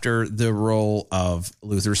sought after the role of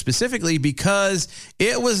Luther specifically because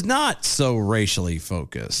it was not so racially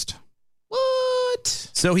focused. What?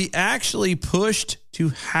 So he actually pushed to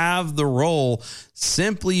have the role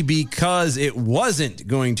simply because it wasn't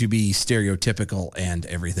going to be stereotypical and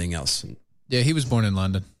everything else. Yeah, he was born in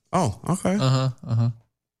London. Oh, okay.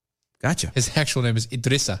 Gotcha. His actual name is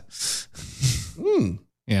Idrissa.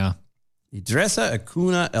 Yeah. Idrissa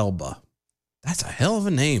Acuna Elba. That's a hell of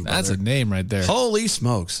a name. That's a name right there. Holy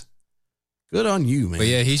smokes. Good on you, man. But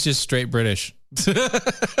yeah, he's just straight British. Good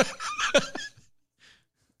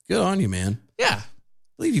on you, man. Yeah. I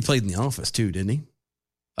believe he played in The Office too, didn't he?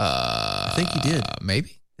 I think he did.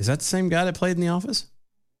 Maybe. Is that the same guy that played in The Office?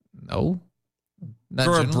 No. Not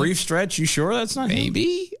For generally. a brief stretch, you sure that's not him?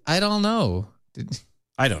 Maybe? I don't know.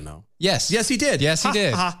 I don't know. Yes. Yes, he did. Yes, he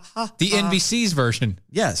did. The NBC's version.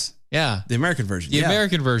 Yes. Yeah. The American version. The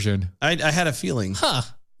American version. I had a feeling. Huh.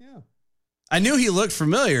 Yeah. I knew he looked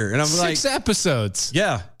familiar. And I'm like. 6 episodes.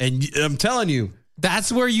 Yeah. And I'm telling you.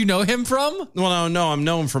 That's where you know him from? Well, no, I'm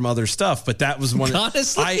known from other stuff, but that was one.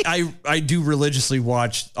 Honestly? I do religiously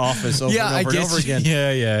watch Office over and over again.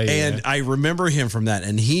 Yeah. And I remember him from that,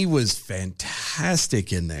 and he was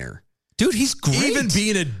fantastic in there. Dude, he's great. Even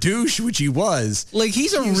being a douche, which he was. Like,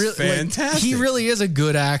 he's fantastic. He really is a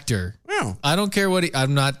good actor. Yeah. I don't care what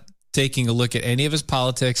I'm not taking a look at any of his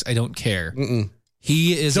politics. I don't care.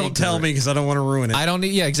 He is. Don't tell me because I don't want to ruin it. I don't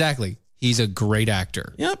need. Yeah, exactly. He's a great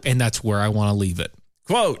actor. Yep. And that's where I want to leave it.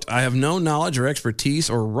 Quote, I have no knowledge or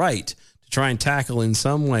expertise or right to try and tackle in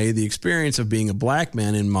some way the experience of being a black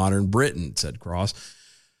man in modern Britain, said Cross.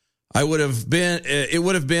 It would have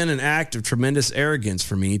been an act of tremendous arrogance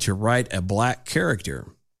for me to write a black character.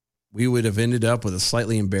 We would have ended up with a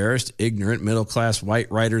slightly embarrassed, ignorant, middle-class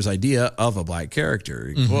white writer's idea of a black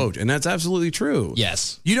character, quote. And that's absolutely true.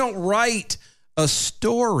 Yes. You don't write a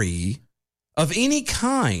story of any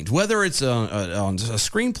kind, whether it's on a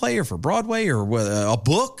screenplay or for Broadway or a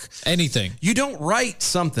book. Anything. You don't write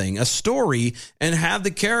something, a story, and have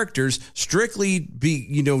the characters strictly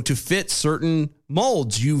be, to fit certain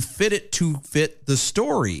molds. You fit it to fit the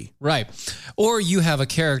story. Right. Or you have a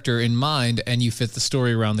character in mind and you fit the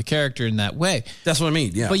story around the character in that way. That's what I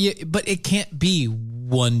mean, yeah. But it can't be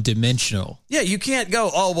one-dimensional. Yeah, you can't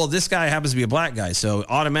go, oh, well, this guy happens to be a black guy, so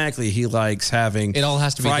automatically he likes having it all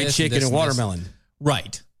has to be fried this chicken and, this and watermelon. This.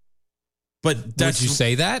 Right. But that's, would you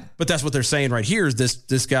say that? But that's what they're saying right here is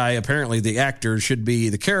this guy, apparently the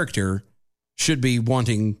character should be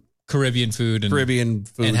wanting Caribbean food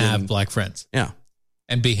and have black friends. Yeah.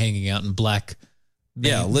 And be hanging out in black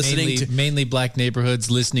mainly black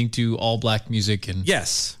neighborhoods, listening to all black music and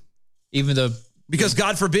yes. Even though because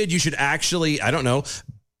God forbid you should actually, I don't know,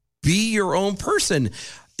 be your own person.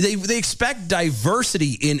 They expect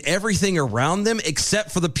diversity in everything around them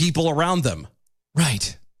except for the people around them.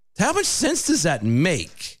 Right. How much sense does that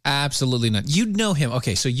make? Absolutely none. You know him.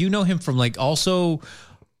 Okay, so you know him from like also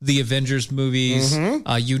the Avengers movies.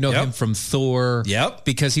 You know him from Thor. Yep.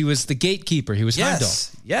 Because he was the gatekeeper. He was Heimdall.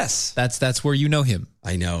 Yes. That's where you know him.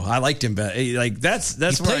 I know. I liked him, but like that's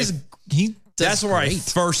where that's where I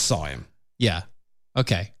first saw him. Yeah.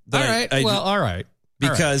 Okay. All right. All right.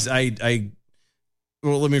 Because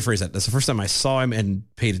well, let me rephrase that. That's the first time I saw him and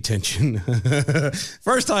paid attention.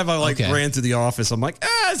 First time I ran through the office. I'm like,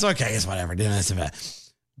 it's okay. It's whatever.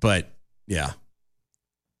 But yeah.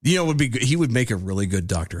 You know, he would make a really good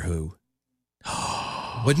Doctor Who.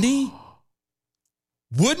 Wouldn't he?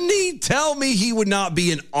 Wouldn't he? Tell me he would not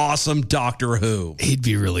be an awesome Doctor Who. He'd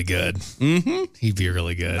be really good. Mm-hmm. He'd be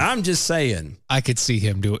really good. I'm just saying. I could see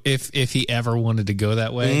him do it if he ever wanted to go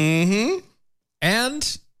that way. Mm-hmm.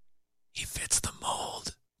 And he fits the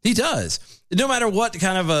mold. He does. No matter what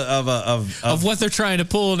kind of what they're trying to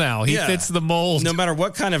pull now, he fits the mold. No matter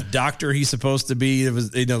what kind of doctor he's supposed to be,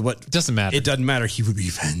 what doesn't matter. It doesn't matter. He would be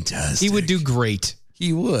fantastic. He would do great.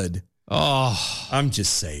 He would. Oh, I'm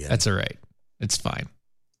just saying. That's all right. It's fine.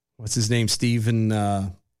 What's his name? Stephen.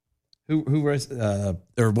 Who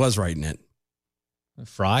was writing it?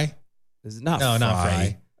 Fry. Is it not? No, Fry? not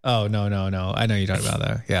Fry. Oh no. I know you're talking about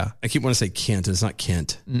that. Yeah. I keep wanting to say Kent. It's not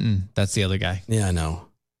Kent. That's the other guy. Yeah, I know.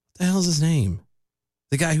 The hell is his name?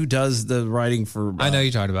 The guy who does the writing for. I know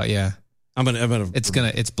you're talking about. Yeah, I'm gonna. It's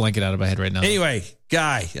blanking out of my head right now. Anyway,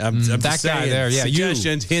 guy, I'm that just guy saying, there. Yeah,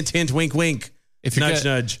 suggestions. Hint. Wink. Wink. If you're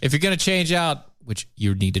nudge. If you're gonna change out, which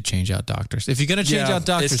you need to change out doctors. If you're gonna change out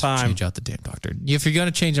doctors, change out the damn doctor. If you're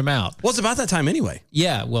gonna change them out, well, it's about that time anyway.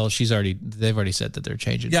 Yeah. Well, they've already said that they're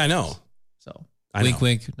changing. Yeah, I know. So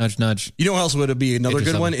wink, nudge. You know what else would be another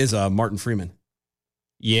good one is Martin Freeman.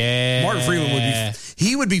 Yeah, Martin Freeman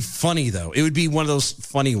would be funny though. It would be one of those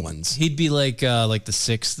funny ones. He'd be like the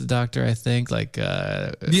sixth Doctor, I think.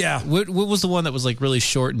 Yeah. What was the one that was like really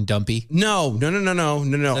short and dumpy? No.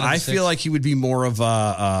 I feel like he would be more of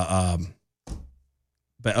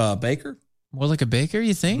Baker. More like a Baker,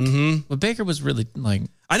 you think? Mm-hmm. Well, Baker was really like.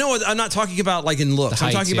 I know. I'm not talking about like in looks.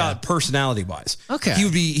 I'm talking about personality wise. Okay.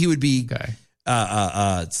 He would be. Okay.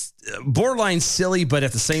 Borderline silly, but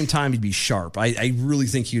at the same time, he'd be sharp. I really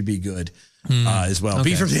think he would be good as well.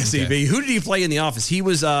 Okay. Be from the SCV. Okay. Who did he play in The Office? He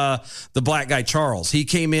was the black guy, Charles. He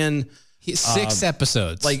came in 6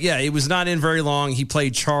 episodes. It was not in very long. He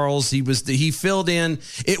played Charles. He filled in.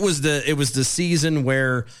 It was the season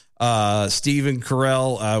where Stephen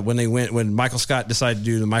Carell when Michael Scott decided to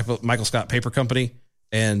do the Michael Scott Paper Company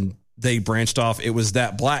and they branched off. It was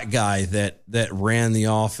that black guy that ran The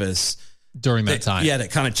Office. During that time. Yeah, that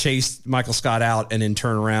kind of chased Michael Scott out and then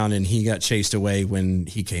turned around and he got chased away when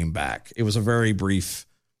he came back. It was a very brief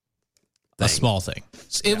thing. A small thing.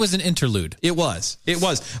 It was an interlude. It was.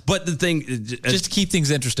 But the thing... Just to keep things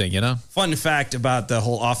interesting, you know? Fun fact about the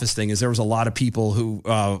whole Office thing is there was a lot of people who...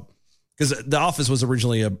 Because The Office was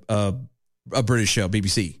originally a British show,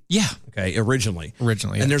 BBC. Yeah. Okay, originally.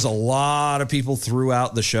 Yeah. And there's a lot of people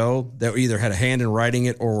throughout the show that either had a hand in writing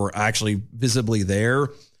it or were actually visibly there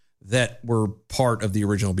that were part of the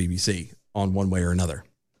original BBC on one way or another.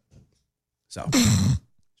 So,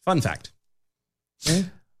 fun fact.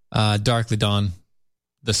 Darkly Dawn,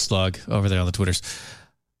 the slug over there on the Twitters.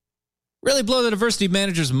 Really blow the diversity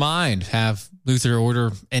manager's mind. Have Luther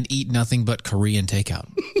order and eat nothing but Korean takeout.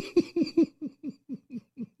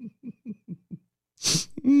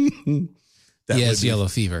 He has yellow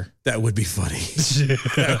fever. That would be funny.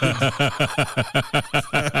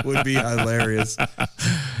 That would be hilarious.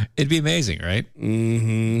 It'd be amazing, right?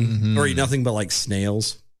 Mm-hmm. Or eat nothing but like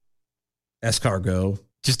snails. Escargot.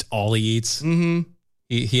 Just all he eats. Mm-hmm.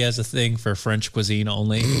 He has a thing for French cuisine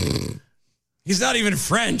only. He's not even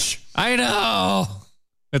French. I know.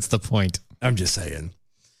 That's the point. I'm just saying.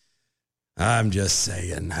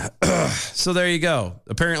 So there you go.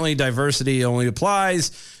 Apparently diversity only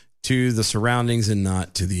applies to the surroundings and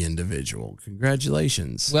not to the individual.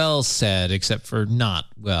 Congratulations. Well said, except for not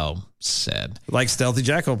well said. Like Stealthy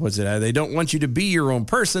Jackal puts it, they don't want you to be your own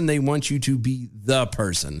person. They want you to be the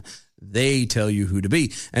person. They tell you who to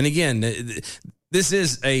be. And again, this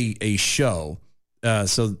is a show.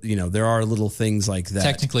 So, there are little things like that.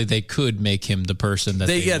 Technically, they could make him the person that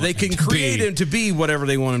they can create him to be whatever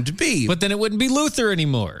they want him to be. But then it wouldn't be Luther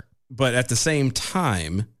anymore. But at the same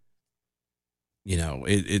time,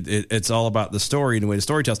 it's all about the story and the way the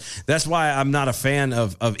story tells. That's why I'm not a fan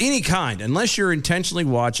of any kind, unless you're intentionally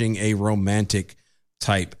watching a romantic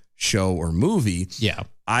type show or movie. Yeah.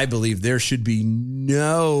 I believe there should be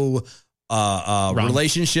no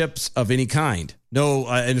relationships of any kind. No,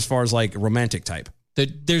 and as far as like romantic type.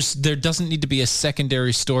 There doesn't need to be a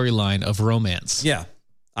secondary storyline of romance. Yeah.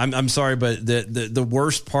 I'm sorry, but the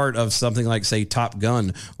worst part of something like, say, Top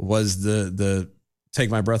Gun was the Take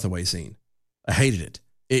My Breath Away scene. I hated it.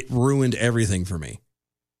 It ruined everything for me.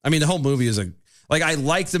 I mean, the whole movie is I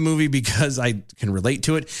like the movie because I can relate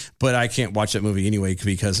to it, but I can't watch that movie anyway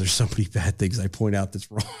because there's so many bad things I point out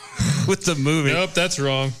that's wrong with the movie. Nope, that's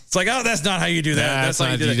wrong. It's like, oh, that's not how you do that. That's not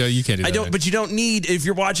how you do that. You can't do that. But you don't need, if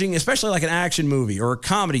you're watching, especially like an action movie or a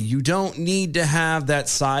comedy, you don't need to have that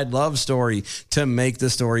side love story to make the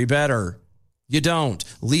story better. You don't.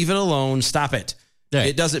 Leave it alone. Stop it. Right.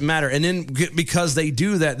 It doesn't matter. And then because they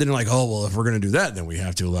do that, then they're like, oh, well, if we're going to do that, then we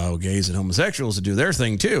have to allow gays and homosexuals to do their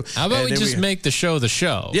thing too. How about we just make the show the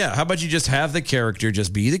show? Yeah. How about you just have the character,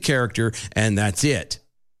 just be the character, and that's it.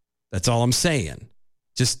 That's all I'm saying.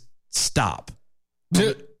 Just stop.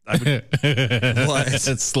 Look,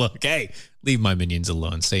 hey, leave my minions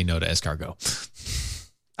alone. Say no to escargot.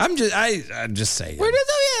 I'm just saying. Where did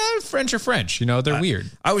French are French? You know, they're weird.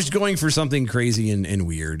 I was going for something crazy and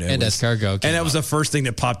weird. And escargot. And that was the first thing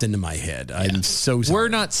that popped into my head. Yeah. I'm so sorry. We're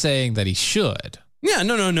not saying that he should. Yeah,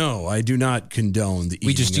 no. I do not condone the eating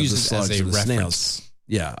we just of use the it slugs as a or the reference. snails.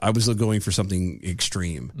 Yeah, I was going for something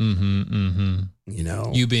extreme. You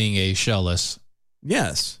know. You being a shellless.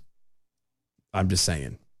 Yes. I'm just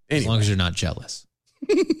saying. Anyway. As long as you're not jealous.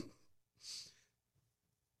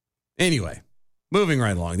 Anyway. Moving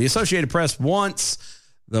right along. The Associated Press wants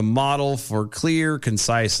the model for clear,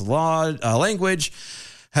 concise language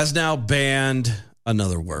has now banned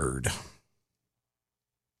another word.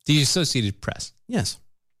 The Associated Press. Yes.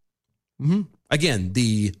 Mm-hmm. Again,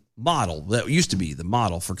 the model that used to be the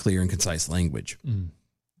model for clear and concise language.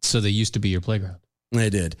 So they used to be your playground. They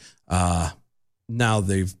did. Now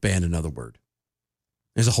they've banned another word.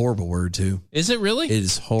 It's a horrible word too. Is it really? It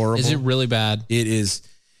is horrible. Is it really bad? It is.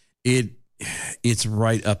 It's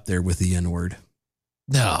right up there with the N-word.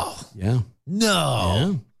 No. Yeah.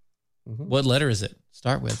 No. Yeah. What letter is it?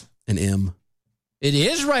 Start with. An M. It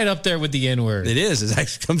is right up there with the N-word. It is. It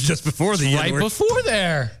actually comes just before the N-word. Right before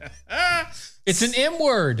there. It's an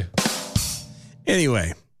M-word.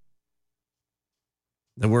 Anyway.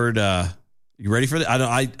 The word, you ready for that?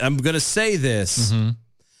 I'm going to say this, and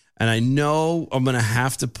I know I'm going to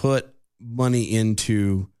have to put money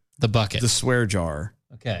into the bucket, the swear jar.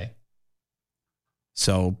 Okay.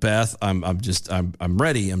 So Beth, I'm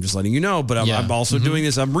ready. I'm just letting you know, but I'm also doing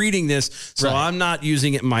this. I'm reading this, so I'm not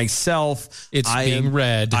using it myself. It's being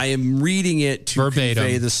read. I am reading it to verbatim.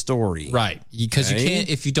 Convey the story. Right. Because you can't,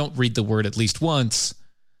 if you don't read the word at least once,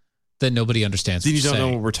 then nobody understands Then what you don't saying.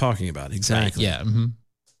 know what we're talking about. Exactly. Right. Yeah.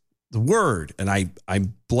 The word, and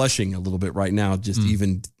I'm blushing a little bit right now, just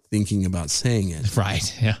even thinking about saying it.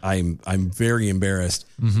 Right. Yeah. I'm very embarrassed.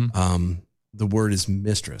 The word is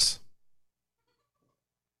mistress.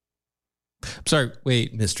 Sorry,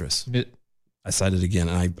 wait. Mistress. I said it again,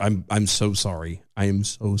 and I'm so sorry. I am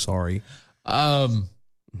so sorry. Dylan,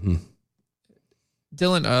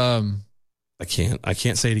 I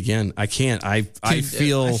can't say it again. I can't. I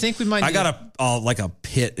feel. I think we might. I got like a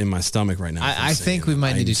pit in my stomach right now. I think we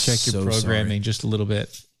might need to check your programming just a little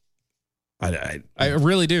bit. I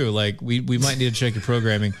really do. Like we might need to check your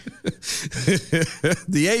programming.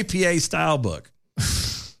 The APA style book,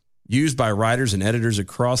 used by writers and editors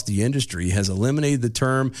across the industry, has eliminated the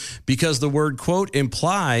term because the word, quote,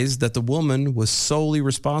 implies that the woman was solely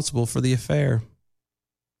responsible for the affair.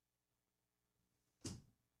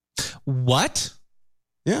 What?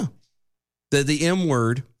 Yeah. The M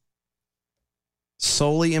word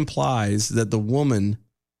solely implies that the woman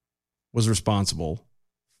was responsible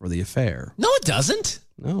for the affair. No, it doesn't.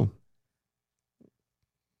 No.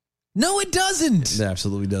 No, it doesn't. It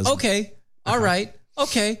absolutely doesn't. Okay. All right.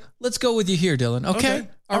 Okay. Let's go with you here, Dylan. Okay.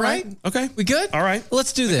 All right. Okay. We good? All right.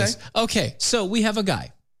 Let's do this. Okay. So we have a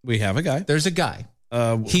guy. There's a guy.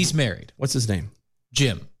 He's married. What's his name?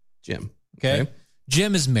 Jim. Okay.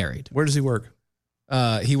 Jim is married. Where does he work?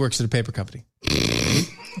 He works at a paper company.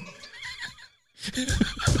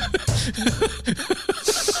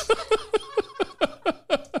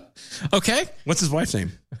 Okay. What's his wife's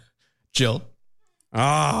name? Jill.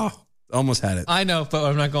 Ah, almost had it. I know, but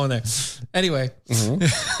I'm not going there. Anyway.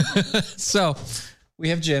 So we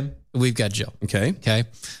have Jim. We've got Jill. Okay.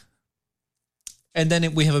 And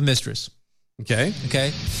then we have a mistress. Okay.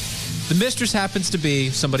 The mistress happens to be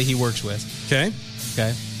somebody he works with. Okay.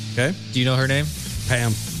 Do you know her name?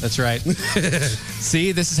 Pam. That's right.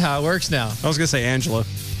 See, this is how it works now. I was going to say Angela.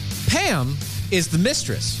 Pam is the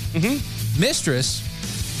mistress. Mistress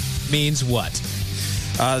means what?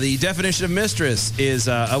 The definition of mistress is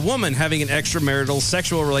a woman having an extramarital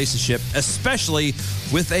sexual relationship, especially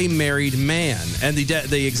with a married man. And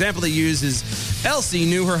the example they use is Elsie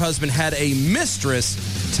knew her husband had a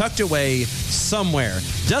mistress tucked away somewhere.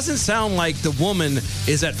 Doesn't sound like the woman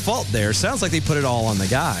is at fault there. Sounds like they put it all on the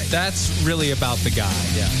guy. That's really about the guy.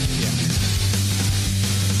 Yeah.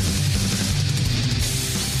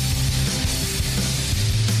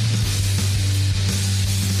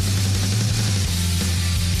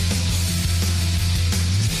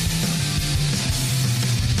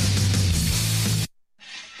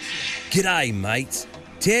 G'day, mates.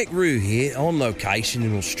 Tech Roo here on location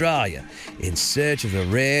in Australia in search of a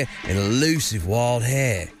rare and elusive wild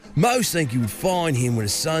hare. Most think you would find him when the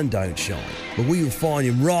sun don't shine, but we will find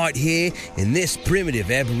him right here in this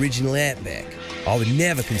primitive Aboriginal outback. I would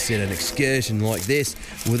never consider an excursion like this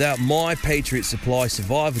without my Patriot Supply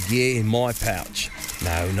survival gear in my pouch.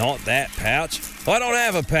 No, not that pouch. I don't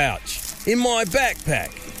have a pouch. In my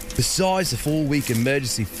backpack. Besides the 4-week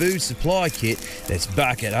emergency food supply kit that's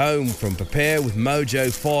back at home from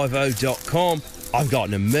preparewithmojo50.com, I've got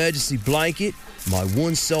an emergency blanket, my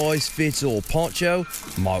one-size-fits-all poncho,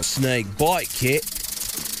 my snake bite kit,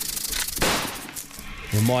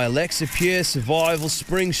 and my Alexa Pure Survival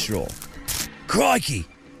Spring Straw. Crikey,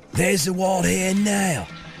 there's the wild hare now.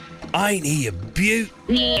 Ain't he a beaut?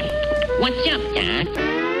 Yeah. What's up, Doc?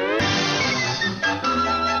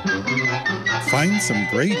 Find some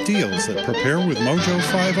great deals at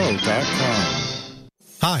preparewithmojo50.com.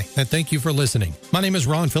 Hi, and thank you for listening. My name is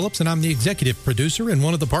Ron Phillips, and I'm the executive producer and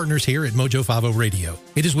one of the partners here at Mojo 50 Radio.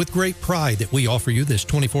 It is with great pride that we offer you this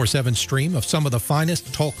 24/7 stream of some of the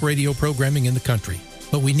finest talk radio programming in the country.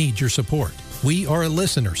 But we need your support. We are a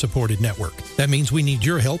listener-supported network. That means we need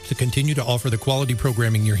your help to continue to offer the quality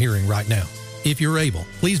programming you're hearing right now. If you're able,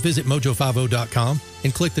 please visit mojo50.com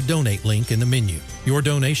and click the donate link in the menu. Your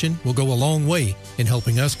donation will go a long way in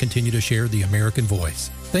helping us continue to share the American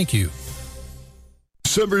voice. Thank you.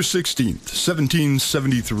 December 16th,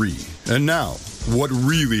 1773. And now, what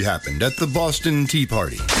really happened at the Boston Tea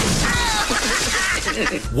Party?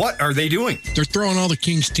 What are they doing? They're throwing all the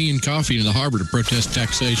king's tea and coffee into the harbor to protest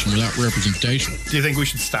taxation without representation. Do you think we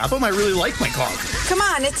should stop them? I really like my coffee. Come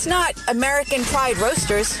on, it's not American Pride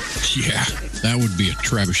Roasters. Yeah, that would be a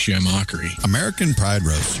trebuchet mockery. American Pride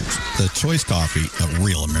Roasters, the choice coffee of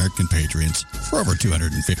real American patriots for over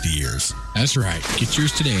 250 years. That's right. Get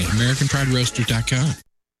yours today at AmericanPrideRoasters.com.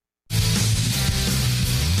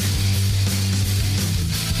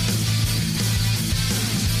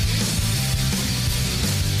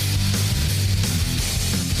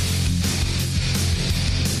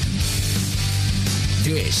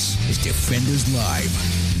 This is Defenders Live.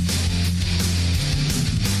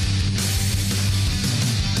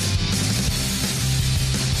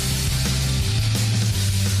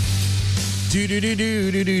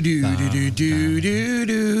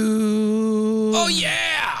 Oh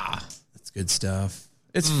yeah, that's good stuff.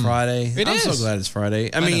 It's Friday. It I'm is. so glad it's Friday.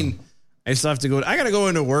 I mean, I still have to go. I got to go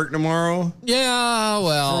into work tomorrow. Yeah,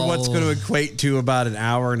 well, for what's going to equate to about an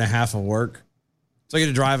hour and a half of work. So I get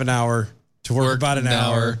to drive an hour to work about an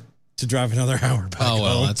hour to drive another hour back Oh,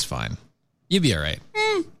 well, home. that's fine. You'd be all right.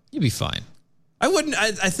 You'd be fine. I wouldn't.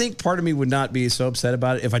 I think part of me would not be so upset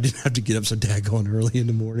about it if I didn't have to get up so daggone early in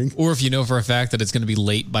the morning. Or if you know for a fact that it's going to be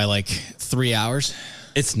late by like 3 hours.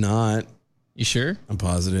 It's not. You sure? I'm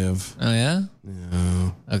positive. Oh, yeah?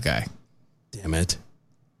 No. Okay. Damn it.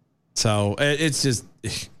 So it's just,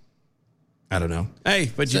 I don't know.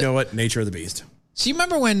 Hey, but you know what? Nature of the beast. So you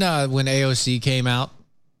remember when AOC came out?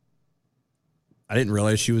 I didn't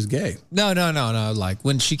realize she was gay. No. Like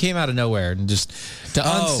when she came out of nowhere and just to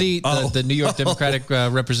unseat the New York Democratic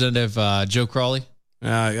Representative Joe Crowley.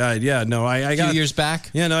 Yeah, no, I got a few years back.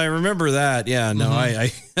 Yeah, no, I remember that. Yeah, no, I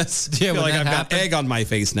feel like I've got egg on my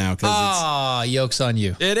face now. Yolk's on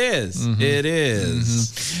you. It is. Mm-hmm. It is.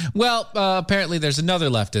 Mm-hmm. Well, apparently there's another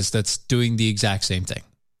leftist that's doing the exact same thing.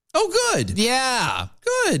 Oh, good. Yeah.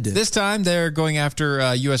 Good. This time they're going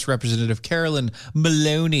after U.S. Representative Carolyn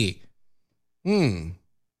Maloney. And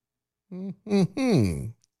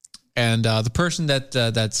the person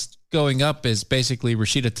that's going up is basically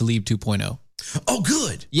Rashida Tlaib 2.0. Oh,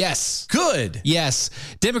 good. Yes. Good. Yes.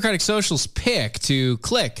 Democratic Social's pick to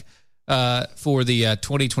click for the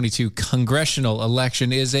 2022 congressional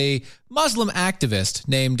election is a Muslim activist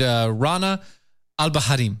named Rana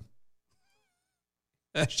Al-Baharim.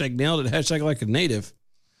 Hashtag nailed it. Hashtag like a native.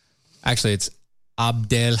 Actually, it's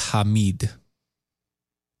Abdelhamid.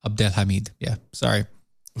 Abdelhamid. Yeah. Sorry.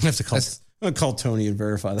 I have to call. I'm gonna call Tony and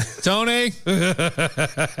verify that. Tony.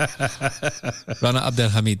 Rana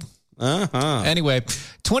Abdelhamid. Anyway,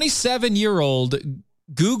 27-year-old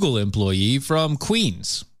Google employee from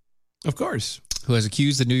Queens. Of course. Who has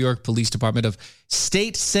accused the New York Police Department of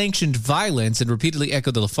state-sanctioned violence and repeatedly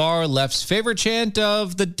echoed the far left's favorite chant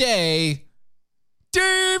of the day.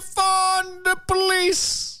 Damn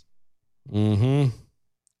police. Mm-hmm.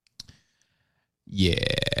 Yeah.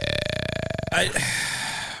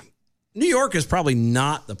 New York is probably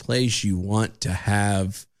not the place you want to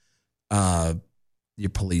have your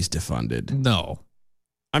police defunded. No.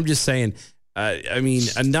 I'm just saying,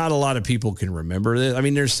 not a lot of people can remember this. I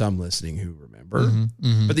mean, there's some listening who remember.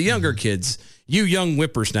 But the younger kids, you young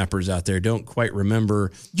whippersnappers out there, don't quite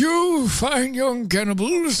remember. You fine young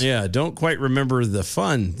cannibals. Yeah, don't quite remember the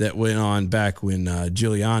fun that went on back when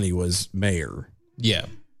Giuliani was mayor. Yeah.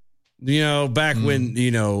 Back when,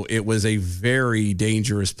 it was a very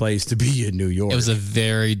dangerous place to be in New York. It was a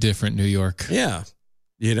very different New York. Yeah.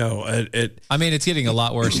 It's getting a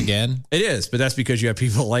lot worse again. It is, but that's because you have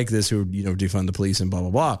people like this who, defund the police and blah,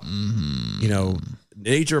 blah, blah.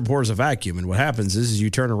 Nature abhors a vacuum. And what happens is you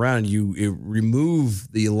turn around and you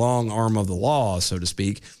remove the long arm of the law, so to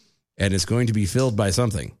speak, and it's going to be filled by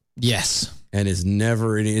something. Yes. And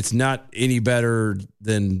it's not any better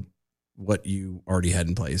than what you already had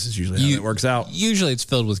in place is usually how it works out. Usually it's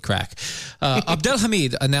filled with crack.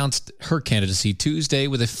 Abdelhamid announced her candidacy Tuesday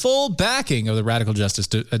with a full backing of the Radical Justice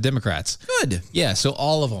Democrats. Good. Yeah, so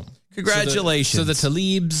all of them. Congratulations. So the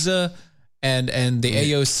Talibs and the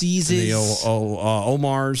AOCs. The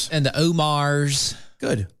Omars. And the Omars.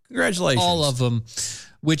 Good. Congratulations. All of them,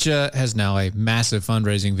 which has now a massive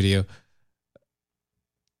fundraising video.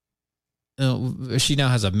 She now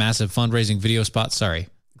has a massive fundraising video spot. Sorry.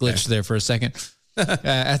 Glitched there for a second.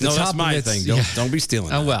 At the top that's my of thing. Don't be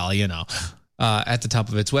stealing. Oh, well, at the top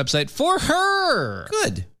of its website for her.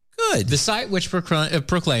 Good. The site, which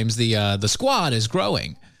proclaims the squad is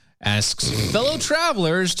growing, asks fellow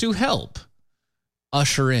travelers to help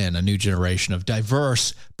usher in a new generation of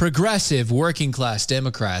diverse, progressive, working class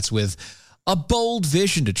Democrats with a bold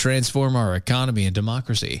vision to transform our economy and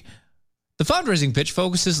democracy. The fundraising pitch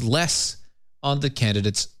focuses less on the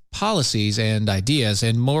candidates' policies and ideas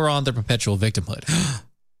and more on their perpetual victimhood.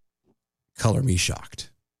 Color me shocked.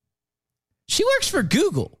 She works for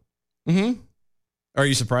Google. Mm-hmm. Are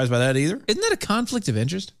you surprised by that either? Isn't that a conflict of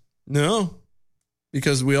interest? No,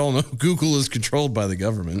 because we all know Google is controlled by the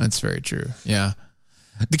government. That's very true. Yeah.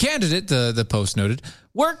 The candidate, the Post noted,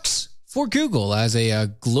 works for Google as a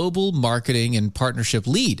global marketing and partnership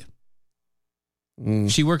lead.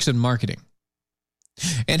 She works in marketing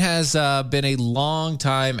and has been a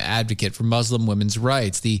long-time advocate for Muslim women's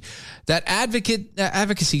rights. That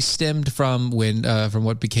advocacy stemmed from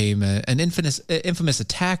what became an infamous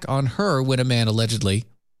attack on her when a man allegedly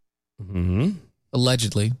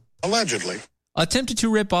attempted to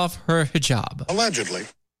rip off her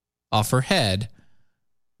hijab off her head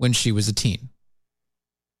when she was a teen.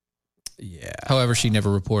 Yeah. However, she never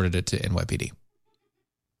reported it to NYPD.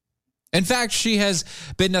 In fact, she has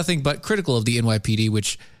been nothing but critical of the NYPD,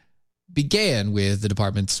 which began with the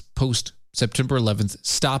department's post-September 11th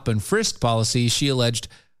stop and frisk policy she alleged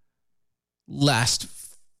last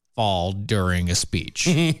fall during a speech.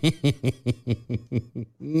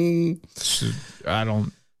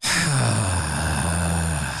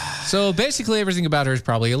 So basically everything about her is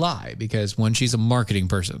probably a lie because one, she's a marketing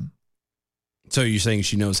person. So you're saying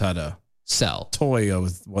she knows how to sell, toy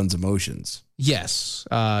with one's emotions? Yes.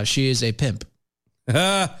 She is a pimp.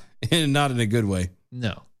 And not in a good way.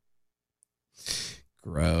 No.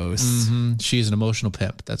 Gross. Mm-hmm. She is an emotional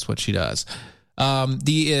pimp. That's what she does.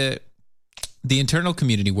 The internal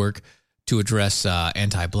community work to address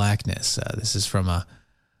anti-blackness. This is from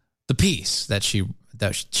the piece that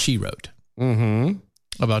she wrote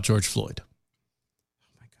about George Floyd.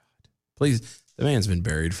 Oh my God! Please, the man's been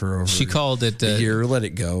buried for over. She called it a year. Let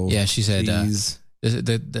it go. Yeah, she said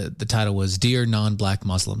the title was "Dear Non-Black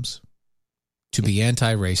Muslims, to be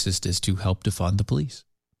anti-racist is to help defund the police."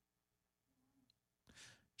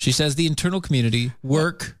 She says the internal community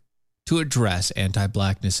work to address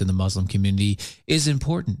anti-blackness in the Muslim community is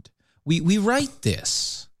important. We write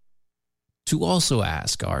this to also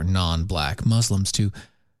ask our non-black Muslims to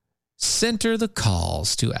center the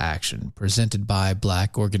calls to action presented by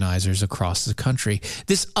black organizers across the country.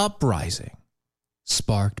 This uprising,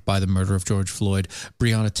 sparked by the murder of George Floyd,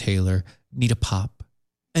 Breonna Taylor, Nita Pop,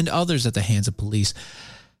 and others at the hands of police,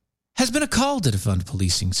 has been a call to defund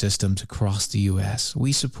policing systems across the U.S.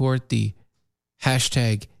 We support the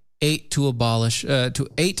hashtag 8 to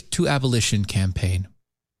Abolition campaign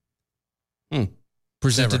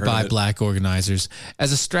presented by black organizers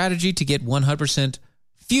as a strategy to get 100%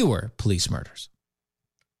 fewer police murders.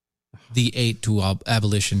 The 8 to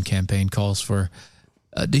Abolition campaign calls for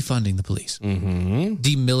defunding the police,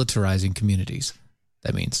 demilitarizing communities.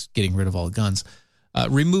 That means getting rid of all the guns,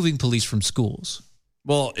 removing police from schools.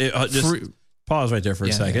 Well, just pause right there for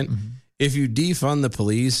a second. If you defund the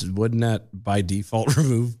police, wouldn't that by default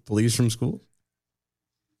remove police from schools?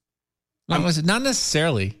 Not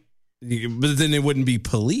necessarily. But then it wouldn't be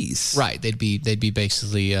police. Right. They'd be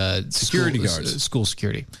basically security guards. School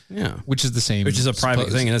security. Yeah. Which is the same. Which is a private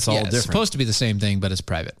thing, and it's all different. It's supposed to be the same thing, but it's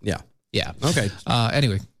private. Yeah. Yeah. Okay.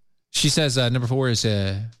 Anyway, she says number 4 is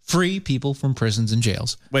free people from prisons and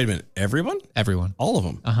jails. Wait a minute. Everyone? Everyone. All of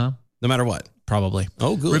them? Uh-huh. No matter what? Probably.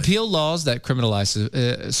 Oh, good. Repeal laws that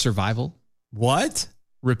criminalize survival. What?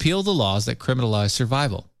 Repeal the laws that criminalize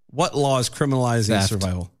survival. What laws criminalizing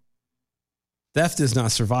survival? Theft is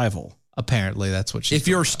not survival. Apparently, that's what she. If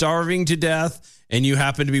you're starving to death and you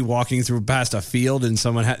happen to be walking through past a field and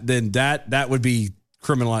someone, then that would be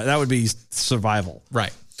criminal. That would be survival.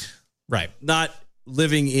 Right. Right. Not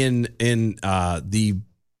living in the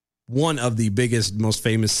one of the biggest, most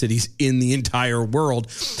famous cities in the entire world,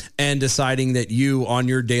 and deciding that you on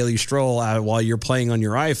your daily stroll while you're playing on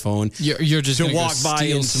your iPhone, you're just to walk by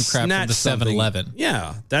and some crap from the 7-Eleven.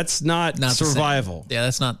 Yeah, that's not survival. Yeah,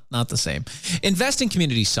 that's not the same. Invest in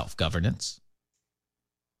community self-governance.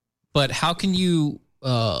 But how can you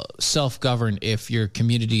self-govern if your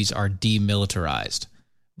communities are demilitarized?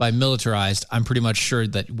 By militarized, I'm pretty much sure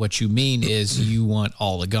that what you mean is you want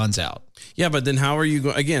all the guns out. Yeah, but then how are you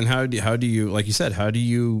going? Again, how do you, like you said, how do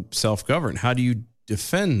you self-govern? How do you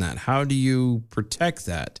defend that? How do you protect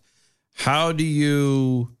that? How do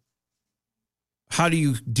you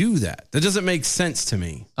do that? That doesn't make sense to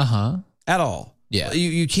me. At all. Yeah.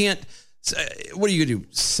 You can't. What are you going to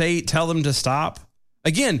do? Tell them to stop?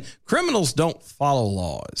 Again, criminals don't follow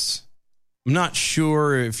laws. I'm not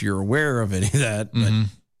sure if you're aware of any of that, but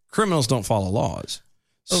criminals don't follow laws.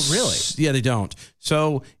 Oh, really? Yeah, they don't.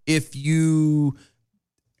 So if you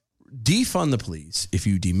defund the police, if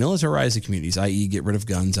you demilitarize the communities, i.e. get rid of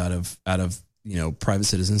guns out of private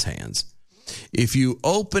citizens' hands, if you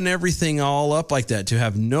open everything all up like that to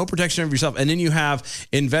have no protection of yourself, and then you have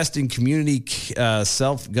invest in community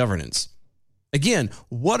self-governance, again,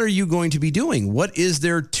 what are you going to be doing? What is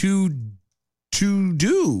there to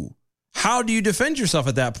do? How do you defend yourself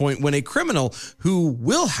at that point when a criminal who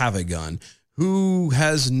will have a gun, who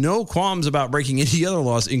has no qualms about breaking any other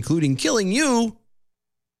laws, including killing you,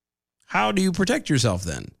 how do you protect yourself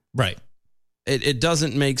then? Right. It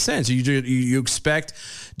doesn't make sense. You expect,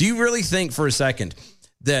 do you really think for a second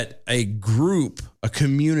that a group, a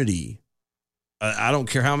community, I don't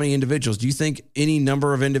care how many individuals, do you think any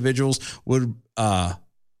number of individuals would try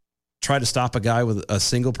to stop a guy with a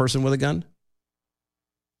single person with a gun?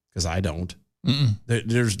 Because I don't.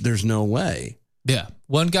 There's no way. Yeah.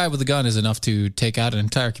 One guy with a gun is enough to take out an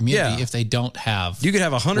entire community if they don't have. You could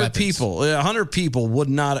have 100 people. 100 people would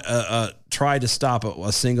not try to stop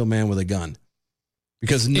a single man with a gun.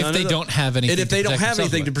 Because if they don't have anything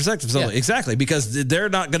to protect themselves. Exactly. Because they're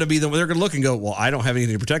not going to be they're going to look and go, well, I don't have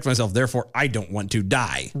anything to protect myself. Therefore, I don't want to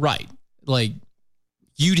die. Right. Like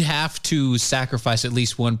you'd have to sacrifice at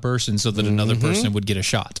least one person so that another person would get a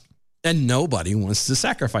shot. And nobody wants to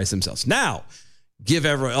sacrifice themselves. Now, give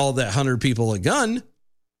all that 100 people a gun,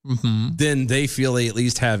 then they feel they at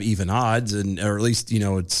least have even odds, or at least,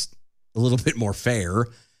 it's a little bit more fair.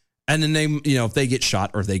 And then they, if they get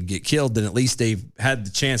shot or if they get killed, then at least they've had the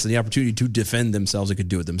chance and the opportunity to defend themselves and could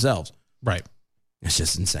do it themselves. Right. It's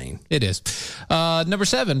just insane. It is. Number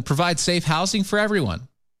 7, provide safe housing for everyone.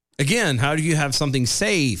 Again, how do you have something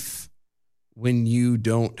safe when you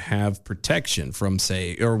don't have protection from,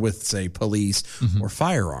 with police or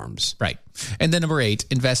firearms? Right. And then number 8,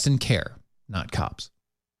 invest in care, not cops.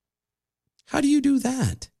 How do you do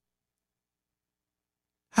that?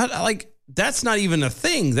 That's not even a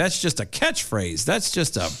thing. That's just a catchphrase.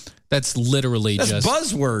 That's literally just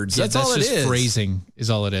buzzwords. Yeah, that's all it is. Just phrasing is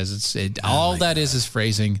all it is. All that is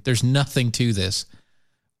phrasing. There's nothing to this.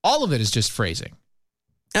 All of it is just phrasing.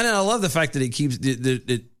 And I love the fact that it keeps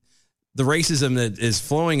the racism that is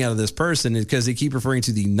flowing out of this person is because they keep referring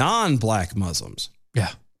to the non-black Muslims. Yeah.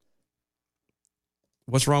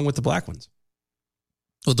 What's wrong with the black ones?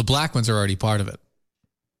 Well, the black ones are already part of it.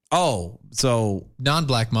 Oh, so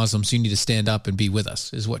non-black Muslims, you need to stand up and be with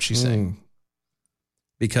us, is what she's saying.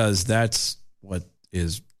 Because that's what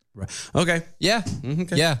is okay. Yeah.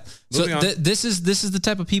 Okay. Yeah. So this is the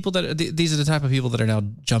type of people these are the type of people that are now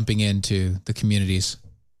jumping into the communities.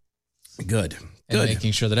 Good. And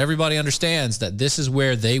making sure that everybody understands that this is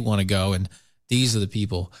where they want to go, and these are the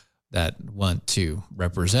people that want to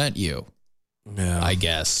represent you. Yeah. I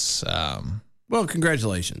guess. Well,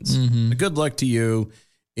 congratulations. Good luck to you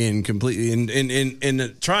in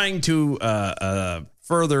trying to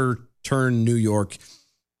further turn New York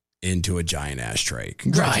into a giant ashtray.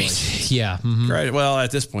 Congratulations. Right. Yeah. Right. Well,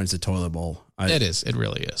 at this point, it's a toilet bowl. It is. It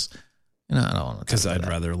really is. I don't want to. Because I'd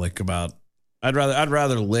rather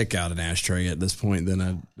lick out an ashtray at this point than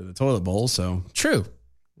a toilet bowl. So true.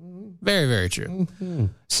 Very, very true. Mm-hmm.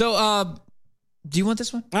 So, do you want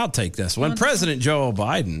this one? I'll take this one. President Joe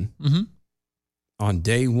Biden, on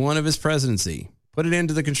day one of his presidency, put it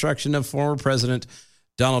into the construction of former President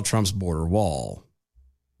Donald Trump's border wall.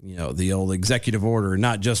 You know, the old executive order,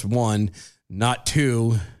 not just one, not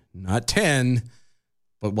two, not 10,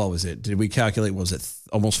 but what was it? Did we calculate? Was it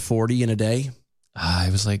almost 40 in a day?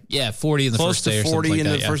 It was like, 40 in the Close first day to or 40 something like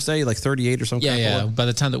in that, the first day, like 38 or something. Yeah. By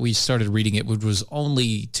the time that we started reading it, which was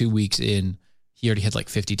only 2 weeks in, he already had like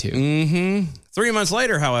 52. 3 months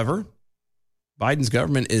later, however, Biden's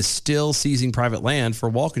government is still seizing private land for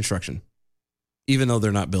wall construction, even though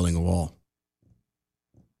they're not building a wall.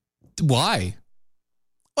 Why?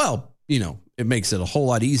 Well, you know, it makes it a whole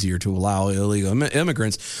lot easier to allow illegal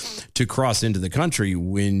immigrants to cross into the country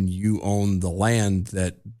when you own the land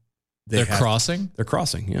that they're crossing? They're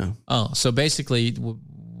crossing, yeah. Oh, so basically,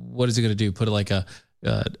 what is it going to do? Put like a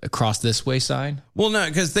cross this way sign? Well, no,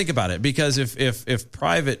 because think about it. Because if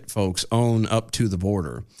private folks own up to the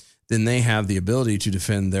border, then they have the ability to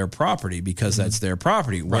defend their property because that's their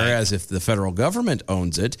property. Whereas if the federal government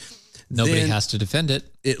owns it, nobody has to defend it.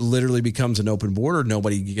 It literally becomes an open border.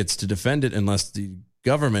 Nobody gets to defend it unless the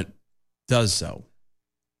government does so.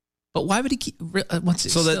 But why would he keep?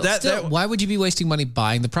 Why would you be wasting money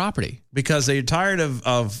buying the property? Because they're tired of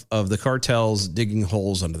the cartels digging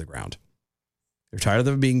holes under the ground. They're tired of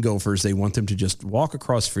them being gophers. They want them to just walk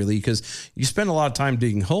across freely because you spend a lot of time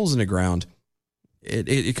digging holes in the ground.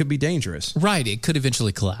 It could be dangerous. Right. It could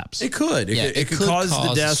eventually collapse. It could. It could cause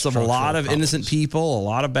the deaths of a lot of innocent people, a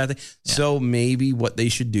lot of bad things. Yeah. So maybe what they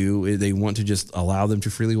should do is they want to just allow them to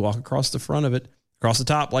freely walk across the front of it, across the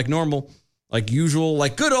top like normal. Like usual,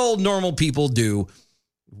 like good old normal people do,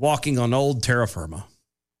 walking on old terra firma.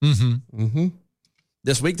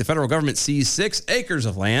 This week, the federal government seized 6 acres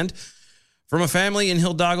of land from a family in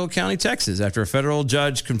Hidalgo County, Texas, after a federal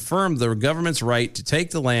judge confirmed the government's right to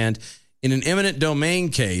take the land in an eminent domain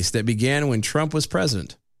case that began when Trump was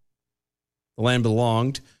president. The land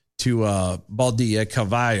belonged to Baldia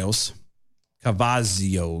Cavazos.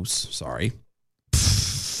 Cavazos.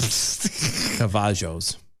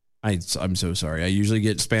 I'm so sorry. I usually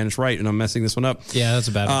get Spanish right, and I'm messing this one up. Yeah, that's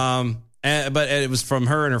a bad one. But it was from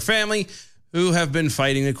her and her family, who have been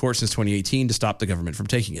fighting the court since 2018 to stop the government from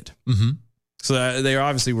taking it. So they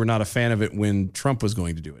obviously were not a fan of it when Trump was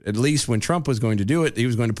going to do it. At least when Trump was going to do it, he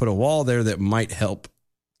was going to put a wall there that might help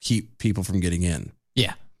keep people from getting in.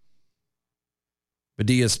 Yeah.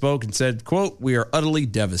 Padilla spoke and said, quote, "We are utterly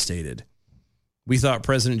devastated. We thought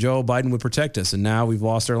President Joe Biden would protect us, and now we've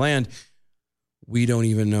lost our land. We don't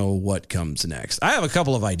even know what comes next." I have a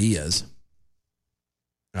couple of ideas.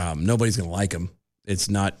 Nobody's going to like them. It's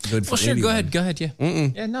not good for anyone. Go ahead. Yeah.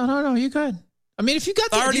 Yeah. No. You go ahead. I mean, if you got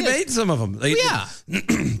the I already made some of them.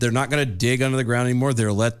 They're not going to dig under the ground anymore.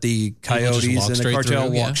 They'll let the coyotes and the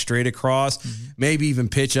cartel walk straight across, maybe even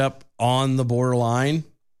pitch up on the borderline.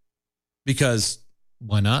 Because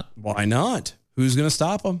why not? Why not? Who's going to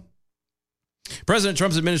stop them? President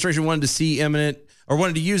Trump's administration wanted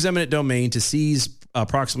to use eminent domain to seize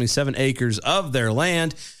approximately 7 acres of their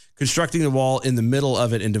land, constructing the wall in the middle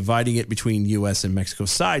of it and dividing it between U.S. and Mexico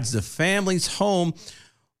sides. The family's home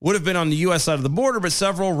would have been on the U.S. side of the border, but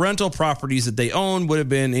several rental properties that they owned would have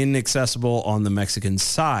been inaccessible on the Mexican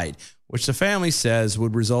side, which the family says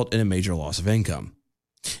would result in a major loss of income.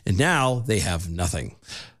 And now they have nothing.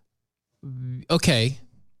 Okay.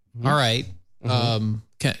 All right.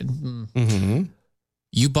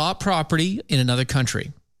 You bought property in another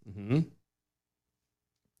country.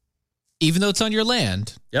 Even though it's on your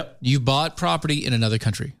land. Yep. You bought property in another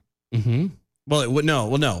country. Well, it would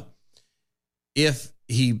no. If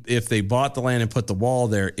they bought the land and put the wall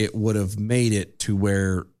there, it would have made it to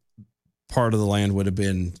where part of the land would have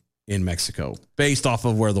been in Mexico based off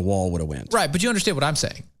of where the wall would have went. Right. But you understand what I'm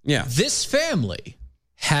saying. Yeah. This family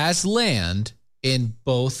has land in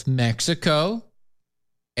both Mexico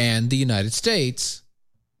and the United States,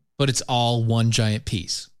 but it's all one giant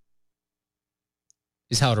piece.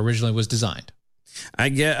 Is how it originally was designed. I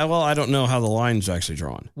don't know how the line's actually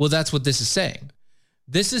drawn. Well, that's what this is saying.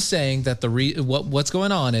 This is saying that what's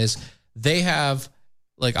going on is they have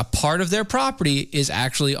like a part of their property is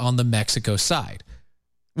actually on the Mexico side.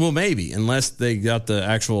 Well, maybe, unless they got the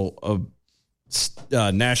actual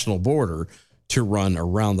national border to run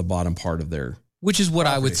around the bottom part of their which is what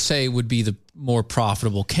property. I would say would be the more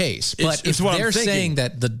profitable case. But if they're saying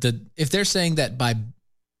that if they're saying that by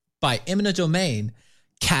eminent domain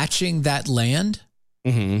catching that land,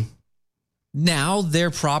 now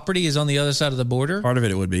their property is on the other side of the border. Part of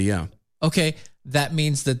it would be, yeah. Okay, that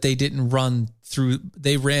means that they didn't run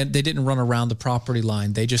around the property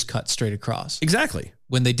line. They just cut straight across. Exactly.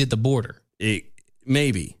 When they did the border.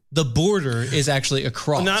 Maybe. The border is actually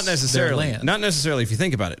across not necessarily. their land. Not necessarily if you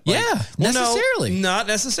think about it. Necessarily. No, not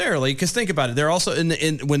necessarily, because think about it. They're also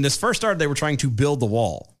when this first started, they were trying to build the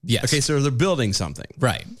wall. Yes. Okay, so they're building something.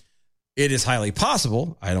 Right. It is highly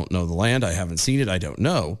possible. I don't know the land. I haven't seen it. I don't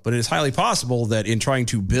know. But it is highly possible that in trying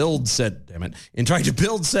to build said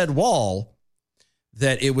wall,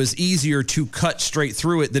 that it was easier to cut straight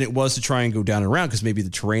through it than it was to try and go down and around, because maybe the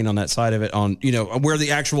terrain on that side of it, on where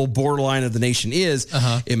the actual borderline of the nation is,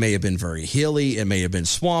 it may have been very hilly, it may have been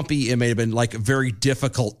swampy, it may have been like very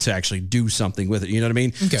difficult to actually do something with it. You know what I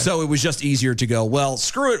mean? Okay. So it was just easier to go, well,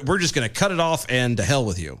 screw it, we're just going to cut it off and to hell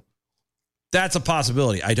with you. That's a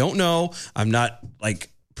possibility. I don't know. I'm not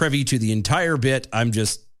privy to the entire bit. I'm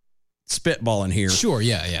just spitballing here. Sure,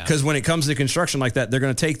 yeah. Because when it comes to construction like that, they're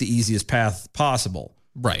going to take the easiest path possible.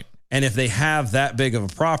 Right. And if they have that big of a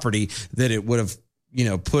property, that it would have,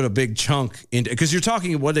 put a big chunk into, because you're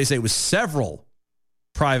talking, what they say was several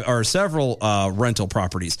rental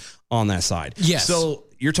properties on that side. Yes. So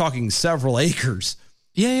you're talking several acres.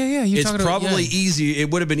 Yeah. It's probably easy.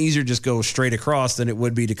 It would have been easier to just go straight across than it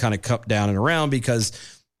would be to kind of cut down and around, because,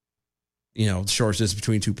 the shortest distance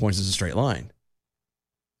between 2 points is a straight line.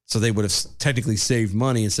 So they would have technically saved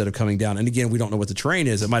money instead of coming down. And again, we don't know what the terrain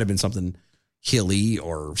is. It might have been something hilly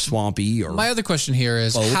or swampy. Or my other question here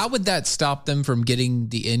is, both. How would that stop them from getting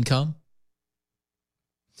the income?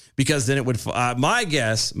 Because then it would, my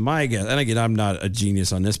guess, and again, I'm not a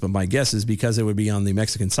genius on this, but my guess is because it would be on the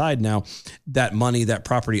Mexican side now, that money, that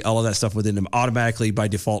property, all of that stuff within them automatically by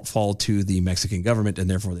default fall to the Mexican government, and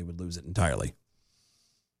therefore they would lose it entirely.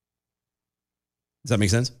 Does that make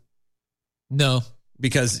sense? No.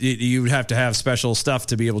 Because you would have to have special stuff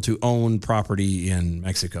to be able to own property in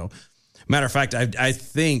Mexico. Matter of fact, I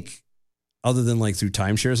think, other than through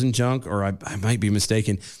timeshares and junk, or I might be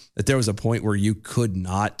mistaken, that there was a point where you could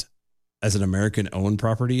not, as an American, own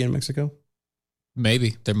property in Mexico.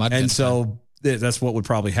 Maybe there might have been. And so that's what would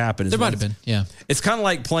probably happen. There might have been. Yeah. It's kind of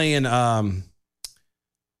like playing,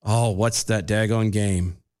 what's that daggone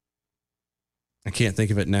game? I can't think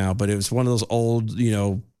of it now, but it was one of those old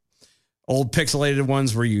pixelated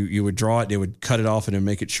ones where you would draw it, they would cut it off and then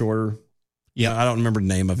make it shorter. Yeah. I don't remember the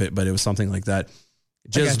name of it, but it was something like that.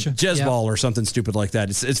 Jazzball or something stupid like that.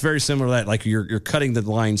 It's very similar to that. Like you're cutting the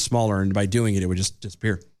line smaller, and by doing it, it would just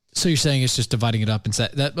disappear. So you're saying it's just dividing it up and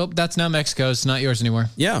that's now Mexico's. It's not yours anymore.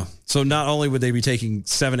 Yeah. So not only would they be taking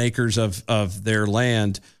 7 acres of their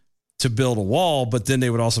land to build a wall, but then they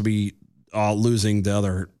would also be losing the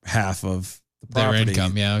other half of the property. Their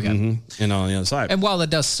income. Yeah. Okay. Mm-hmm. And on the other side. And while it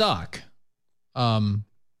does suck,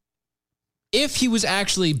 if he was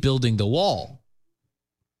actually building the wall,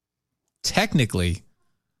 technically,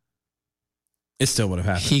 it still would have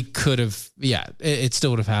happened. He could have, it still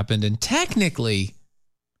would have happened. And technically,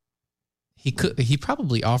 he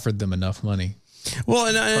probably offered them enough money.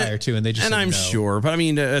 Well, prior to, and they just, and I'm sure, but I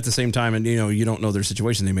mean, at the same time, and you don't know their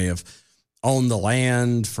situation. They may have owned the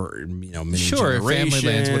land for many generations. Family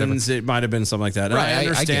lands, whatever. It might have been something like that. Right, I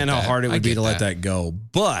understand how hard it would be to let that go,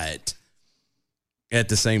 but at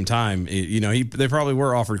the same time, they probably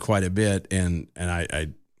were offered quite a bit, and I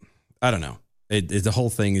don't know. The whole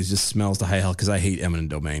thing just smells to high hell, because I hate eminent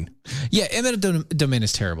domain. Yeah, eminent domain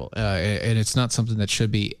is terrible, and it's not something that should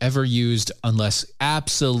be ever used unless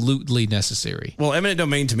absolutely necessary. Well, eminent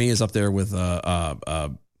domain to me is up there with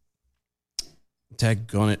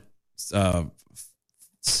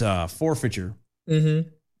forfeiture. Mm-hmm.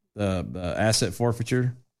 The asset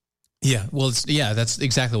forfeiture. Yeah, well, that's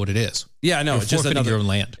exactly what it is. Yeah, I know. You're it's just another your own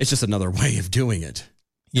land. It's just another way of doing it.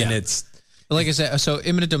 Yeah, and it's. Like I said, so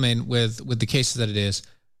eminent domain with the cases that it is,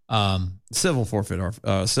 civil forfeit or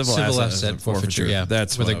civil asset forfeiture. Yeah,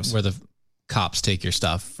 that's where the cops take your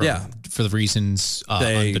stuff. For the reasons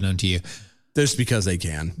unbeknown to you. Just because they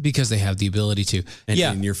can, because they have the ability to. And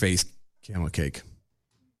in your face, camel cake.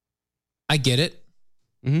 I get it.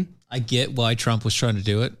 Mm-hmm. I get why Trump was trying to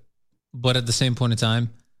do it, but at the same point in time,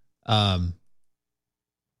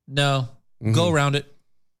 no, go around it.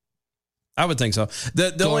 I would think so.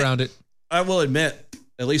 Go around it. I will admit,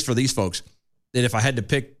 at least for these folks, that if I had to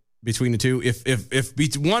pick between the two,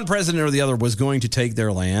 if one president or the other was going to take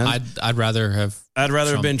their land, I'd rather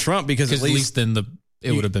have been Trump, because at least then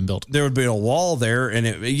it would have been built. There would be a wall there,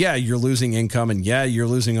 and you're losing income, and you're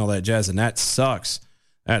losing all that jazz, and that sucks.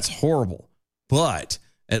 That's horrible. But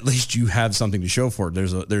at least you have something to show for it.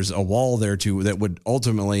 There's a wall there too that would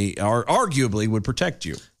ultimately, or arguably, would protect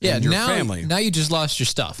you and your family. Now you just lost your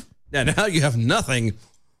stuff. Yeah, now you have nothing.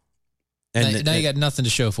 And now you got nothing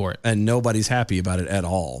to show for it. And nobody's happy about it at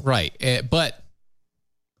all. Right. But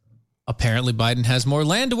apparently Biden has more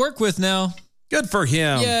land to work with now. Good for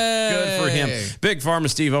him. Yay. Good for him. Big Pharma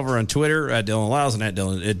Steve over on Twitter at Dylan Lyles and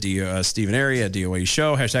at Stephen Airy at DOA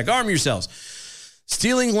Show. # arm yourselves.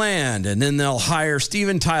 Stealing land, and then they'll hire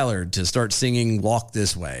Steven Tyler to start singing Walk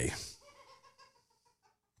This Way.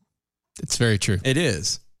 It's very true. It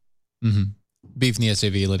is. Mm-hmm. Beef in the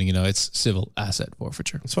SAV letting you know it's civil asset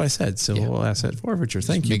forfeiture. That's what I said. Civil asset forfeiture.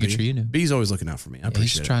 Thank you. Making sure you know. B's always looking out for me. I appreciate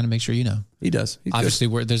it. He's trying to make sure you know. He does. He's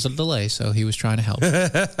Obviously, there's a delay, so he was trying to help.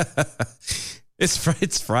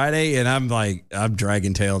 It's Friday, and I'm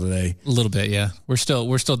dragging tail today. A little bit, yeah. We're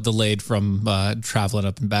still delayed from traveling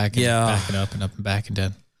up and back, and backing up and back and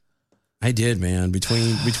down. I did, man.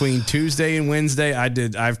 Between Tuesday and Wednesday,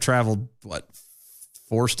 I've traveled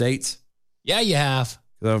 4 states. Yeah, you have.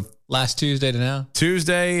 So last Tuesday to now.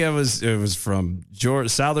 Tuesday, it was from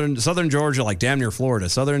southern Georgia, like damn near Florida,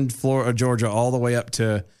 Georgia, all the way up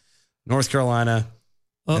to North Carolina.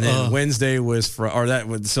 And then Wednesday was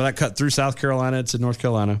that cut through South Carolina to North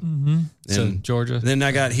Carolina. Mm-hmm. So Georgia. Then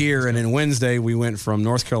I got here, and then Wednesday we went from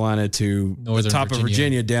North Carolina to the top of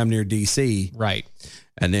Virginia, damn near DC. Right.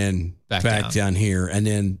 And then back down here. And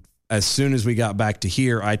then as soon as we got back to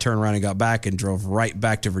here, I turned around and got back and drove right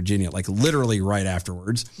back to Virginia, like literally right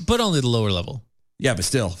afterwards. But only the lower level. Yeah, but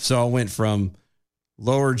still. So I went from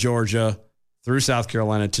lower Georgia through South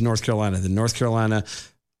Carolina to North Carolina, then North Carolina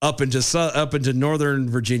up into northern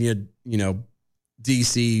Virginia,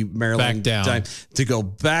 DC, Maryland, back down. To go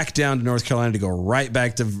back down to North Carolina, to go right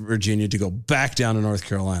back to Virginia, to go back down to North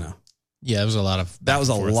Carolina. Yeah, it was a lot of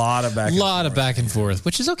back and forth,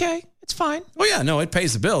 which is okay. It's fine. Oh yeah, no, it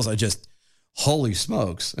pays the bills. Holy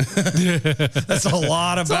smokes, that's a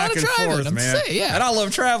lot of back and forth, man. Yeah, and I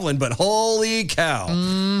love traveling, but holy cow,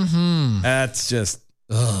 that's just.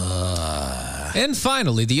 And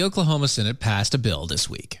finally, the Oklahoma Senate passed a bill this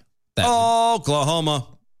week. Oklahoma.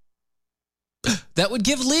 That would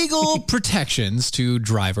give legal protections to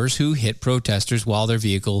drivers who hit protesters while with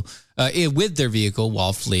their vehicle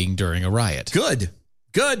while fleeing during a riot. Good.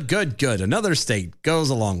 Another state goes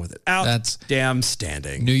along with it. That's damn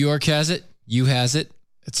standing. New York has it. You has it.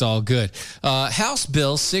 It's all good. House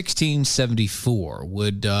Bill 1674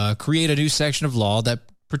 would create a new section of law that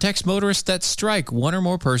protects motorists that strike one or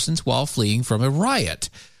more persons while fleeing from a riot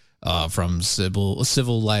from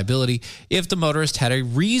civil liability if the motorist had a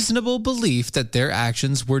reasonable belief that their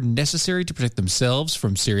actions were necessary to protect themselves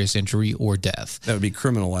from serious injury or death. That would be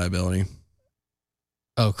criminal liability.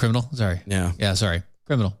 Oh, criminal? Sorry. Yeah, sorry.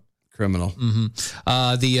 Criminal. Mm-hmm.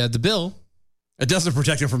 The bill... It doesn't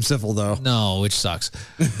protect him from civil, though. No, which sucks.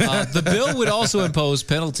 The bill would also impose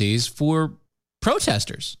penalties for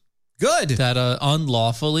protesters. Good. That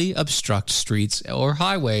unlawfully obstruct streets or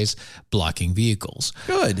highways, blocking vehicles.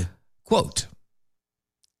 Good. Quote,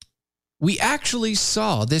 "We actually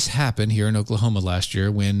saw this happen here in Oklahoma last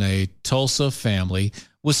year when a Tulsa family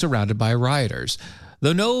was surrounded by rioters.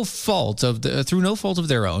 Through no fault of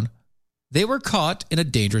their own, they were caught in a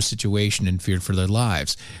dangerous situation and feared for their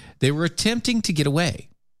lives. They were attempting to get away.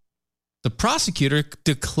 The prosecutor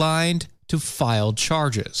declined to file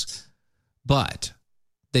charges, but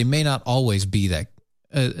they may not always be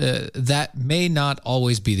that may not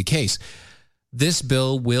always be the case. This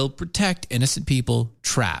bill will protect innocent people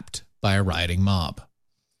trapped by a rioting mob."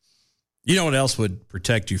 You know what else would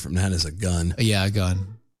protect you from that is a gun. Yeah, a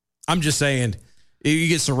gun. I'm just saying, if you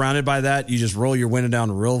get surrounded by that, you just roll your window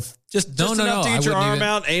down real. Just enough to get your arm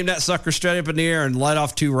out, aim that sucker straight up in the air, and light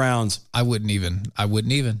off 2 rounds. I wouldn't even. I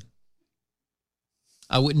wouldn't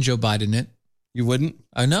Joe Biden it. You wouldn't?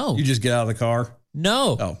 I know. You just get out of the car?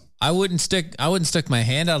 No. Oh. I wouldn't stick my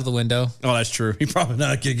hand out of the window. Oh, that's true. You're probably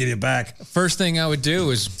not going to get it back. First thing I would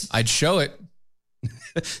do is I'd show it.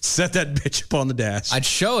 Set that bitch up on the dash. I'd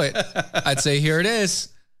show it. I'd say, here it is.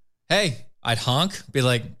 Hey, I'd honk, be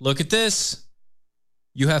like, look at this.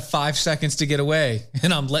 You have 5 seconds to get away,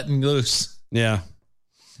 and I'm letting loose. Yeah.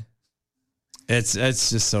 It's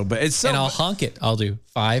just so bad. It's so and I'll honk it. I'll do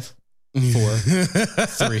 5, 4,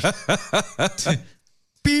 3.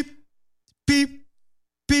 Beep, beep,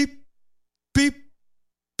 beep, beep,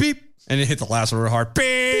 beep. And it hit the last one real hard.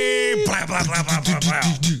 Beep, blah, blah, blah, blah, blah, blah.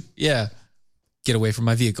 Yeah. Get away from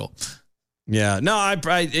my vehicle. Yeah. No,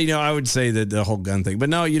 I would say that the whole gun thing. But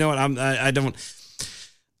no, you know what? I don't.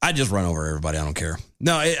 I just run over everybody. I don't care.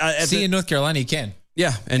 No, in North Carolina, you can.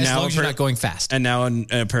 Yeah, and as now long as you're not going fast. And now,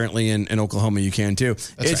 apparently, in Oklahoma, you can too.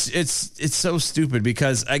 That's right. It's so stupid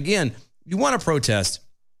because again, you want to protest,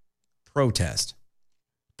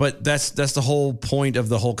 but that's the whole point of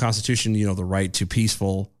the whole Constitution. The right to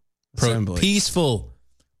peaceful assembly. Peaceful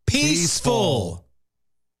peaceful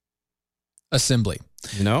assembly.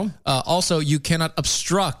 You know? Also, you cannot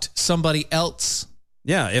obstruct somebody else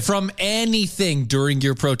from anything during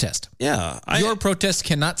your protest. Yeah. Your protest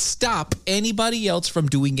cannot stop anybody else from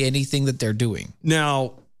doing anything that they're doing.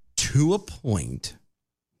 Now, to a point,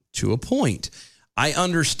 I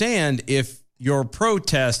understand if your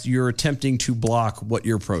protest, you're attempting to block what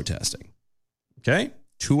you're protesting. Okay?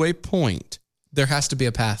 To a point. There has to be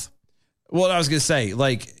a path. Well, I was going to say,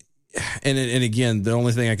 like, and again, the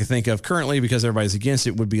only thing I can think of currently, because everybody's against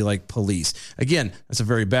it, would be like police. Again, that's a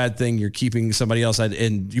very bad thing. You're keeping somebody else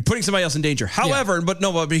and you're putting somebody else in danger. However, but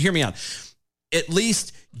hear me out. At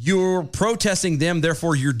least you're protesting them,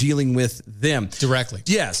 therefore you're dealing with them directly.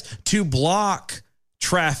 Yes, to block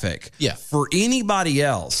traffic. Yeah. For anybody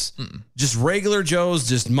else, just regular Joes,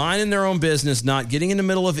 just minding their own business, not getting in the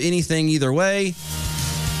middle of anything either way.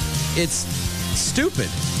 It's stupid.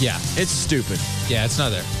 Yeah. It's stupid. Yeah, it's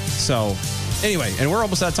not there. So, anyway, and we're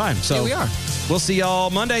almost out of time. So yeah, we are. We'll see y'all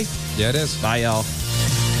Monday. Yeah, it is. Bye, y'all.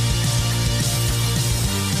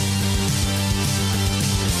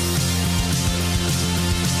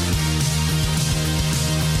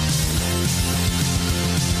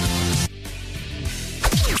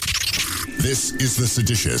 This is the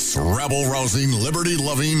seditious, rabble-rousing,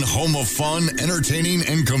 liberty-loving, home of fun, entertaining,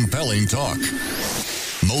 and compelling talk.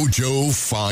 Mojo 5.